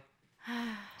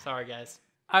 Sorry, guys.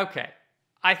 Okay.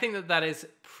 I think that is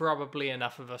probably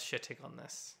enough of us shitting on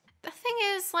this. The thing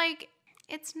is, like,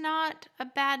 it's not a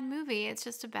bad movie. It's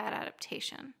just a bad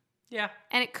adaptation. Yeah.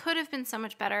 And it could have been so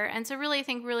much better. And so I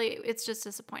think it's just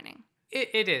disappointing.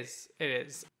 It is.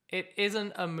 It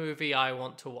isn't a movie I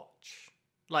want to watch.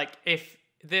 Like, if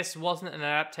this wasn't an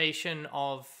adaptation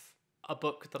of a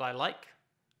book that I like,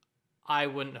 I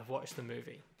wouldn't have watched the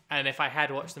movie. And if I had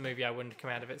watched the movie, I wouldn't have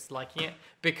come out of it liking it,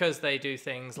 because they do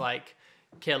things like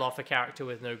kill off a character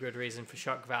with no good reason for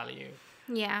shock value.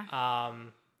 Yeah.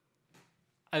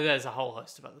 And there's a whole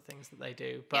host of other things that they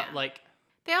do. But, like...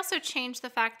 They also changed the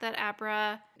fact that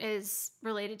Abra is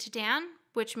related to Dan,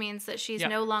 which means that she's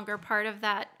no longer part of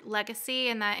that legacy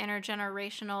and that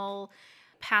intergenerational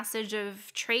passage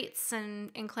of traits and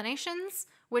inclinations,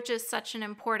 which is such an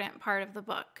important part of the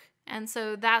book. And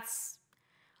so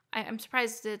I'm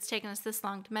surprised it's taken us this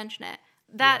long to mention it.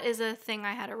 That is a thing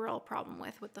I had a real problem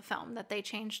with the film, that they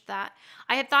changed that.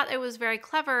 I had thought it was very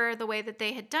clever the way that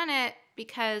they had done it,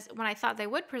 because when I thought they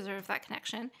would preserve that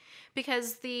connection,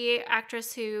 because the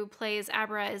actress who plays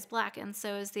Abra is black, and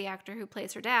so is the actor who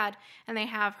plays her dad, and they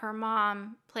have her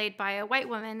mom played by a white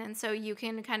woman, and so you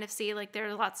can kind of see, like, there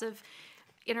are lots of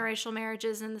interracial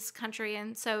marriages in this country,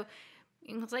 and so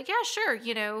it was like, yeah, sure,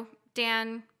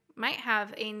 Dan might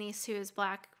have a niece who is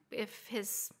black if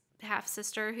his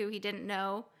half-sister, who he didn't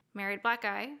know, married black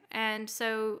guy. And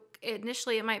so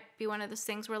initially it might be one of those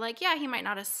things where, like, yeah, he might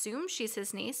not assume she's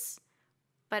his niece,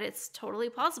 but it's totally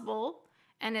plausible.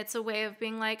 And it's a way of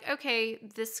being like, okay,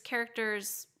 this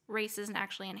character's race isn't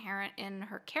actually inherent in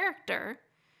her character.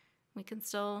 We can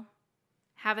still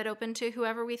have it open to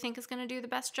whoever we think is going to do the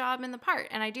best job in the part.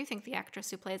 And I do think the actress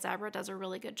who plays Abra does a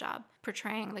really good job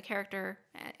portraying the character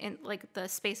in, like, the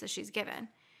spaces she's given.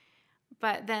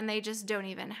 But then they just don't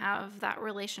even have that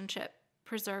relationship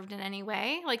preserved in any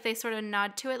way. Like, they sort of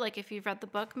nod to it. Like, if you've read the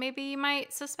book, maybe you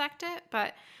might suspect it.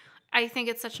 But I think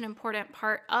it's such an important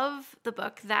part of the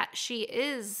book that she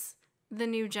is the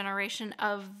new generation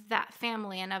of that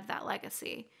family and of that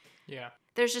legacy. Yeah.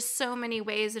 There's just so many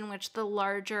ways in which the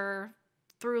larger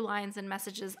through lines and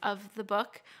messages of the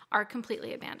book are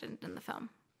completely abandoned in the film.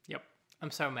 Yep.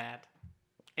 I'm so mad.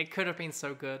 It could have been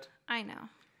so good. I know.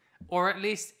 Or at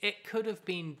least it could have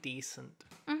been decent.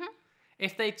 Mm-hmm.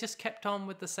 If they just kept on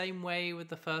with the same way with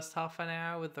the first half an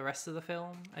hour with the rest of the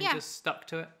film and just stuck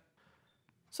to it.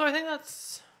 So I think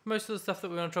that's most of the stuff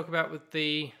that we want to talk about with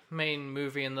the main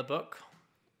movie and the book.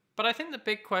 But I think the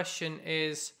big question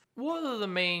is, what are the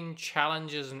main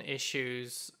challenges and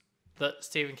issues that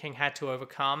Stephen King had to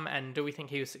overcome, and do we think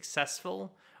he was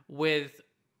successful with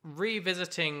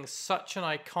revisiting such an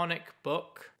iconic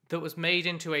book that was made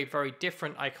into a very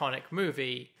different iconic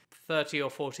movie 30 or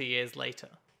 40 years later?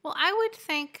 Well, I would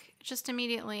think just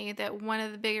immediately that one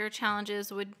of the bigger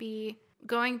challenges would be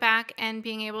going back and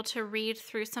being able to read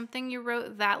through something you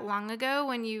wrote that long ago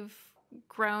when you've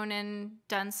grown and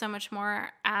done so much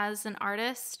more as an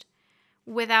artist,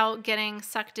 without getting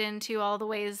sucked into all the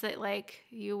ways that, like,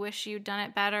 you wish you'd done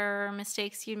it better or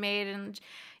mistakes you made, and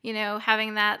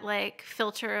having that, like,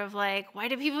 filter of, like, why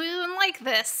do people even like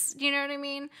this? You know what I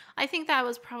mean? I think that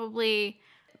was probably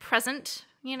present,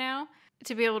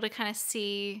 to be able to kind of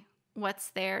see what's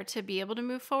there, to be able to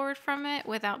move forward from it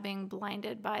without being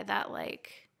blinded by that,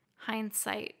 like,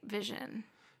 hindsight vision.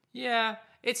 Yeah,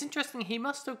 it's interesting. He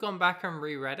must have gone back and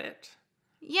reread it.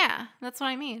 Yeah, that's what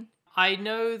I mean. I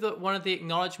know that one of the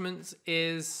acknowledgements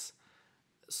is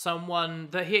someone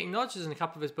that he acknowledges in a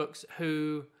couple of his books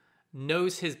who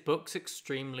knows his books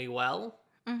extremely well.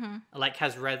 Like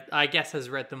has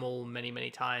read them all many, many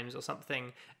times or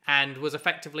something, and was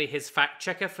effectively his fact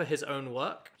checker for his own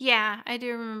work. Yeah, I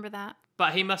do remember that.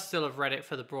 But he must still have read it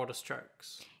for the broader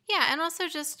strokes. Yeah, and also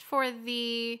just for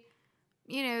the,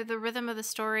 the rhythm of the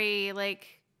story,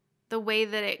 like the way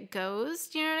that it goes.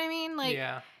 Do you know what I mean? Like,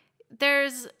 Yeah.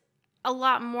 there's a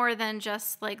lot more than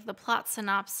just like the plot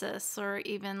synopsis or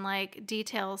even like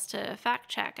details to fact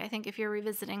check. I think if you're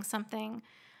revisiting something,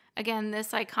 again,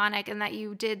 this iconic and that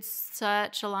you did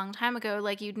such a long time ago,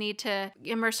 like you'd need to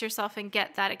immerse yourself and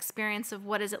get that experience of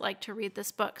what is it like to read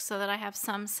this book so that I have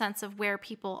some sense of where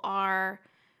people are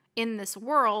in this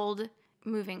world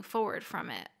moving forward from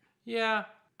it. Yeah.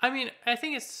 I mean, I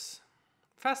think it's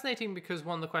fascinating because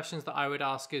one of the questions that I would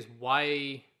ask is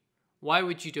why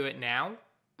would you do it now?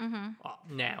 Well,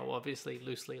 now, obviously,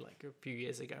 loosely, like a few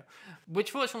years ago. Which,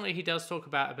 fortunately, he does talk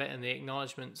about a bit in the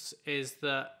acknowledgements, is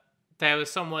that there was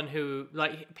someone who,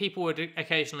 like, people would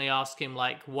occasionally ask him,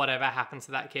 like, whatever happened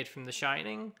to that kid from The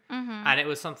Shining? And it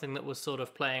was something that was sort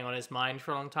of playing on his mind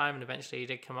for a long time, and eventually he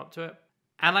did come up to it.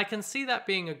 And I can see that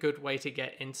being a good way to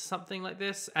get into something like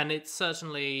this, and it's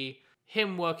certainly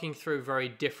him working through very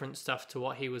different stuff to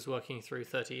what he was working through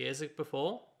 30 years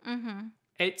before.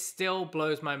 It still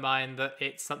blows my mind that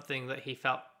it's something that he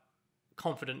felt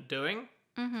confident doing.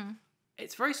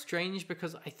 It's very strange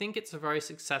because I think it's a very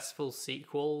successful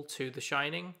sequel to The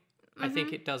Shining. I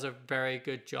think it does a very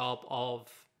good job of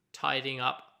tidying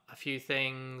up a few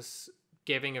things,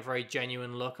 giving a very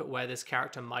genuine look at where this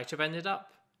character might have ended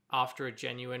up after a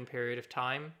genuine period of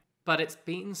time. But it's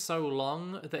been so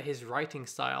long that his writing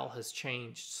style has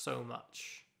changed so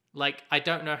much. Like, I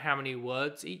don't know how many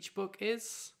words each book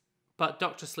is, but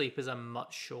Doctor Sleep is a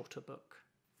much shorter book.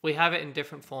 We have it in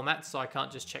different formats, so I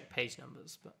can't just check page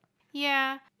numbers. But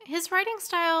yeah, his writing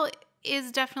style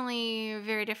is definitely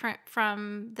very different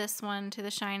from this one to The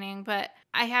Shining, but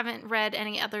I haven't read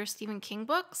any other Stephen King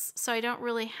books, so I don't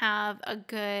really have a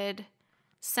good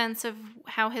sense of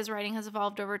how his writing has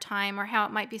evolved over time or how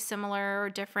it might be similar or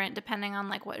different depending on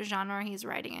like what genre he's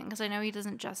writing in, because I know he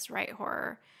doesn't just write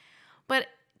horror. But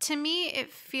to me,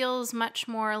 it feels much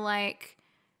more like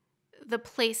the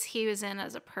place he was in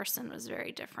as a person was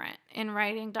very different in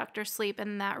writing Dr. Sleep,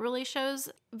 and that really shows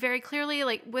very clearly.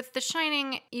 Like with The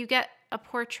Shining, you get a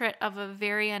portrait of a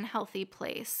very unhealthy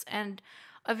place and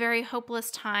a very hopeless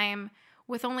time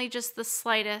with only just the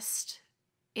slightest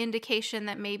indication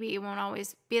that maybe it won't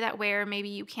always be that way, or maybe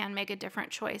you can make a different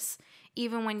choice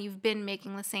even when you've been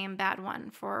making the same bad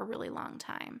one for a really long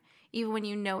time, even when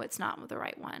you know it's not the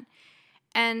right one.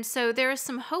 And so there is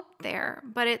some hope there,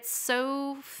 but it's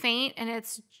so faint and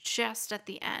it's just at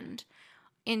the end.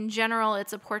 In general,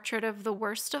 it's a portrait of the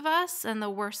worst of us and the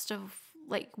worst of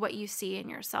like what you see in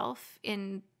yourself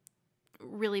in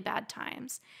really bad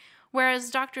times.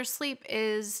 Whereas Dr. Sleep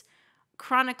is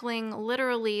chronicling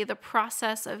literally the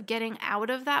process of getting out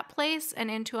of that place and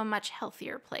into a much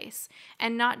healthier place.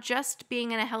 And not just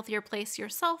being in a healthier place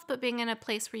yourself, but being in a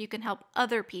place where you can help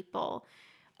other people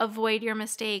avoid your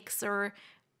mistakes or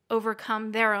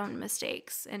overcome their own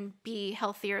mistakes and be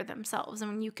healthier themselves.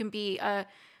 And you can be a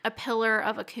pillar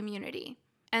of a community.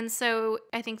 And so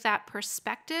I think that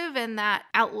perspective and that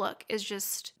outlook is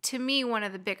just, to me, one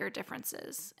of the bigger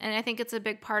differences. And I think it's a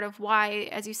big part of why,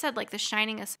 as you said, like The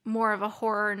Shining is more of a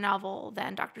horror novel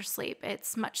than Dr. Sleep.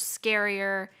 It's much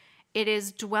scarier. It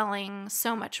is dwelling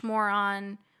so much more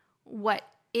on what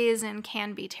is and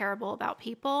can be terrible about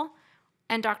people.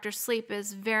 And Dr. Sleep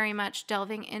is very much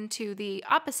delving into the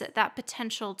opposite, that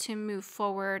potential to move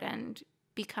forward and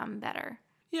become better.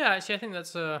 yeah, actually, I think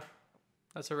that's a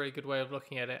really good way of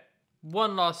looking at it.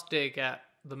 One last dig at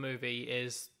the movie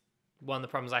is one of the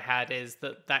problems I had is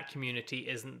that community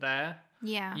isn't there.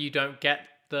 Yeah. You don't get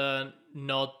the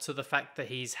nod to the fact that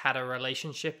he's had a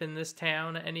relationship in this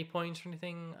town at any point or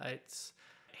anything. It's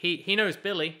he knows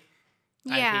Billy.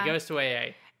 Yeah. And he goes to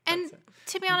AA. And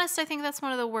to be honest, I think that's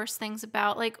one of the worst things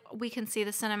about, like, we can see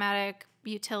the cinematic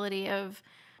utility of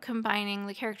combining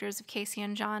the characters of Casey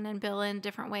and John and Bill in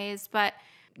different ways, but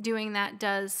doing that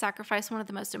does sacrifice one of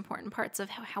the most important parts of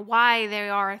why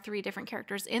there are three different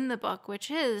characters in the book, which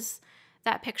is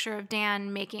that picture of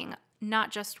Dan making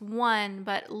not just one,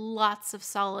 but lots of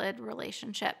solid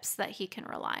relationships that he can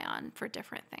rely on for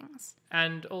different things.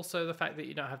 And also the fact that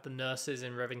you don't have the nurses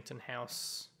in Revington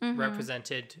House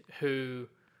represented who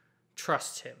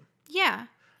trust him. Yeah,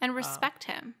 and respect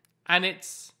him. And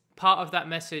it's part of that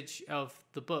message of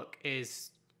the book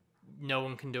is no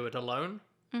one can do it alone.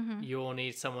 You all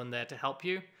need someone there to help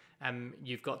you, and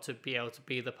you've got to be able to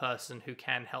be the person who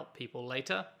can help people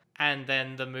later. And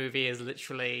then the movie is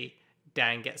literally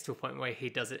Dan gets to a point where he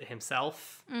does it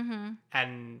himself, Mm-hmm.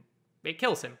 and it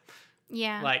kills him.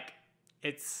 Yeah. Like,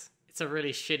 it's a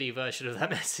really shitty version of that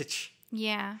message.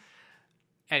 Yeah.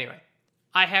 Anyway,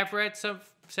 I have read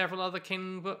several other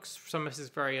King books, some of his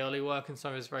very early work and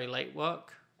some of his very late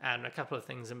work, and a couple of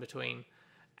things in between.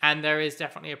 And there is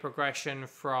definitely a progression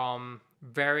from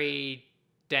very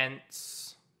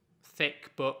dense,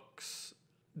 thick books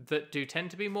that do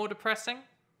tend to be more depressing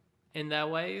in their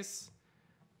ways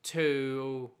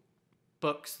to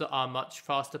books that are much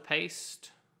faster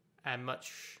paced and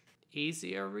much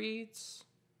easier reads,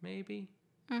 maybe.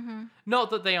 Mm-hmm. Not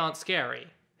that they aren't scary.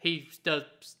 He does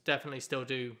definitely still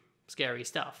do scary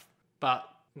stuff, but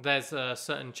there's a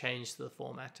certain change to the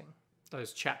formatting.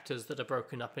 Those chapters that are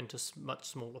broken up into much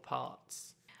smaller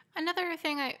parts. Another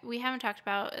thing we haven't talked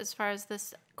about as far as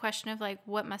this question of like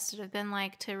what must it have been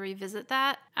like to revisit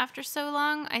that after so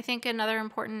long, I think another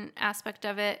important aspect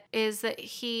of it is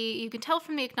that you can tell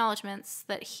from the acknowledgments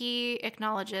that he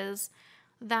acknowledges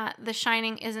that The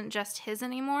Shining isn't just his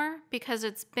anymore because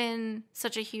it's been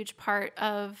such a huge part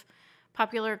of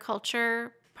popular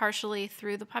culture, partially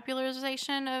through the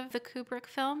popularization of the Kubrick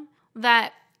film,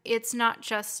 that it's not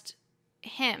just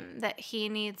him that he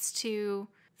needs to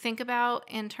think about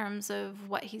in terms of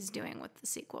what he's doing with the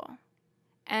sequel.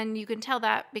 And you can tell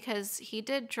that because he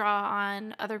did draw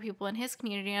on other people in his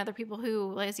community and other people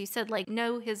who, as you said, like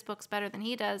know his books better than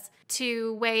he does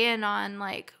to weigh in on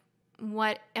like,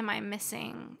 what am I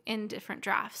missing in different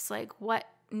drafts? Like what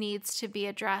needs to be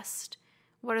addressed?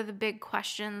 What are the big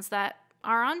questions that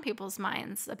are on people's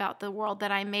minds about the world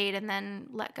that I made and then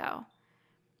let go?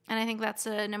 And I think that's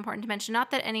an important dimension.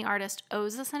 Not that any artist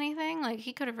owes us anything. Like,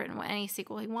 he could have written any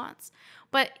sequel he wants.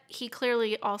 But he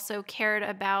clearly also cared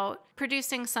about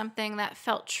producing something that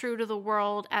felt true to the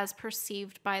world as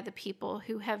perceived by the people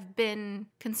who have been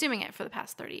consuming it for the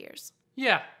past 30 years.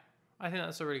 Yeah, I think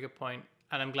that's a really good point.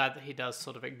 And I'm glad that he does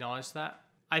sort of acknowledge that.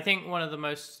 I think one of the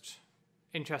most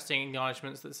interesting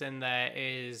acknowledgements that's in there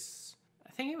is,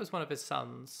 I think it was one of his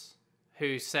sons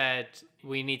who said,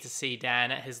 we need to see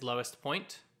Dan at his lowest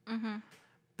point. Mm-hmm.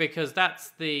 Because that's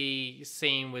the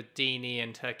scene with Deanie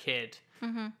and her kid.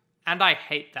 Mm-hmm. And I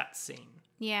hate that scene.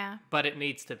 Yeah. But it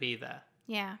needs to be there.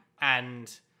 Yeah.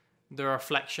 And the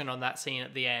reflection on that scene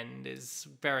at the end is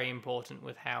very important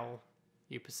with how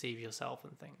you perceive yourself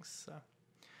and things. So,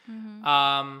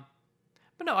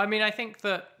 but no, I mean, I think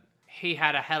that he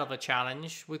had a hell of a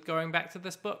challenge with going back to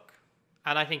this book.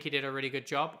 And I think he did a really good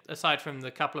job, aside from the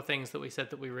couple of things that we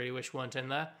said that we really wish weren't in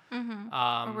there.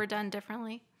 Mm-hmm. Or were done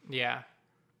differently. Yeah.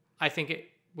 I think it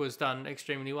was done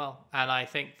extremely well. And I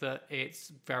think that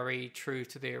it's very true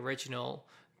to the original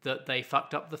that they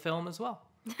fucked up the film as well.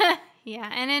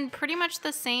 Yeah, and in pretty much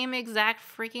the same exact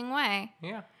freaking way.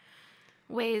 Yeah.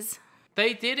 Ways.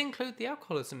 They did include the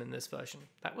alcoholism in this version.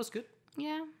 That was good.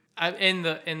 Yeah. In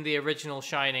the original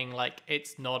Shining, like,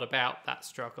 it's not about that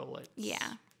struggle. It's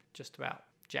just about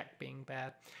Jack being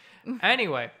bad.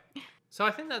 Anyway, so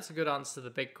I think that's a good answer to the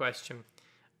big question.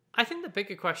 I think the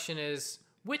bigger question is,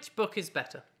 which book is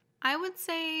better? I would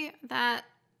say that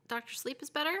Dr. Sleep is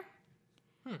better.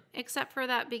 Except for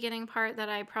that beginning part that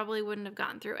I probably wouldn't have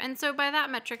gotten through. And so by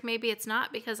that metric, maybe it's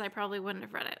not because I probably wouldn't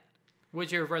have read it.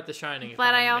 Would you have read The Shining?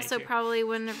 But I also probably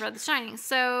wouldn't have read The Shining.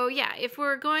 So yeah, if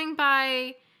we're going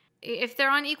by, if they're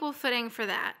on equal footing for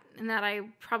that, and that I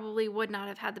probably would not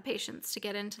have had the patience to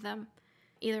get into them,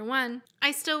 either one,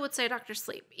 I still would say Dr.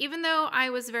 Sleep. Even though I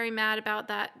was very mad about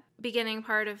that beginning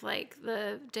part of like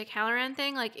the Dick Halloran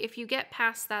thing, like if you get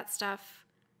past that stuff,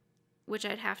 which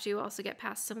I'd have to also get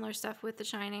past similar stuff with The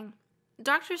Shining,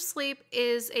 Dr. Sleep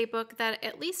is a book that,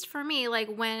 at least for me, like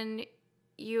when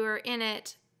you're in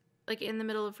it, like in the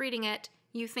middle of reading it,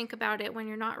 you think about it when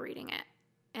you're not reading it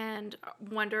and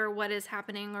wonder what is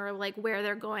happening or like where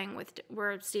they're going with,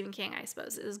 where Stephen King, I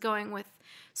suppose, is going with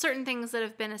certain things that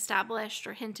have been established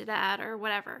or hinted at or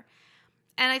whatever.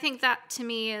 And I think that, to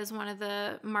me, is one of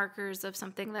the markers of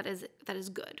something that is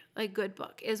good. A good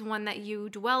book is one that you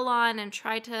dwell on and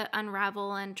try to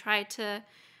unravel and try to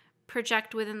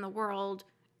project within the world,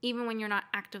 even when you're not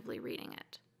actively reading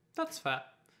it. That's fair.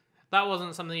 That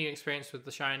wasn't something you experienced with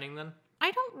The Shining, then?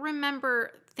 I don't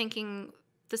remember thinking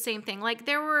the same thing. Like,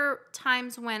 there were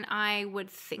times when I would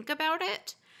think about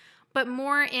it, but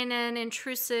more in an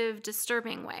intrusive,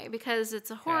 disturbing way, because it's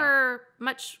a horror,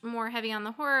 much more heavy on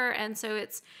the horror, and so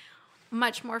it's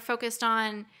much more focused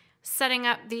on setting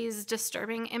up these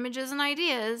disturbing images and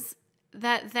ideas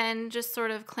that then just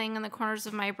sort of cling in the corners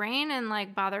of my brain and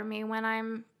like bother me when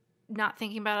I'm not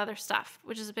thinking about other stuff,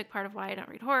 which is a big part of why I don't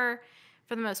read horror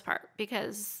for the most part,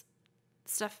 because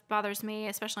stuff bothers me,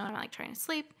 especially when I'm like trying to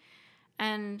sleep.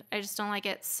 and I just don't like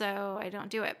it, so I don't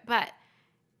do it. But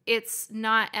it's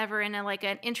not ever in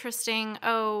an interesting,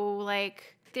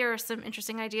 there are some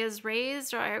interesting ideas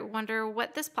raised, or I wonder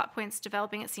what this plot point's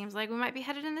developing. It seems like we might be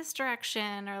headed in this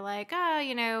direction, or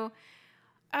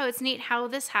oh, it's neat how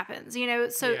this happens,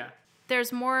 So Yeah.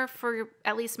 there's more for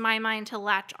at least my mind to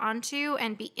latch onto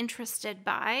and be interested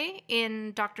by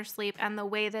in Dr. Sleep and the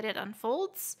way that it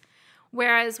unfolds.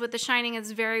 Whereas with The Shining,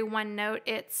 it's very one note.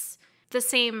 It's the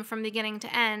same from beginning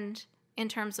to end in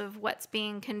terms of what's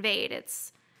being conveyed.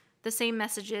 It's the same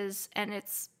messages, and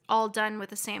it's all done with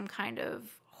the same kind of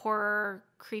horror,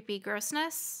 creepy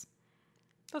grossness.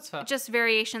 That's fair. Just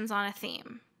variations on a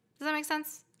theme. Does that make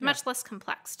sense? Yeah. Much less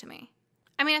complex to me.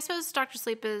 I mean, I suppose Dr.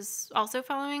 Sleep is also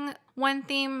following one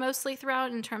theme mostly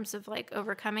throughout in terms of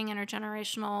overcoming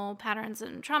intergenerational patterns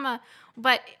and trauma,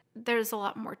 but there's a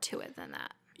lot more to it than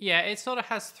that. Yeah, it sort of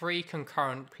has 3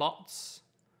 concurrent plots,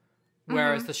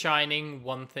 whereas The Shining,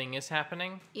 one thing is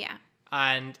happening. Yeah.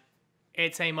 And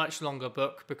it's a much longer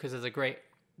book because there's a great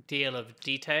deal of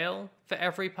detail for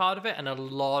every part of it and a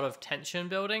lot of tension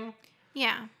building.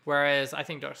 Yeah. Whereas I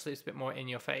think Dr. Sleep's a bit more in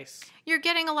your face. You're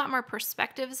getting a lot more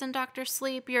perspectives in Dr.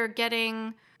 Sleep. You're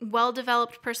getting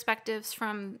well-developed perspectives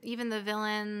from even the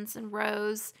villains and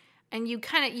Rose, and you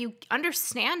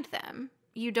understand them.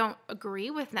 You don't agree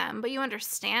with them, but you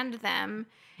understand them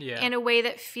in a way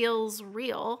that feels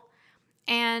real.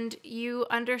 And you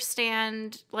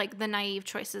understand the naive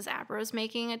choices Abra's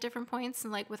making at different points,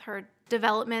 and with her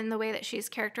development and the way that she's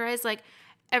characterized,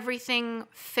 everything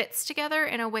fits together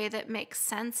in a way that makes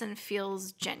sense and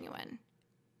feels genuine.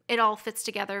 It all fits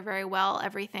together very well.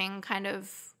 Everything kind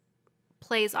of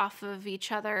plays off of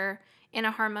each other in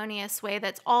a harmonious way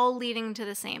that's all leading to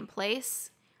the same place,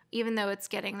 even though it's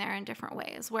getting there in different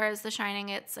ways. Whereas The Shining,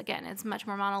 it's much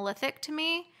more monolithic to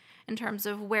me in terms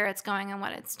of where it's going and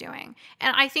what it's doing.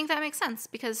 And I think that makes sense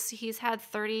because he's had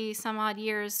 30 some odd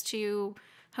years to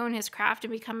hone his craft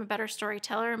and become a better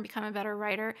storyteller and become a better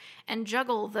writer and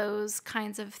juggle those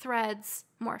kinds of threads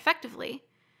more effectively.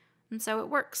 And so it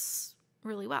works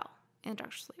really well in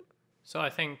Dr. Sleep. So I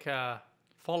think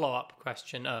follow-up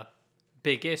question,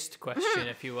 biggest question,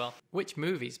 if you will. Which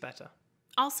movie's better?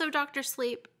 Also Dr.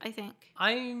 Sleep, I think.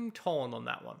 I'm torn on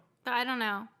that one. But I don't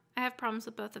know. I have problems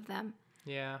with both of them.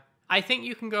 Yeah. I think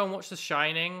you can go and watch The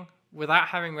Shining without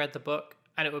having read the book,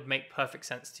 and it would make perfect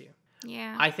sense to you.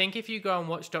 Yeah. I think if you go and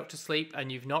watch Dr. Sleep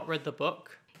and you've not read the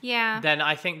book, yeah, then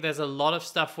I think there's a lot of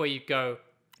stuff where you go,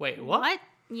 wait, what?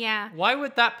 Yeah. Why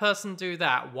would that person do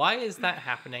that? Why is that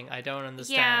happening? I don't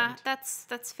understand. Yeah,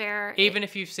 that's fair. Even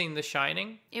if you've seen The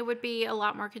Shining. It would be a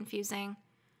lot more confusing.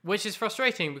 Which is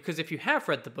frustrating because if you have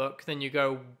read the book, then you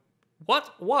go,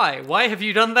 what? Why? Why have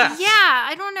you done that? Yeah,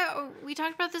 I don't know. We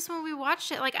talked about this when we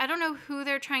watched it. I don't know who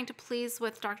they're trying to please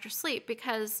with Dr. Sleep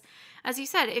because, as you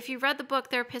said, if you read the book,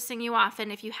 they're pissing you off.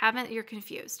 And if you haven't, you're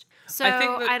confused. So,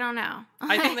 I don't know.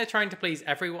 I think they're trying to please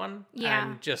everyone Yeah.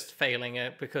 and just failing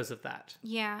it because of that.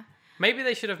 Yeah. Maybe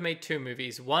they should have made 2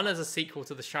 movies. One as a sequel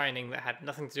to The Shining that had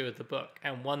nothing to do with the book,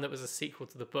 and one that was a sequel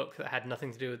to the book that had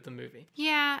nothing to do with the movie.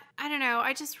 Yeah, I don't know.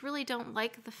 I just really don't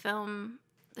like the film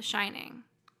The Shining.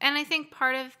 And I think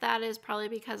part of that is probably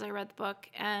because I read the book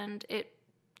and it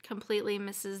completely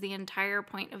misses the entire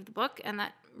point of the book, and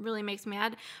that really makes me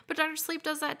mad. But Dr. Sleep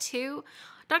does that too.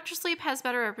 Dr. Sleep has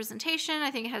better representation. I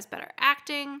think it has better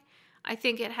acting. I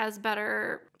think it has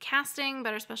better casting,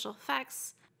 better special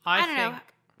effects. I don't know,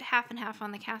 half and half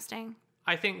on the casting.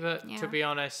 I think that, to be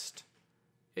honest,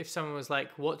 if someone was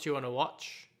like, what do you want to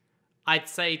watch? I'd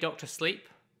say Dr. Sleep,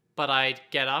 but I'd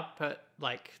get up at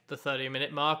the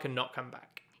 30-minute mark and not come back.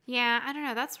 Yeah, I don't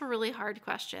know. That's a really hard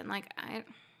question.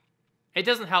 It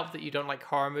doesn't help that you don't like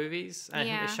horror movies. I think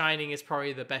Yeah. The Shining is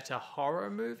probably the better horror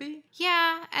movie.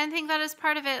 Yeah, I think that is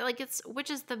part of it.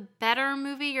 Which is the better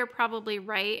movie? You're probably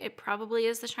right. It probably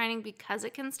is The Shining because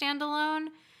it can stand alone,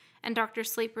 and Dr.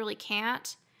 Sleep really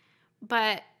can't.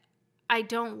 But I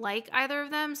don't like either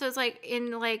of them. So it's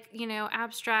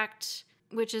abstract,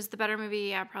 which is the better movie?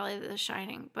 Yeah, probably The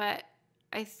Shining. But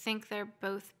I think they're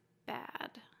both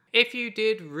bad. If you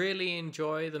did really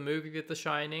enjoy the movie with The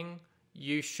Shining,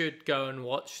 you should go and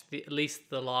watch at least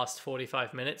the last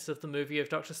 45 minutes of the movie of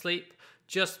Dr. Sleep,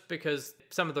 just because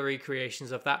some of the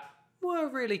recreations of that were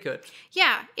really good.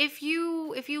 Yeah, if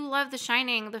you love The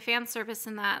Shining, the fan service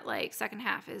in that second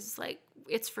half is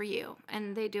it's for you,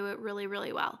 and they do it really,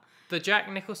 really well. The Jack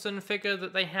Nicholson figure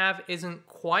that they have isn't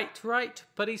quite right,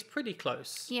 but he's pretty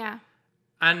close. Yeah.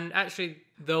 And actually,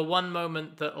 the one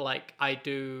moment that I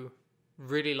do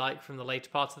really like from the later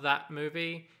part of that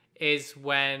movie is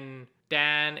when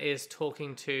Dan is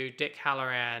talking to Dick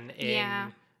Halloran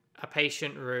in a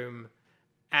patient room,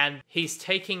 and he's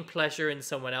taking pleasure in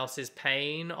someone else's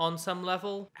pain on some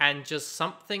level, and just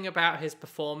something about his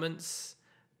performance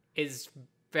is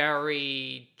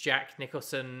very Jack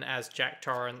Nicholson as Jack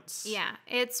Torrance. Yeah,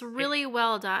 it's really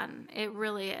well done. It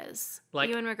really is. Like,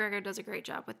 Ewan McGregor does a great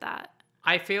job with that.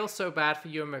 I feel so bad for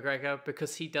Ewan McGregor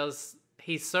because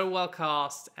he's so well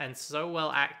cast and so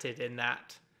well acted in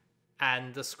that,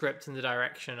 and the script and the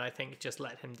direction, I think, just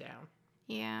let him down.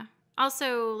 Yeah.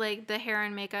 Also, like, the hair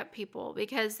and makeup people,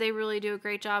 because they really do a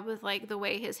great job with, like, the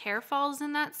way his hair falls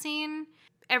in that scene.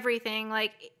 Everything,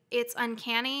 like, it's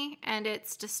uncanny and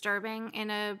it's disturbing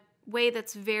in a way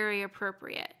that's very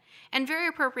appropriate. And very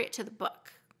appropriate to the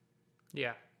book.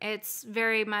 Yeah. It's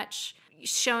very much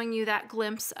showing you that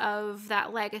glimpse of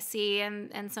that legacy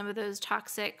and some of those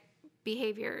toxic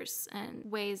behaviors and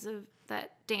ways of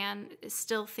that Dan is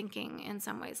still thinking in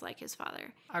some ways like his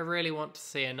father. I really want to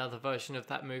see another version of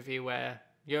that movie where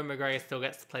Ewan McGregor still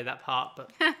gets to play that part,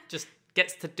 but just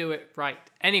gets to do it right.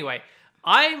 Anyway,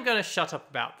 I'm going to shut up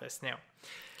about this now.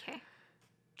 Okay.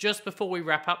 Just before we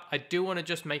wrap up, I do want to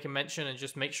just make a mention and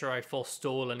just make sure I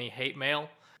forestall any hate mail.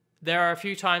 There are a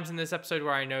few times in this episode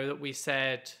where I know that we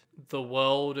said the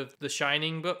world of the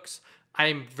Shining books.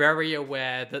 I'm very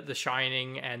aware that The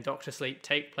Shining and Doctor Sleep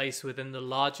take place within the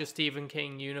larger Stephen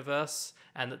King universe,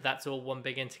 and that's all one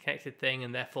big interconnected thing,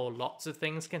 and therefore lots of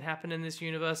things can happen in this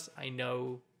universe. I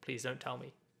know, please don't tell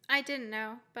me. I didn't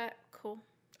know, but cool.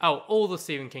 Oh, all the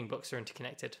Stephen King books are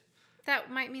interconnected.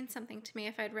 That might mean something to me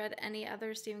if I'd read any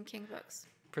other Stephen King books.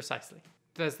 Precisely.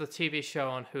 There's the TV show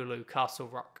on Hulu, Castle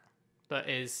Rock, that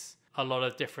is a lot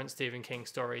of different Stephen King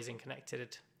stories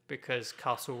interconnected, because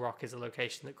Castle Rock is a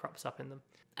location that crops up in them.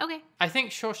 Okay. I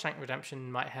think Shawshank Redemption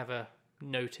might have a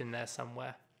note in there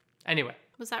somewhere. Anyway.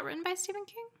 Was that written by Stephen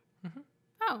King? Mm-hmm.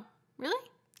 Oh, really?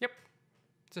 Yep.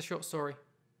 It's a short story.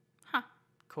 Huh.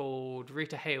 Called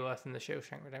Rita Hayworth and the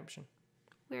Shawshank Redemption.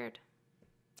 Weird.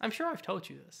 I'm sure I've told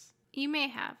you this. You may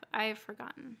have. I've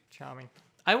forgotten. Charming.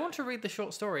 I want to read the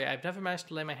short story. I've never managed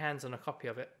to lay my hands on a copy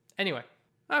of it. Anyway.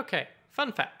 Okay.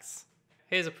 Fun facts.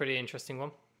 Here's a pretty interesting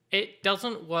one. It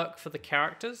doesn't work for the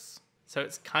characters, so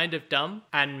it's kind of dumb,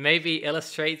 and maybe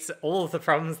illustrates all of the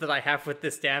problems that I have with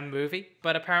this damn movie.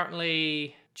 But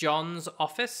apparently, John's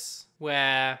office,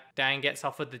 where Dan gets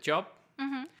offered the job,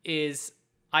 is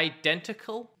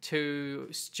identical to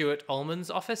Stuart Ullman's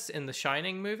office in the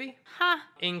Shining movie. Huh.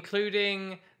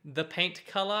 Including the paint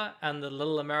color and the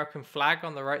little American flag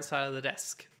on the right side of the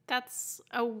desk. That's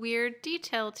a weird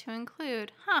detail to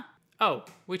include. Huh. Oh,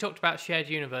 we talked about shared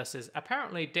universes.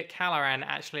 Apparently, Dick Halloran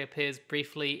actually appears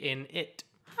briefly in It.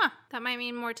 Huh. That might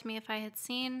mean more to me if I had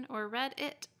seen or read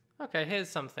It. Okay, here's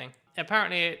something.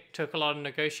 Apparently, it took a lot of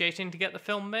negotiating to get the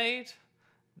film made.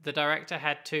 The director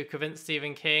had to convince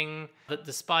Stephen King that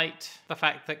despite the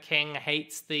fact that King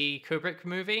hates the Kubrick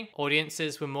movie,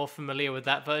 audiences were more familiar with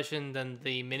that version than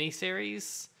the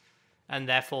miniseries, and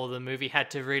therefore the movie had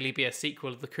to really be a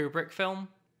sequel of the Kubrick film.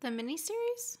 The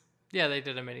miniseries? Yeah, they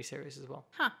did a miniseries as well.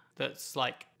 Huh. That's,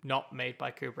 like, not made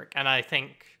by Kubrick, and I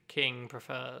think King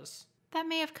prefers. That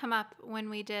may have come up when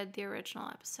we did the original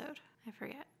episode. I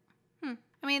forget.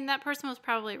 I mean, that person was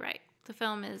probably right. The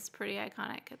film is pretty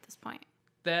iconic at this point.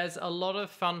 There's a lot of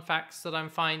fun facts that I'm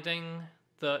finding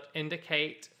that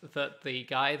indicate that the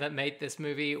guy that made this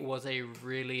movie was a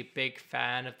really big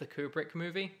fan of the Kubrick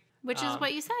movie. Which is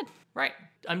what you said. Right.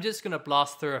 I'm just going to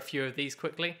blast through a few of these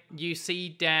quickly. You see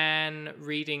Dan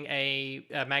reading a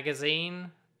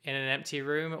magazine in an empty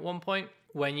room at one point.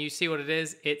 When you see what it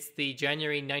is, it's the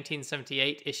January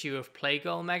 1978 issue of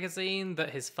Playgirl magazine that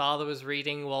his father was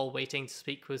reading while waiting to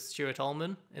speak with Stuart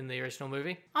Ullman in the original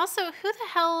movie. Also, who the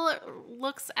hell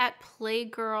looks at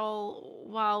Playgirl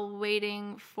while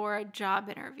waiting for a job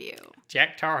interview?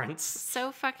 Jack Torrance.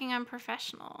 So fucking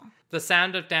unprofessional. The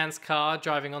sound of Dan's car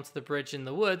driving onto the bridge in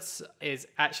the woods is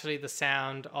actually the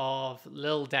sound of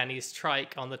Lil Danny's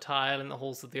trike on the tile in the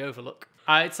halls of the Overlook.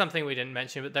 It's something we didn't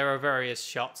mention, but there are various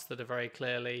shots that are very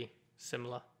clearly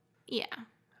similar. Yeah.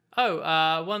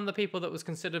 Oh, one of the people that was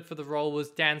considered for the role was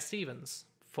Dan Stevens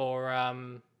for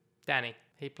Danny.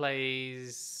 He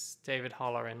plays David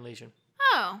Holler in Legion.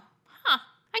 Oh, huh.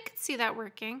 I could see that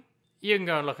working. You can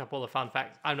go and look up all the fun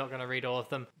facts. I'm not going to read all of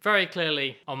them. Very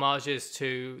clearly, homages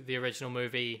to the original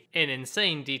movie in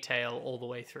insane detail all the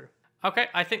way through. Okay,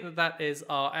 I think that is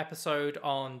our episode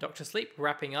on Dr. Sleep,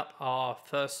 wrapping up our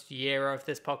first year of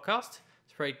this podcast.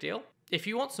 It's a great deal. If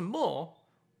you want some more,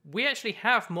 we actually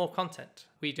have more content.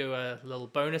 We do a little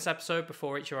bonus episode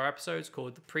before each of our episodes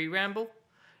called the Pre-Ramble.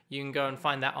 You can go and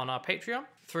find that on our Patreon.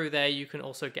 Through there, you can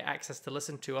also get access to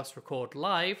listen to us record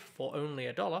live for only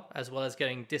 $1, as well as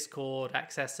getting Discord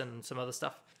access and some other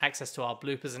stuff. Access to our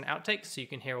bloopers and outtakes, so you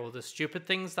can hear all the stupid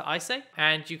things that I say.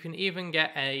 And you can even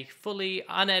get a fully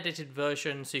unedited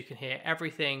version, so you can hear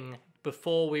everything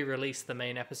before we release the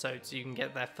main episode, so you can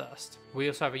get there first. We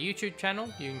also have a YouTube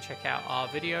channel. You can check out our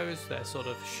videos. They're sort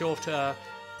of shorter,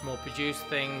 more produced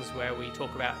things where we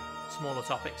talk about smaller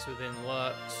topics within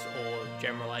works or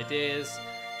general ideas.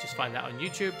 Just find that on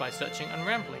YouTube by searching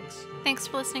Unramblings. Thanks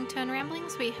for listening to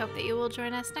Unramblings. We hope that you will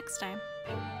join us next time.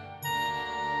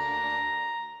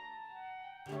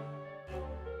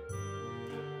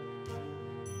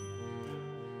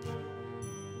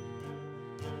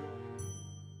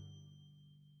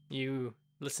 You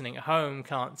listening at home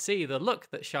can't see the look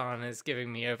that Sean is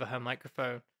giving me over her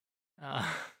microphone.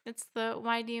 It's the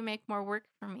 "why do you make more work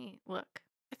for me" look.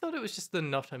 I thought it was just the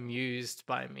not amused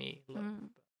by me look.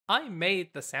 I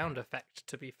made the sound effect,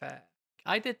 to be fair.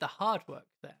 I did the hard work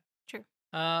there. True.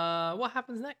 What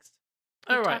happens next?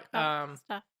 We All right. talk about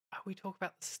stuff. We talk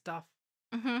about the stuff.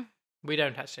 Mm-hmm. We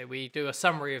don't actually. We do a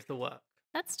summary of the work.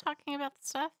 That's talking about the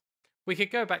stuff. We could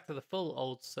go back to the full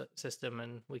old system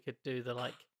and we could do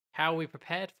the how we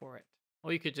prepared for it.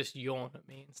 Or you could just yawn at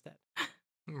me instead.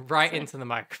 Right into the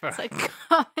microphone. It's like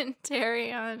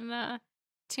commentary on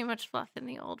too much fluff in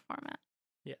the old format.